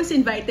 I was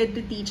invited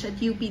to teach at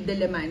UP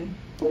Diliman.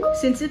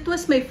 Since it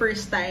was my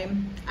first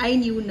time, I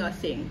knew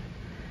nothing.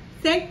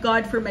 Thank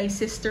God for my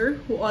sister,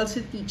 who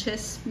also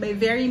teaches my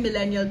very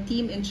millennial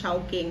team in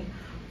Chowking,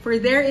 for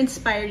their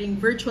inspiring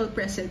virtual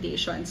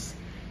presentations,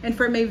 and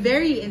for my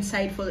very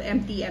insightful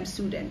MTM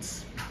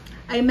students.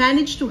 I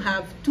managed to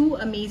have 2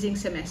 amazing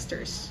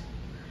semesters.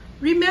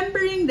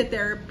 Remembering that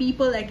there are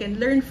people I can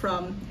learn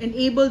from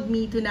enabled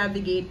me to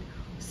navigate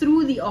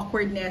through the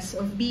awkwardness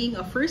of being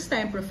a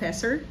first-time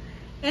professor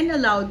and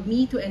allowed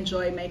me to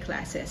enjoy my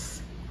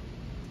classes.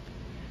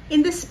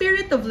 In the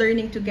spirit of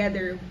learning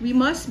together, we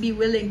must be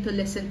willing to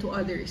listen to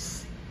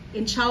others.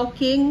 In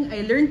Chowking,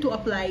 I learned to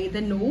apply the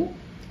no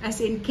as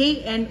in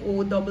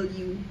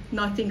KNOW,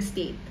 nothing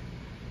state.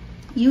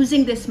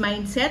 Using this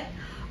mindset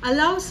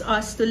allows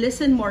us to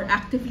listen more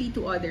actively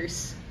to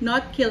others,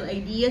 not kill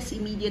ideas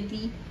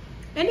immediately,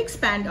 and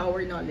expand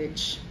our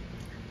knowledge.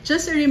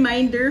 Just a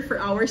reminder for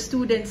our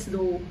students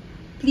though,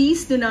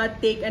 please do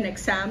not take an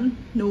exam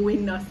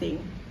knowing nothing.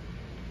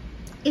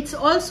 It's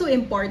also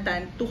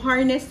important to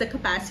harness the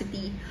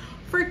capacity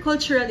for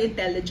cultural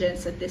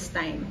intelligence at this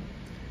time.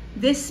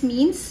 This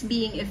means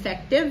being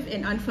effective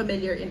in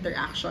unfamiliar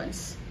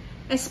interactions,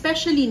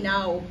 especially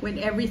now when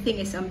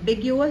everything is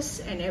ambiguous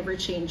and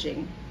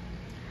ever-changing.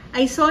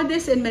 I saw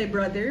this in my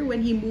brother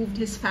when he moved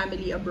his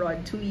family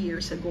abroad 2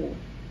 years ago.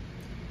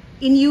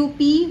 In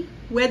UP,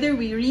 whether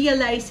we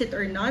realize it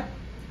or not,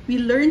 we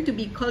learn to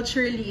be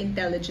culturally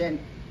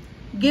intelligent,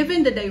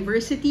 given the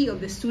diversity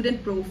of the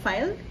student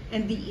profile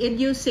and the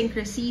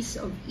idiosyncrasies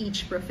of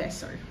each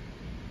professor.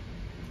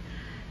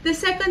 The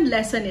second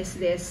lesson is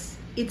this: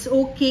 it's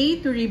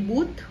okay to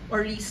reboot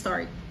or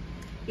restart.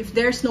 If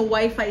there's no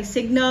Wi-Fi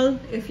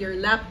signal, if your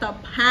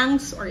laptop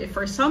hangs, or if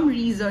for some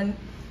reason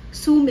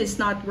Zoom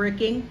is not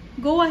working,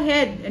 go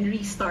ahead and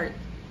restart.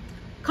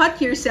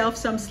 Cut yourself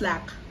some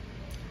slack.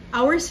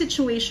 Our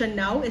situation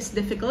now is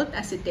difficult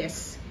as it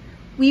is.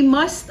 We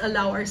must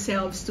allow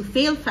ourselves to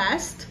fail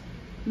fast,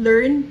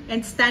 learn,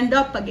 and stand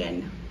up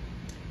again.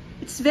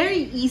 It's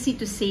very easy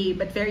to say,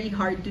 but very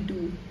hard to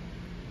do.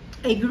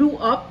 I grew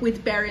up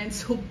with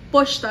parents who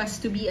pushed us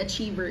to be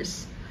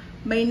achievers.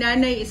 My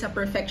nanay is a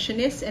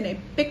perfectionist, and I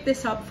picked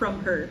this up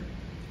from her.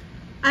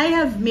 I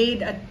have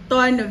made a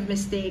ton of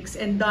mistakes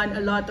and done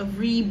a lot of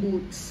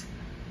reboots.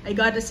 I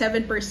got a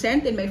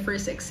 7% in my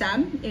first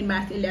exam in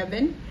Math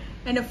 11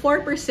 and a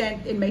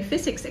 4% in my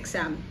physics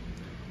exam.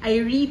 I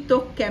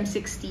retook Chem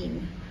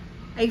 16.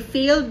 I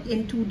failed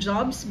in 2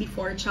 jobs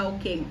before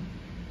Chowking.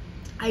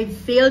 I've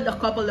failed a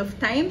couple of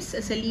times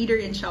as a leader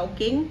in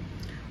Chowking,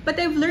 but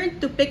I've learned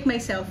to pick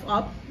myself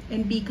up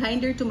and be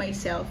kinder to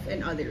myself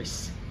and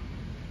others.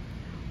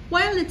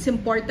 While it's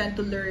important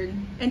to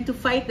learn and to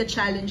fight the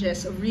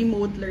challenges of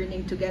remote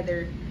learning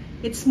together,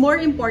 it's more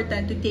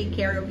important to take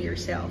care of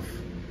yourself.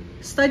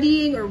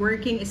 Studying or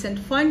working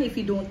isn't fun if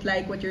you don't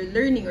like what you're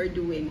learning or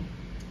doing.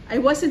 I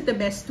wasn't the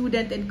best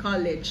student in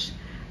college.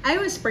 I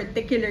was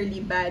particularly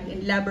bad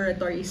in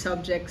laboratory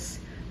subjects,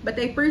 but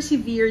I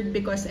persevered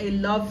because I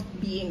loved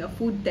being a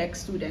food tech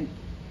student.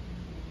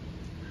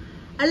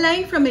 A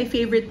line from my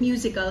favorite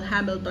musical,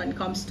 Hamilton,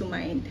 comes to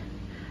mind.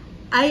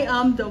 I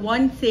am the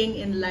one thing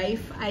in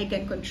life I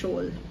can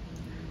control.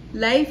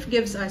 Life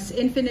gives us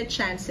infinite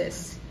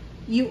chances.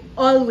 You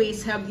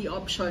always have the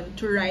option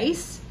to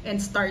rise and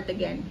start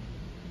again.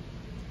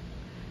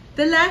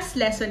 The last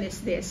lesson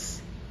is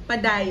this: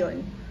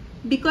 padayon,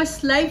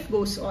 because life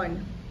goes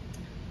on.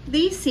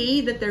 They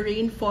say that the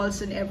rain falls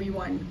on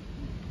everyone.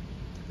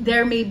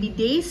 There may be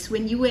days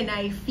when you and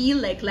I feel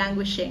like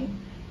languishing,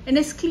 and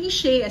as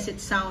cliche as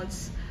it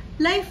sounds,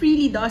 life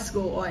really does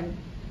go on.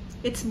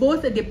 It's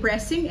both a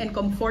depressing and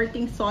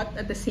comforting thought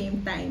at the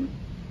same time.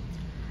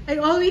 I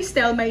always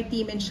tell my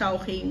team in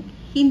Chowking,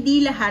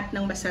 hindi lahat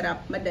ng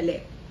masarap madali.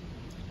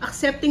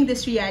 Accepting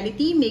this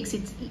reality makes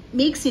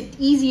it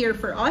easier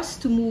for us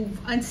to move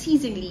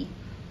unceasingly,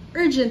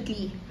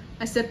 urgently,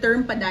 as the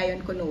term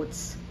padayon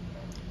connotes.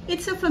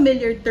 It's a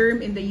familiar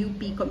term in the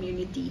UP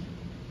community.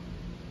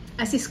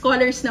 As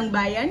scholars ng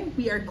bayan,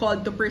 we are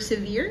called to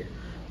persevere,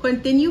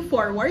 continue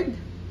forward,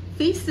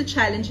 face the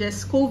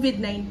challenges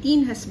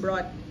COVID-19 has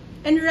brought,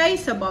 and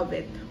rise above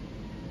it.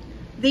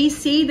 They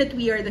say that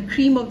we are the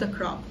cream of the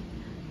crop,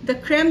 the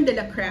creme de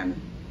la creme,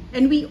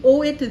 and we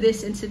owe it to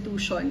this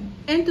institution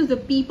and to the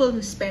people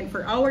who spent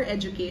for our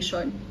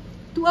education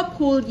to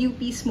uphold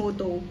UP's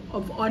motto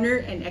of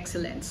honor and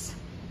excellence.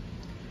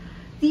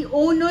 The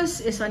onus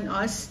is on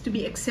us to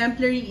be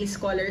exemplary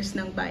scholars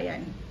ng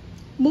bayan.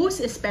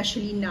 most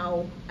especially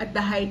now at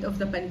the height of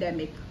the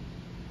pandemic.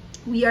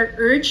 We are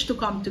urged to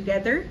come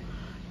together,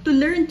 to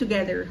learn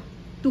together,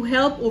 to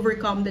help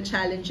overcome the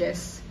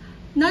challenges,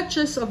 not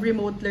just of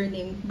remote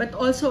learning, but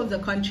also of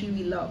the country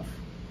we love.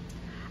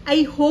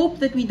 I hope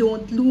that we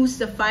don't lose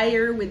the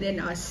fire within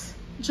us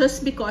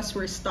just because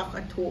we're stuck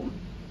at home.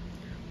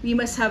 We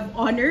must have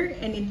honor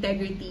and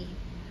integrity,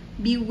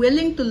 be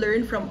willing to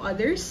learn from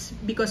others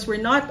because we're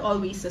not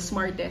always the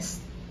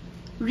smartest,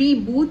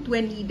 reboot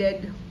when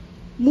needed,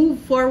 move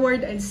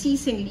forward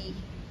unceasingly,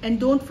 and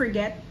don't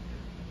forget,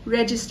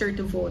 register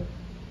to vote.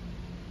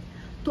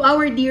 To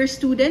our dear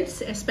students,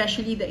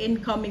 especially the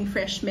incoming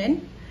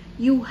freshmen,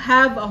 you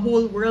have a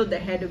whole world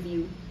ahead of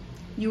you.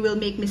 You will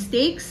make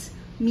mistakes,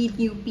 meet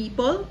new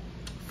people,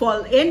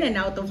 fall in and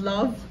out of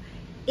love,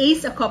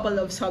 ace a couple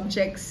of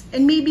subjects,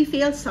 and maybe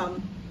fail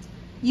some.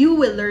 You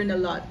will learn a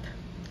lot.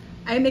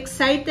 I'm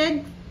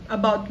excited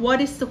about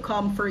what is to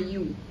come for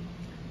you.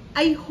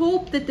 I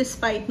hope that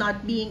despite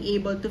not being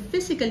able to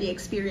physically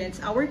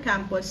experience our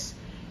campus,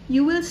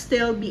 you will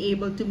still be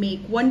able to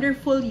make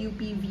wonderful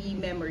UPV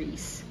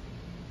memories.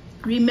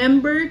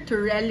 Remember to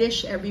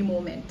relish every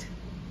moment.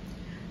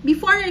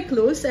 Before I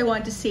close, I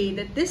want to say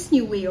that this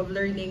new way of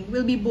learning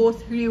will be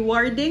both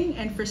rewarding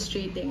and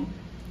frustrating.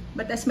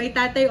 But as my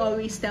tatay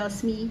always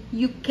tells me,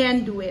 you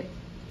can do it.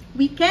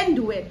 We can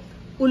do it.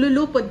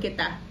 Ululupod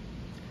kita.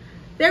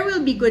 There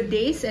will be good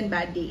days and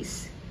bad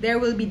days. There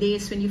will be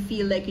days when you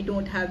feel like you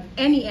don't have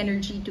any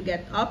energy to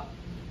get up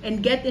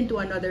and get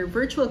into another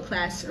virtual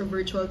class or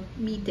virtual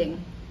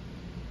meeting.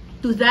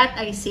 To that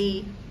I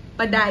say,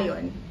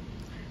 padayon.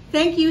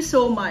 Thank you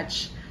so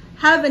much.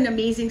 Have an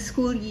amazing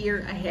school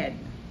year ahead.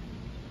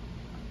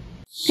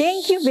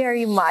 Thank you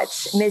very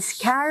much, Ms.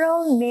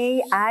 Carol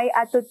May I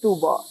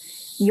Atutubo.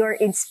 Your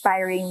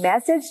inspiring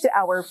message to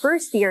our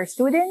first-year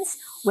students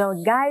will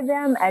guide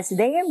them as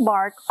they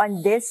embark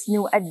on this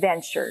new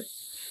adventure.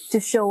 To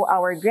show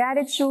our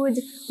gratitude,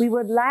 we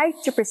would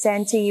like to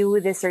present to you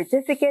the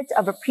Certificate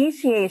of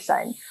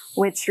Appreciation,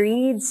 which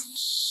reads,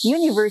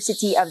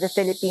 University of the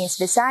Philippines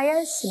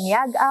Visayas,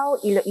 Miagao,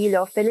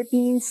 Iloilo,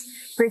 Philippines,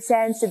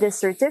 presents the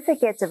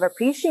Certificate of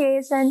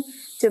Appreciation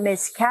to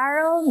Ms.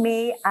 Carol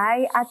May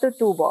I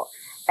Atutubo,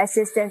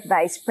 Assistant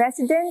Vice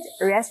President,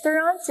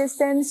 Restaurant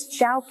Systems,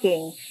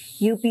 Chowking,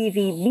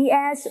 UPV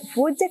BS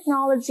Food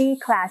Technology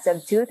Class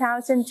of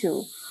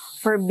 2002,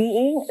 for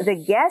being the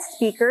guest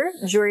speaker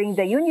during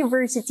the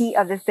University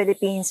of the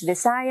Philippines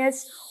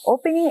Visayas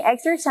Opening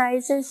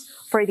Exercises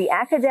for the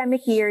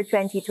academic year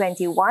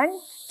 2021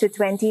 to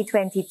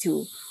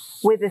 2022,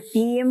 with the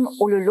theme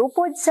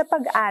Ululupod sa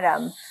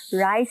Pag-aram,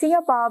 Rising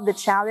Above the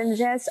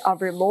Challenges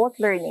of Remote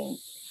Learning.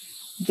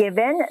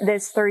 Given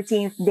this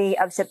 13th day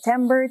of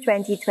September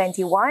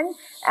 2021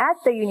 at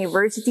the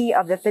University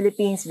of the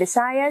Philippines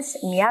Visayas,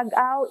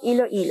 Miagao,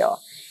 Iloilo.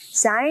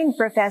 Signed,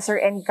 Professor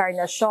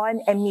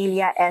Encarnacion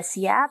Emilia S.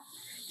 Yap,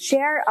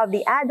 Chair of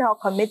the Ad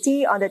Hoc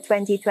Committee on the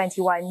 2021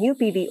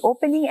 UPV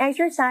Opening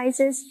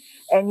Exercises,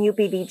 and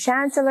UPV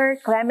Chancellor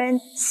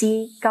Clement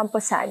C.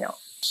 Camposano.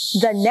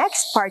 The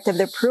next part of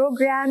the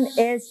program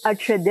is a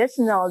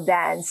traditional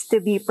dance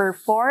to be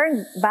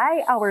performed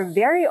by our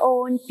very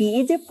own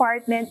PE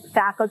department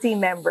faculty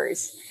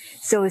members.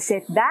 So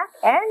sit back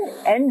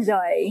and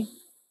enjoy!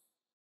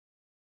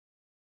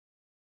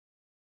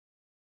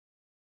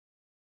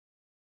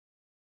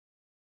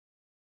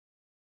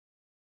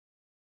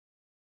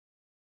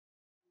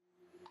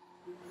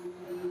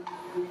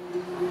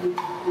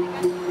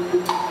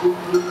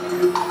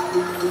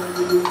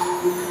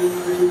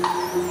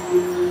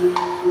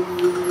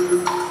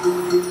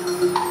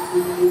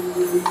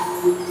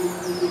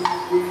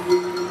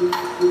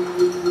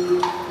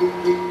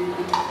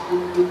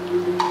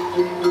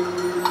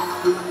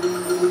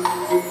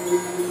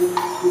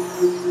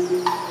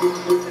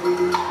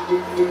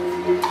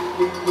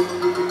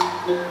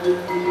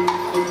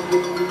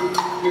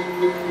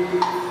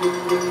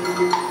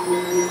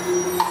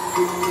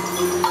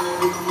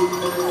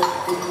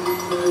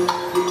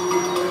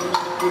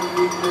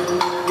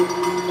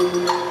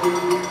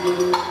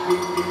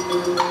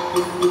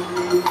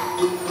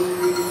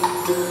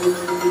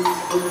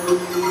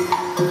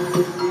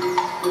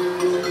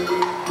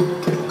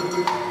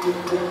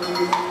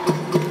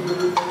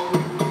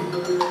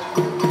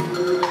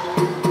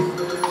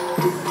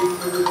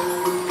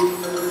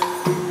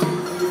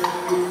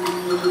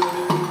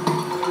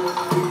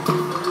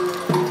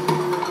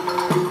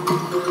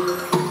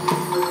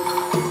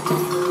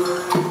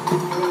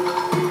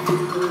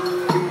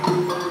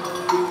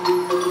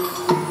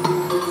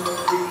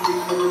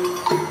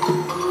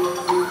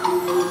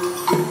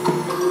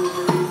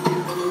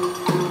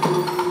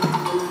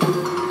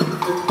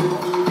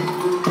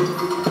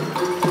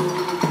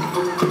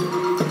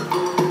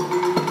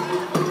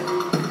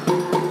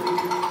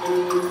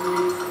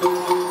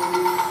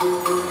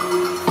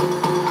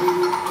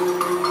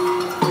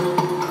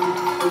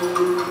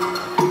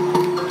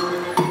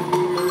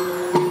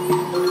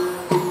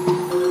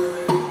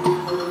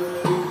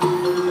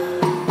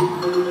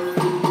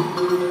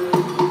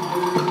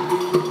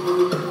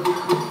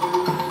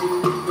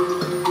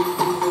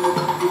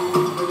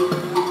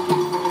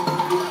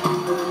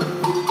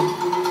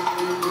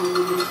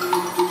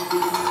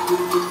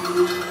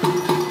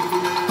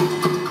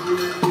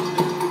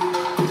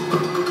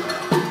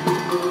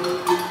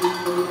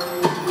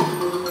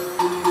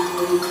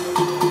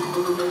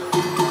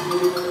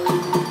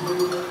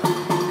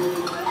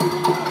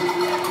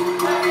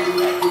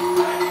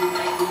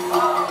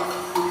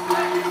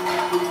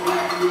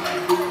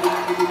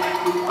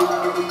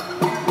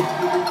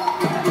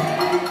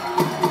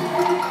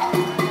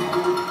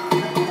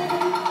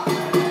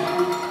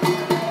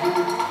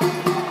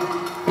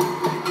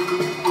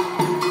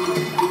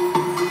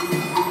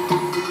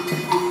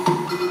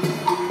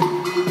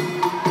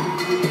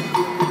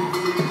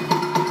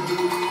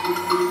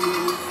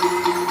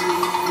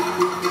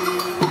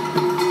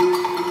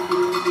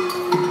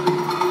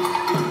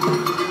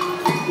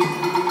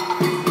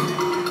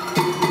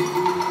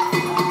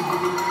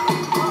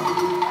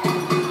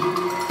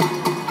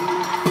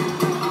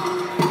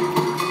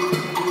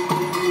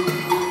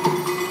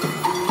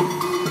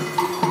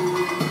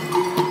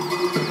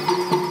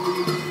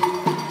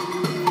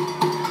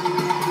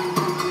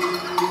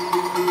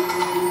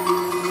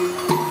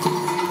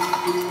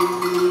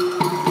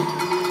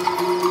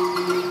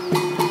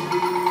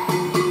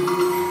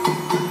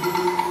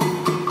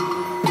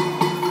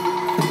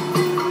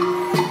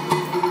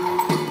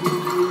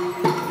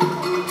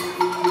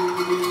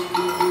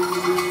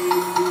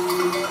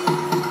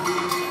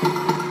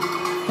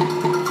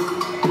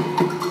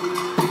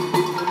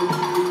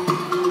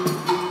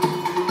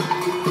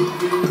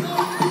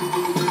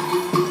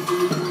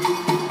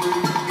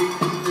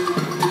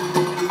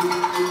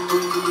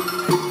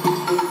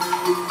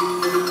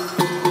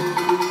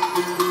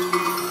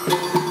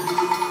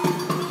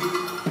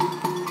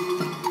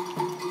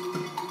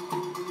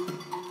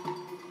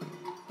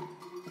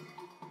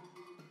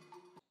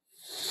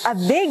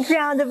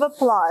 round of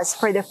applause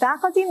for the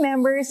faculty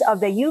members of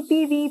the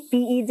UPV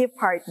PE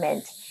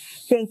department.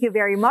 Thank you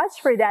very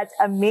much for that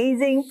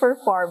amazing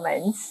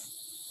performance.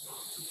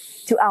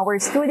 To our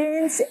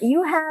students,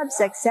 you have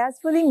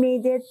successfully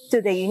made it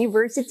to the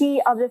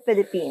University of the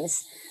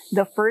Philippines,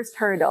 the first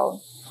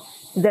hurdle.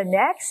 The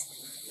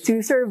next,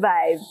 to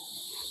survive.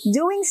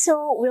 Doing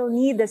so will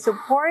need the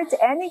support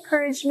and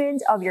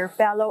encouragement of your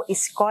fellow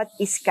Iskot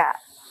Iska.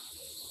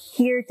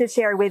 Here to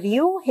share with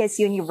you his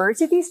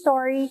university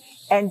story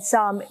and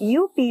some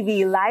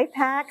UPV life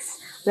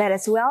hacks, let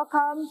us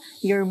welcome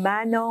your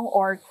Manong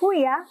or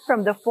Kuya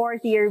from the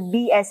 4th year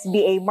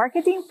BSBA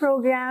Marketing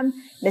Program,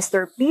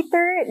 Mr.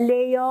 Peter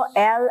Leo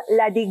L.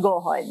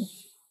 Ladigohon.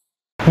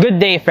 Good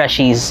day,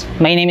 Freshies.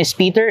 My name is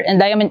Peter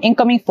and I am an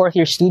incoming 4th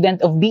year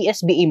student of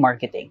BSBA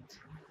Marketing.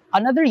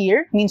 Another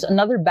year means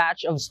another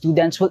batch of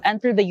students will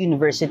enter the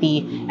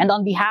university, and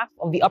on behalf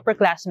of the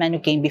upperclassmen who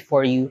came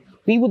before you,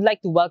 we would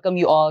like to welcome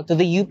you all to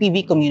the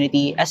UPV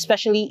community,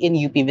 especially in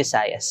UP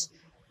Visayas.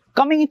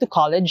 Coming into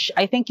college,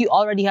 I think you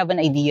already have an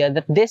idea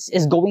that this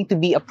is going to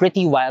be a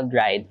pretty wild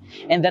ride,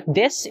 and that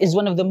this is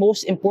one of the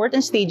most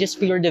important stages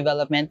for your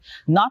development,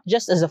 not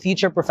just as a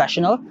future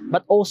professional,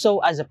 but also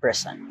as a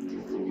person.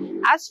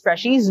 As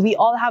Freshies, we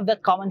all have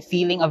that common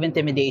feeling of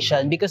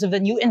intimidation because of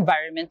the new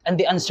environment and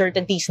the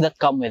uncertainties that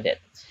come with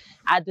it.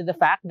 Add to the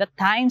fact that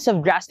times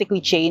have drastically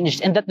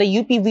changed and that the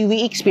UPV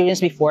we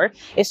experienced before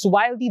is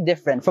wildly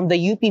different from the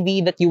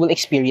UPV that you will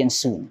experience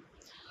soon.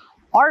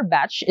 Our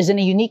batch is in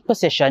a unique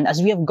position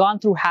as we have gone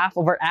through half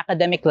of our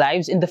academic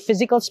lives in the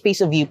physical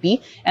space of UP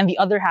and the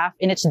other half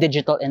in its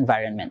digital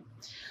environment.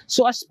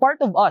 So as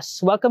part of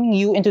us welcoming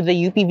you into the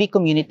UPV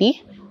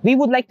community, we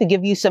would like to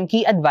give you some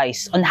key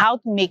advice on how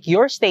to make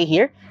your stay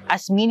here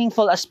as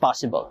meaningful as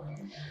possible.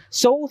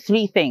 So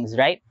 3 things,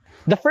 right?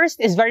 The first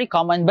is very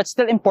common but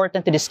still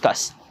important to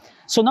discuss.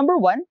 So number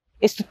 1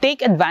 is to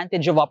take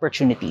advantage of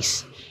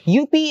opportunities.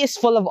 UP is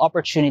full of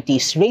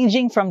opportunities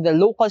ranging from the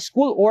local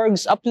school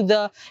orgs up to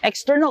the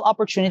external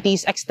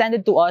opportunities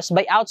extended to us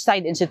by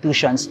outside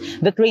institutions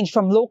that range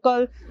from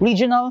local,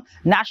 regional,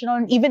 national,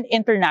 and even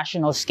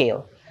international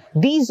scale.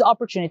 These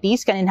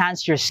opportunities can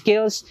enhance your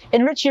skills,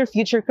 enrich your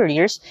future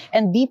careers,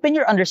 and deepen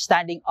your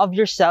understanding of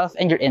yourself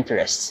and your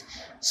interests.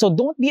 So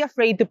don't be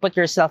afraid to put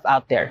yourself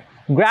out there.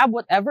 Grab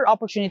whatever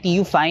opportunity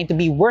you find to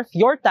be worth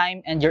your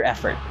time and your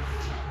effort.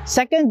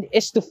 Second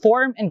is to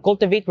form and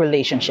cultivate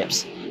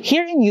relationships.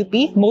 Here in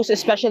UP, most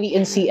especially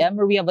in CM,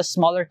 where we have a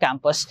smaller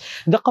campus,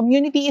 the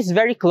community is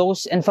very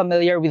close and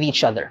familiar with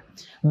each other.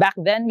 Back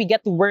then, we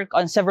get to work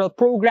on several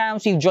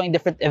programs, we've joined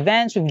different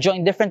events, we've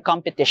joined different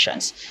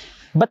competitions.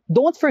 But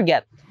don't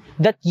forget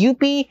that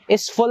UP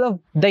is full of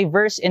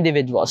diverse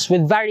individuals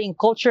with varying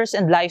cultures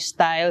and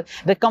lifestyle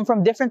that come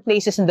from different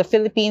places in the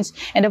Philippines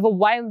and have a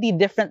wildly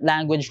different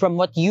language from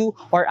what you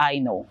or I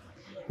know.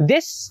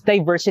 This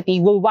diversity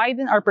will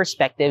widen our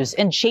perspectives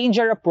and change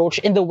our approach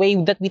in the way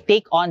that we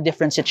take on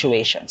different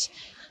situations.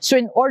 So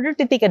in order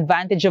to take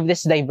advantage of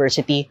this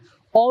diversity,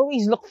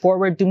 always look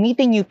forward to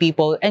meeting new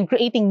people and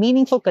creating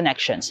meaningful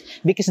connections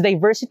because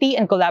diversity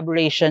and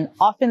collaboration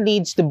often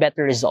leads to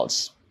better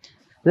results.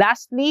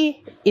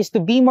 Lastly, is to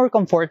be more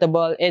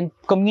comfortable in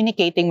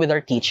communicating with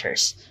our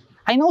teachers.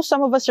 I know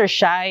some of us are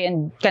shy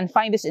and can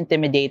find this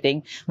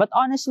intimidating, but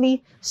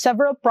honestly,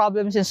 several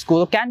problems in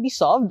school can be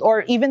solved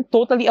or even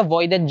totally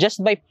avoided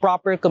just by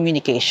proper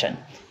communication.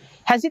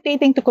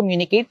 Hesitating to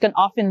communicate can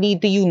often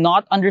lead to you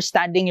not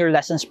understanding your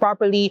lessons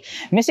properly,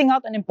 missing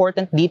out on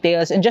important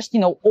details, and just,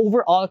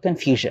 overall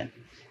confusion.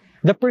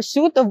 The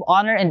pursuit of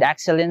honor and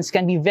excellence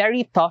can be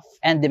very tough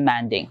and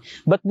demanding,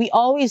 but we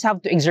always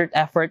have to exert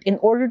effort in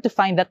order to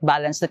find that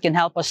balance that can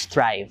help us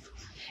thrive.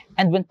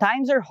 And when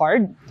times are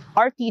hard,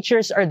 our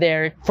teachers are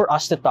there for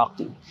us to talk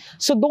to.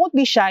 So don't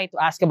be shy to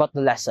ask about the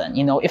lesson.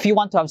 If you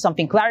want to have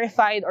something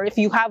clarified or if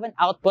you have an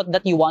output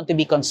that you want to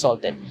be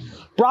consulted.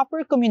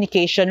 Proper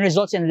communication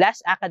results in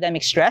less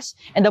academic stress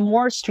and a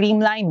more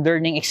streamlined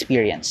learning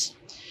experience.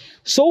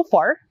 So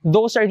far,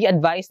 those are the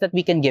advice that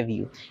we can give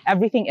you.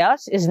 Everything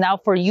else is now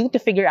for you to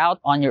figure out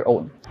on your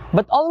own.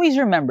 But always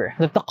remember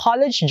that the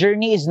college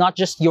journey is not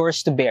just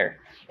yours to bear.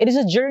 It is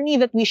a journey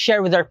that we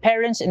share with our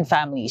parents and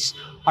families,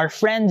 our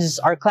friends,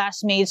 our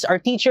classmates, our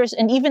teachers,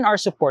 and even our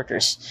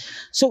supporters.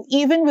 So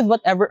even with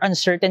whatever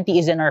uncertainty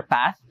is in our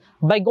path,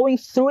 by going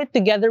through it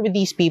together with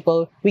these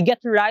people, we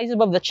get to rise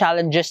above the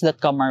challenges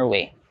that come our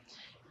way.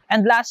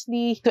 And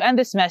lastly, to end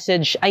this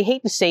message, I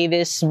hate to say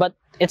this, but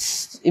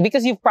it's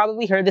because you've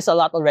probably heard this a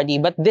lot already,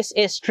 but this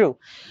is true.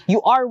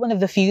 You are one of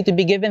the few to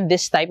be given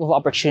this type of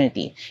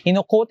opportunity.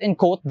 Quote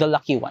unquote, the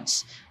lucky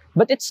ones.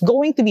 But it's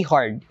going to be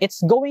hard.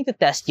 It's going to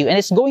test you and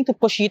it's going to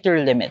push you to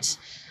your limits.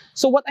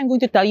 So what I'm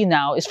going to tell you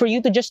now is for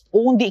you to just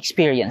own the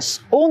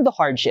experience, own the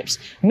hardships,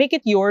 make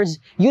it yours,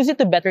 use it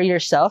to better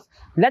yourself,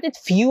 let it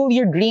fuel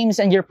your dreams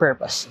and your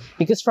purpose.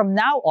 Because from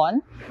now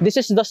on, this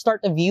is the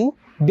start of you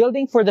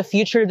building for the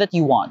future that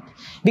you want.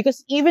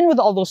 Because even with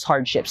all those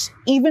hardships,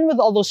 even with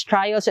all those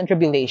trials and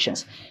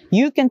tribulations,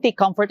 you can take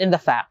comfort in the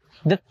fact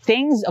that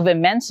things of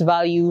immense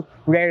value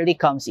rarely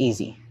comes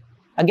easy.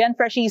 Again,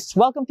 Freshies,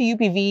 welcome to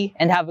UPV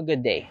and have a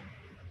good day.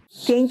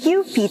 Thank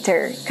you,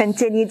 Peter.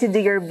 Continue to do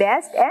your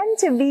best and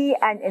to be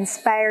an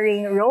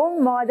inspiring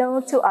role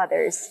model to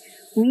others.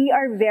 We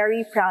are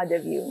very proud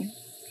of you.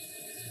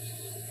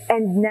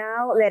 And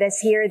now, let us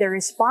hear the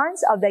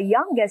response of the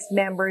youngest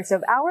members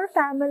of our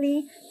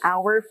family,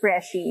 our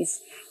freshies.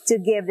 To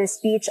give the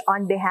speech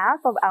on behalf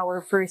of our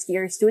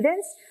first-year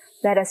students,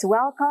 let us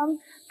welcome,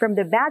 from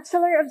the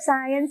Bachelor of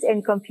Science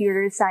in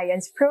Computer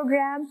Science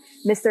program,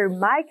 Mr.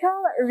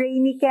 Michael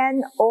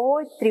Reiniken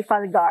O.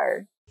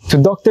 Trifalgar. To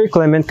Dr.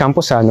 Clement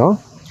Camposano,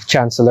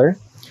 Chancellor,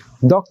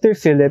 Dr.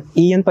 Philip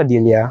Ian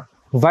Padilla,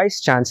 Vice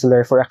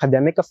Chancellor for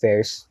Academic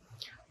Affairs,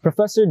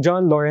 Professor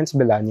John Lawrence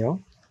Belaño,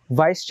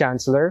 Vice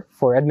Chancellor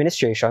for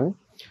Administration,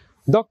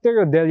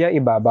 Dr. Rodelia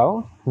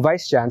Ibabaw,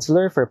 Vice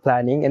Chancellor for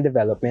Planning and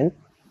Development,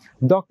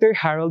 Dr.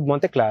 Harold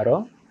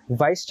Monteclaro,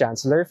 Vice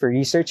Chancellor for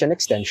Research and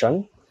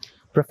Extension,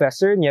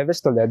 Professor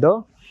Nieves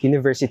Toledo,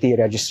 University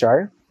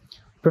Registrar,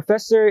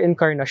 Professor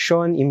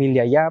Encarnacion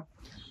Emilia Yap,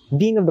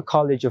 Dean of the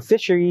College of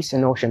Fisheries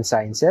and Ocean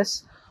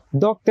Sciences,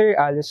 Dr.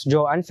 Alice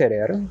Joanne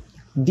Ferrer,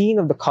 Dean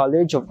of the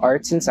College of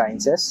Arts and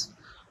Sciences,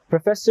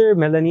 Professor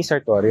Melanie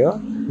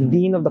Sartorio,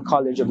 Dean of the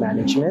College of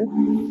Management,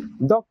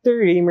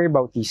 Dr. Raymer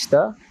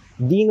Bautista,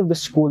 Dean of the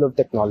School of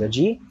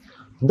Technology,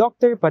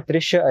 Dr.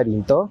 Patricia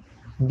Arinto,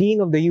 Dean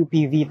of the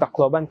UPV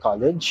Tacloban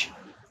College,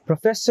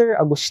 Professor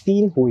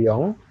Agustin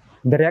Huyong,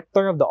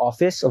 Director of the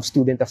Office of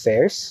Student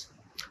Affairs,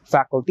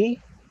 faculty,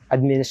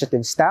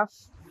 administrative staff,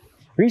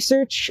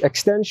 research,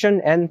 extension,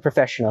 and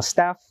professional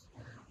staff,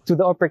 to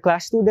the upper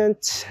class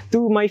students,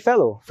 to my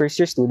fellow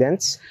first-year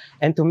students,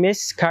 and to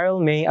Miss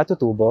Carol May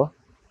Atutubo,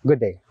 good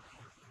day.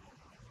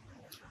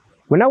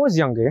 When I was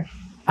younger,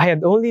 I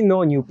had only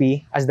known UP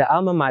as the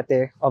alma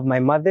mater of my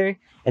mother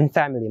and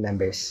family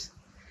members.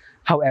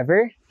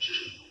 However,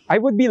 I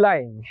would be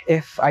lying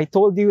if I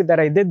told you that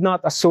I did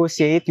not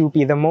associate UP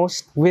the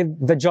most with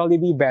the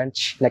Jollibee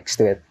branch next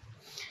to it.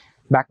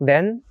 Back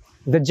then,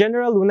 the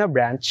General Luna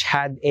branch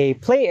had a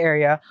play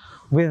area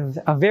with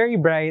a very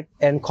bright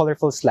and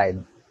colorful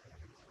slide.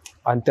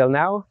 Until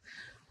now,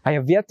 I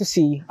have yet to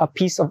see a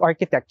piece of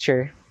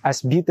architecture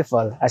as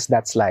beautiful as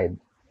that slide.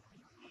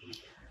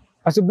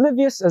 As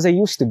oblivious as I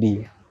used to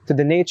be to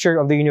the nature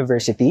of the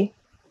university,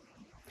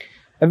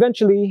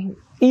 eventually,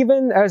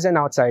 even as an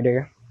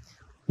outsider,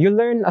 you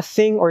learn a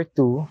thing or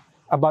two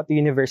about the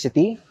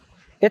university,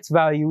 its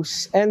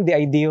values, and the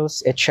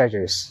ideals it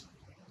treasures.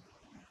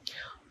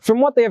 From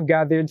what I have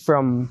gathered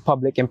from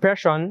public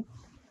impression,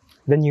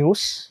 the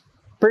news,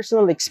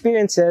 personal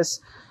experiences,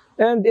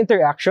 and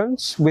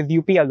interactions with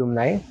UP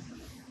alumni,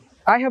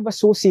 I have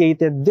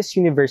associated this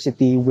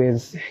university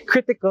with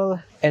critical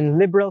and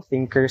liberal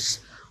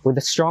thinkers with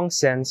a strong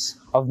sense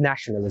of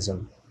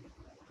nationalism.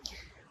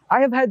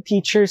 I have had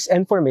teachers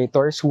and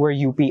formators who were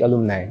UP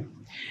alumni,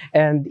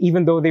 and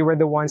even though they were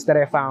the ones that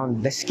I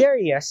found the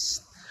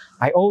scariest,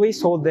 I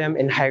always hold them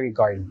in high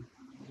regard.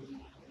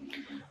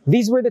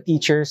 These were the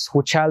teachers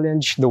who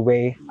challenged the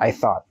way I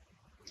thought.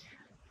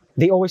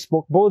 They always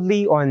spoke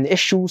boldly on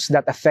issues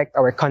that affect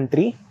our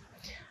country.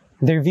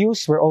 Their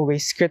views were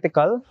always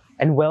critical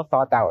and well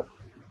thought out.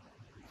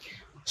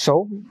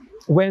 So,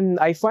 when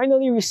I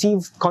finally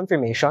received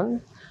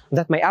confirmation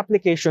that my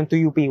application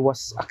to UP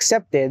was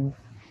accepted,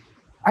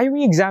 I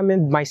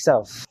re-examined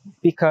myself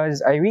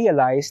because I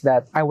realized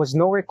that I was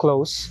nowhere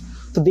close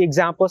to the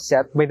example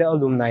set by the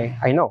alumni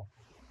I know.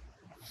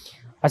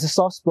 As a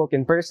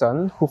soft-spoken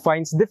person who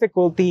finds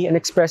difficulty in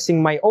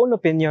expressing my own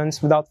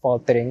opinions without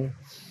faltering,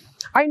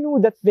 I knew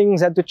that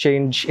things had to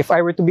change if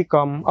I were to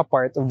become a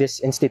part of this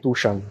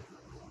institution.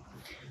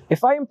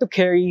 If I am to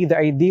carry the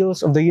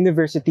ideals of the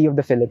University of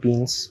the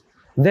Philippines,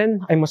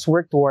 then I must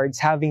work towards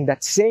having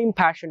that same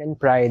passion and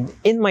pride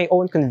in my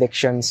own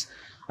convictions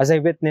as I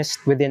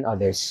witnessed within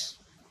others.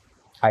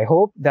 I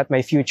hope that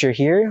my future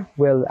here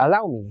will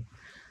allow me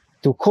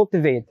to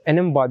cultivate and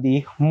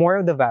embody more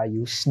of the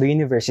values the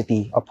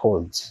university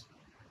upholds.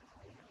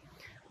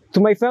 To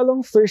my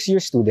fellow first-year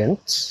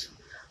students,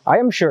 I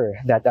am sure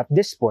that at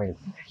this point,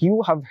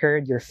 you have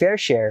heard your fair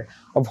share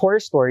of horror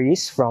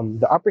stories from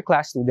the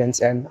upper-class students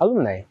and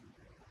alumni.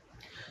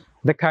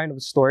 The kind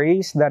of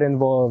stories that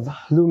involve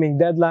looming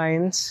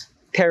deadlines,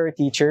 terror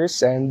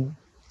teachers, and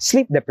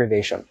sleep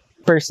deprivation.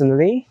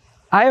 Personally,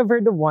 I have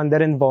heard of one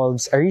that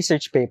involves a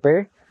research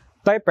paper,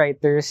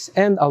 typewriters,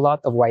 and a lot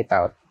of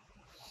whiteout.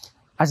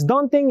 As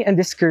daunting and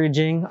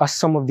discouraging as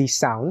some of these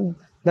sound,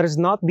 let us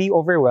not be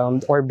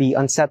overwhelmed or be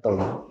unsettled.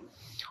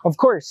 Of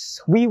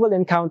course, we will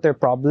encounter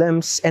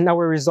problems and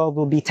our resolve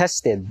will be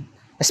tested,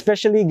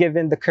 especially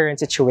given the current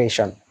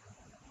situation.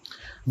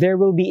 There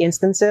will be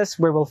instances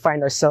where we'll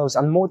find ourselves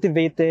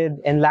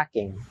unmotivated and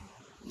lacking.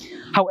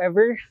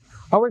 However,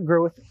 our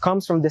growth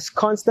comes from this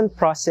constant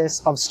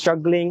process of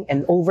struggling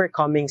and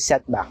overcoming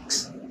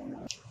setbacks.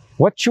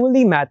 What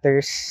truly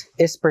matters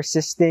is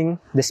persisting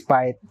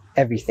despite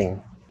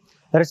everything.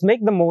 Let us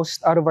make the most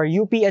out of our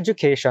UP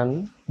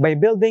education by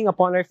building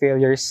upon our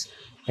failures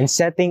and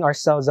setting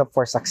ourselves up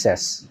for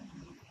success.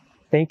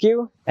 Thank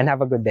you and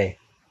have a good day.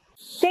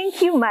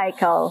 Thank you,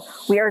 Michael.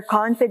 We are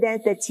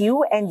confident that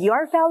you and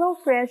your fellow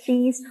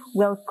freshies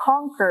will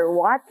conquer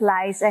what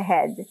lies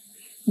ahead.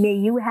 May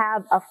you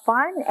have a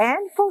fun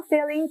and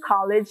fulfilling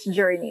college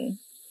journey.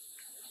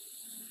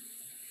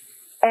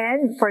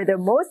 And for the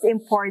most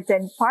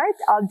important part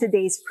of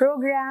today's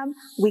program,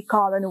 we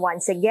call on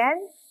once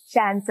again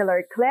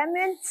Chancellor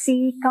Clement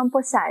C.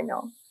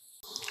 Camposano.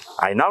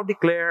 I now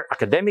declare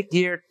academic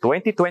year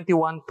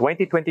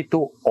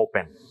 2021-2022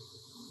 open.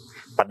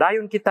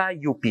 Padayon kita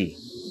UP,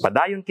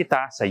 padayon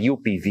kita sa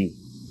UPV.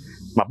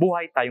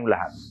 Mabuhay tayong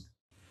lahat.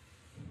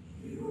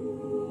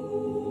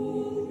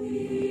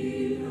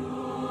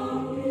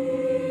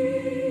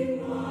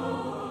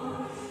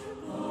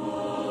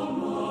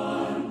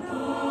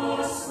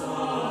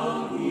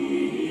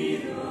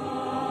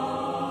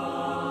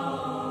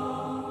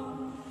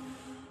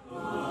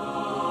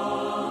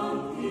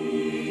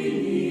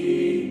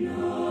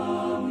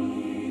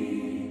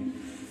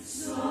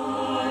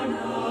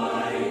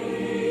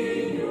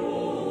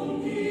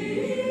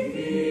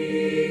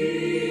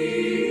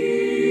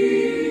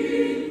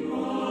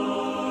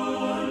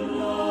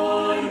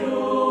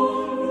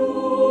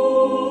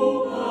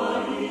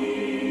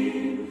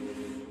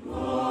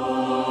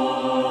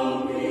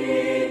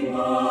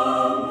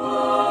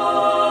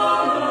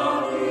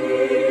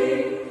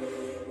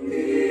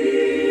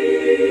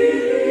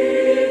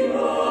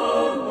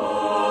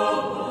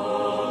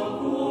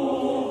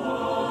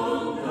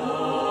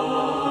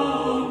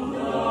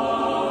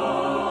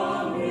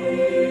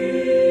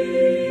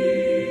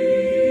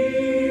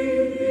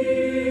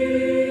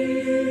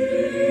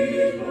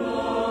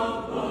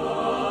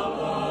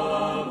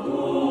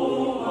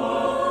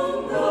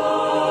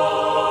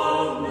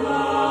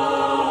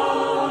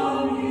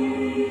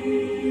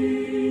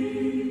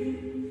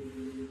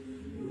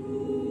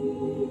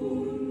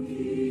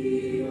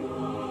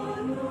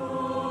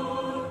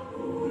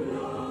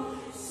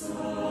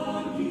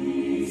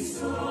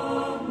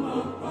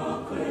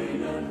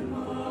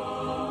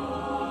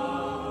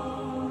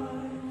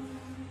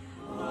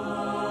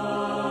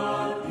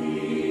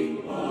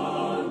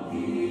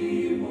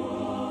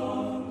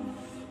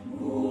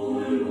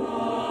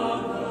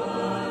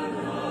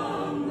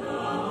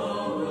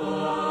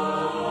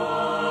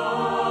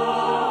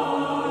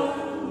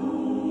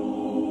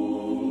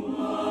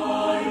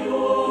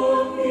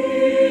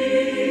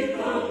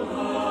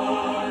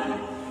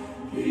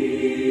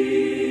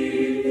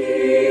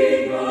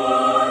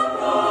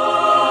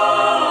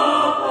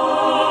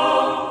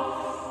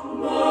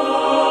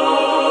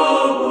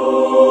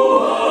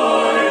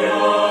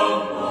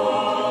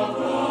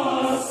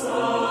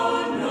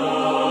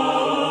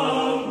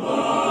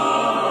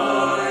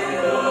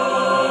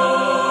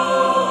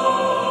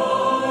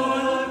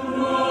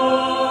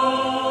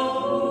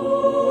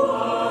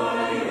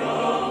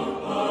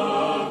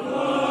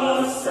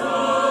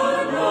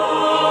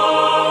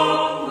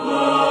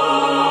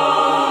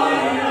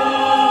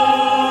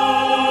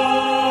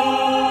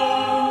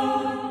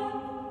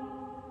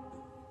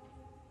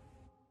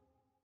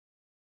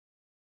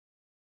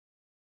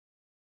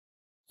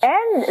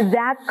 And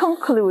that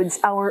concludes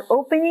our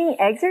opening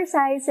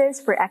exercises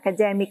for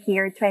academic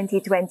year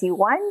 2021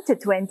 to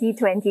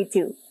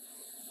 2022.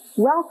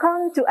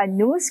 Welcome to a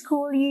new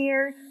school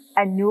year,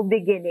 a new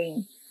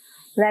beginning.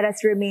 Let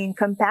us remain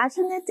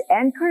compassionate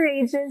and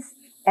courageous,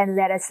 and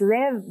let us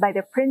live by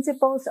the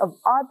principles of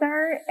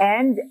honor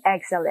and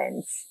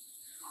excellence.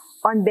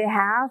 On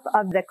behalf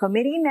of the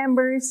committee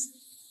members,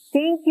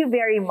 thank you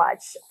very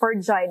much for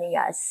joining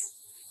us.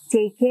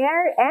 Take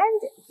care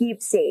and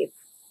keep safe.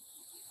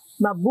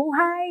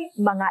 Mabuhay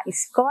mga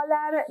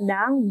iskolar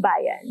ng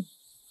bayan!